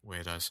I mean?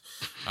 Weirdos.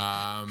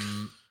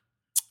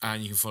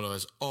 And you can follow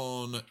us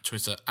on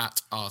Twitter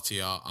at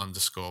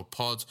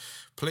 @RTR_pod.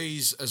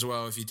 Please, as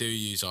well, if you do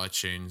use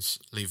iTunes,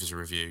 leave us a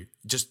review.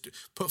 Just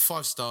put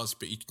 5 stars,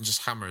 but you can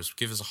just hammer us.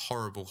 Give us a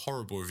horrible,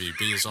 horrible review.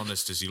 Be as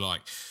honest as you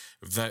like.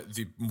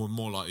 We're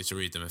more likely to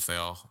read them if they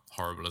are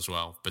horrible as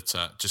well. But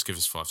just give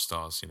us 5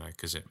 stars,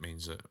 because it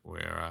means that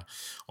we're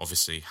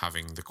obviously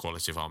having the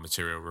quality of our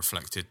material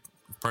reflected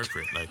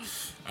appropriately.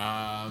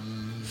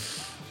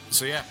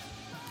 So yeah,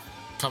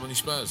 come on, you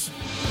Spurs.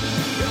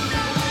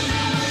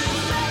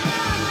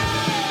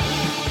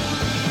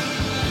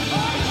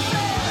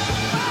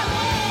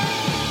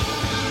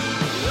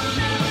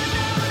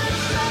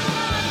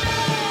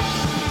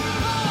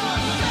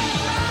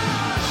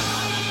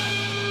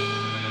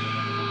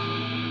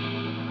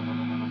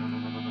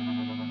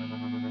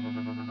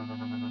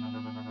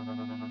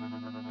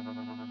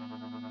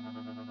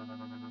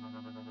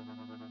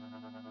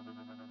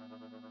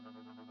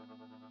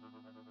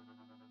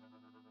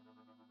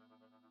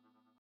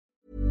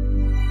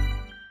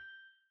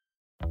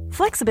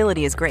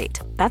 Flexibility is great.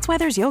 That's why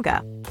there's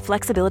yoga.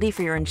 Flexibility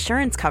for your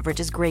insurance coverage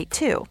is great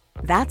too.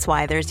 That's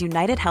why there's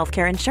United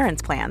Healthcare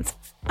Insurance Plans.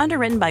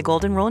 Underwritten by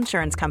Golden Rule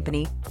Insurance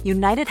Company,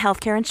 United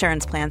Healthcare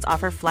Insurance Plans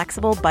offer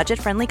flexible,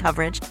 budget-friendly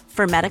coverage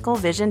for medical,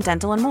 vision,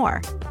 dental, and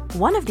more.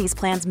 One of these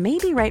plans may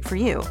be right for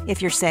you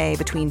if you're, say,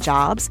 between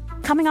jobs,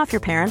 coming off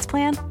your parents'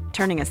 plan,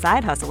 turning a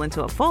side hustle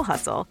into a full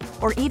hustle,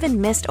 or even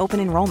missed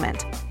open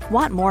enrollment.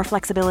 Want more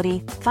flexibility?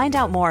 Find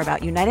out more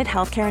about United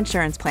Healthcare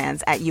Insurance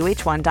Plans at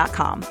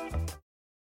uh1.com.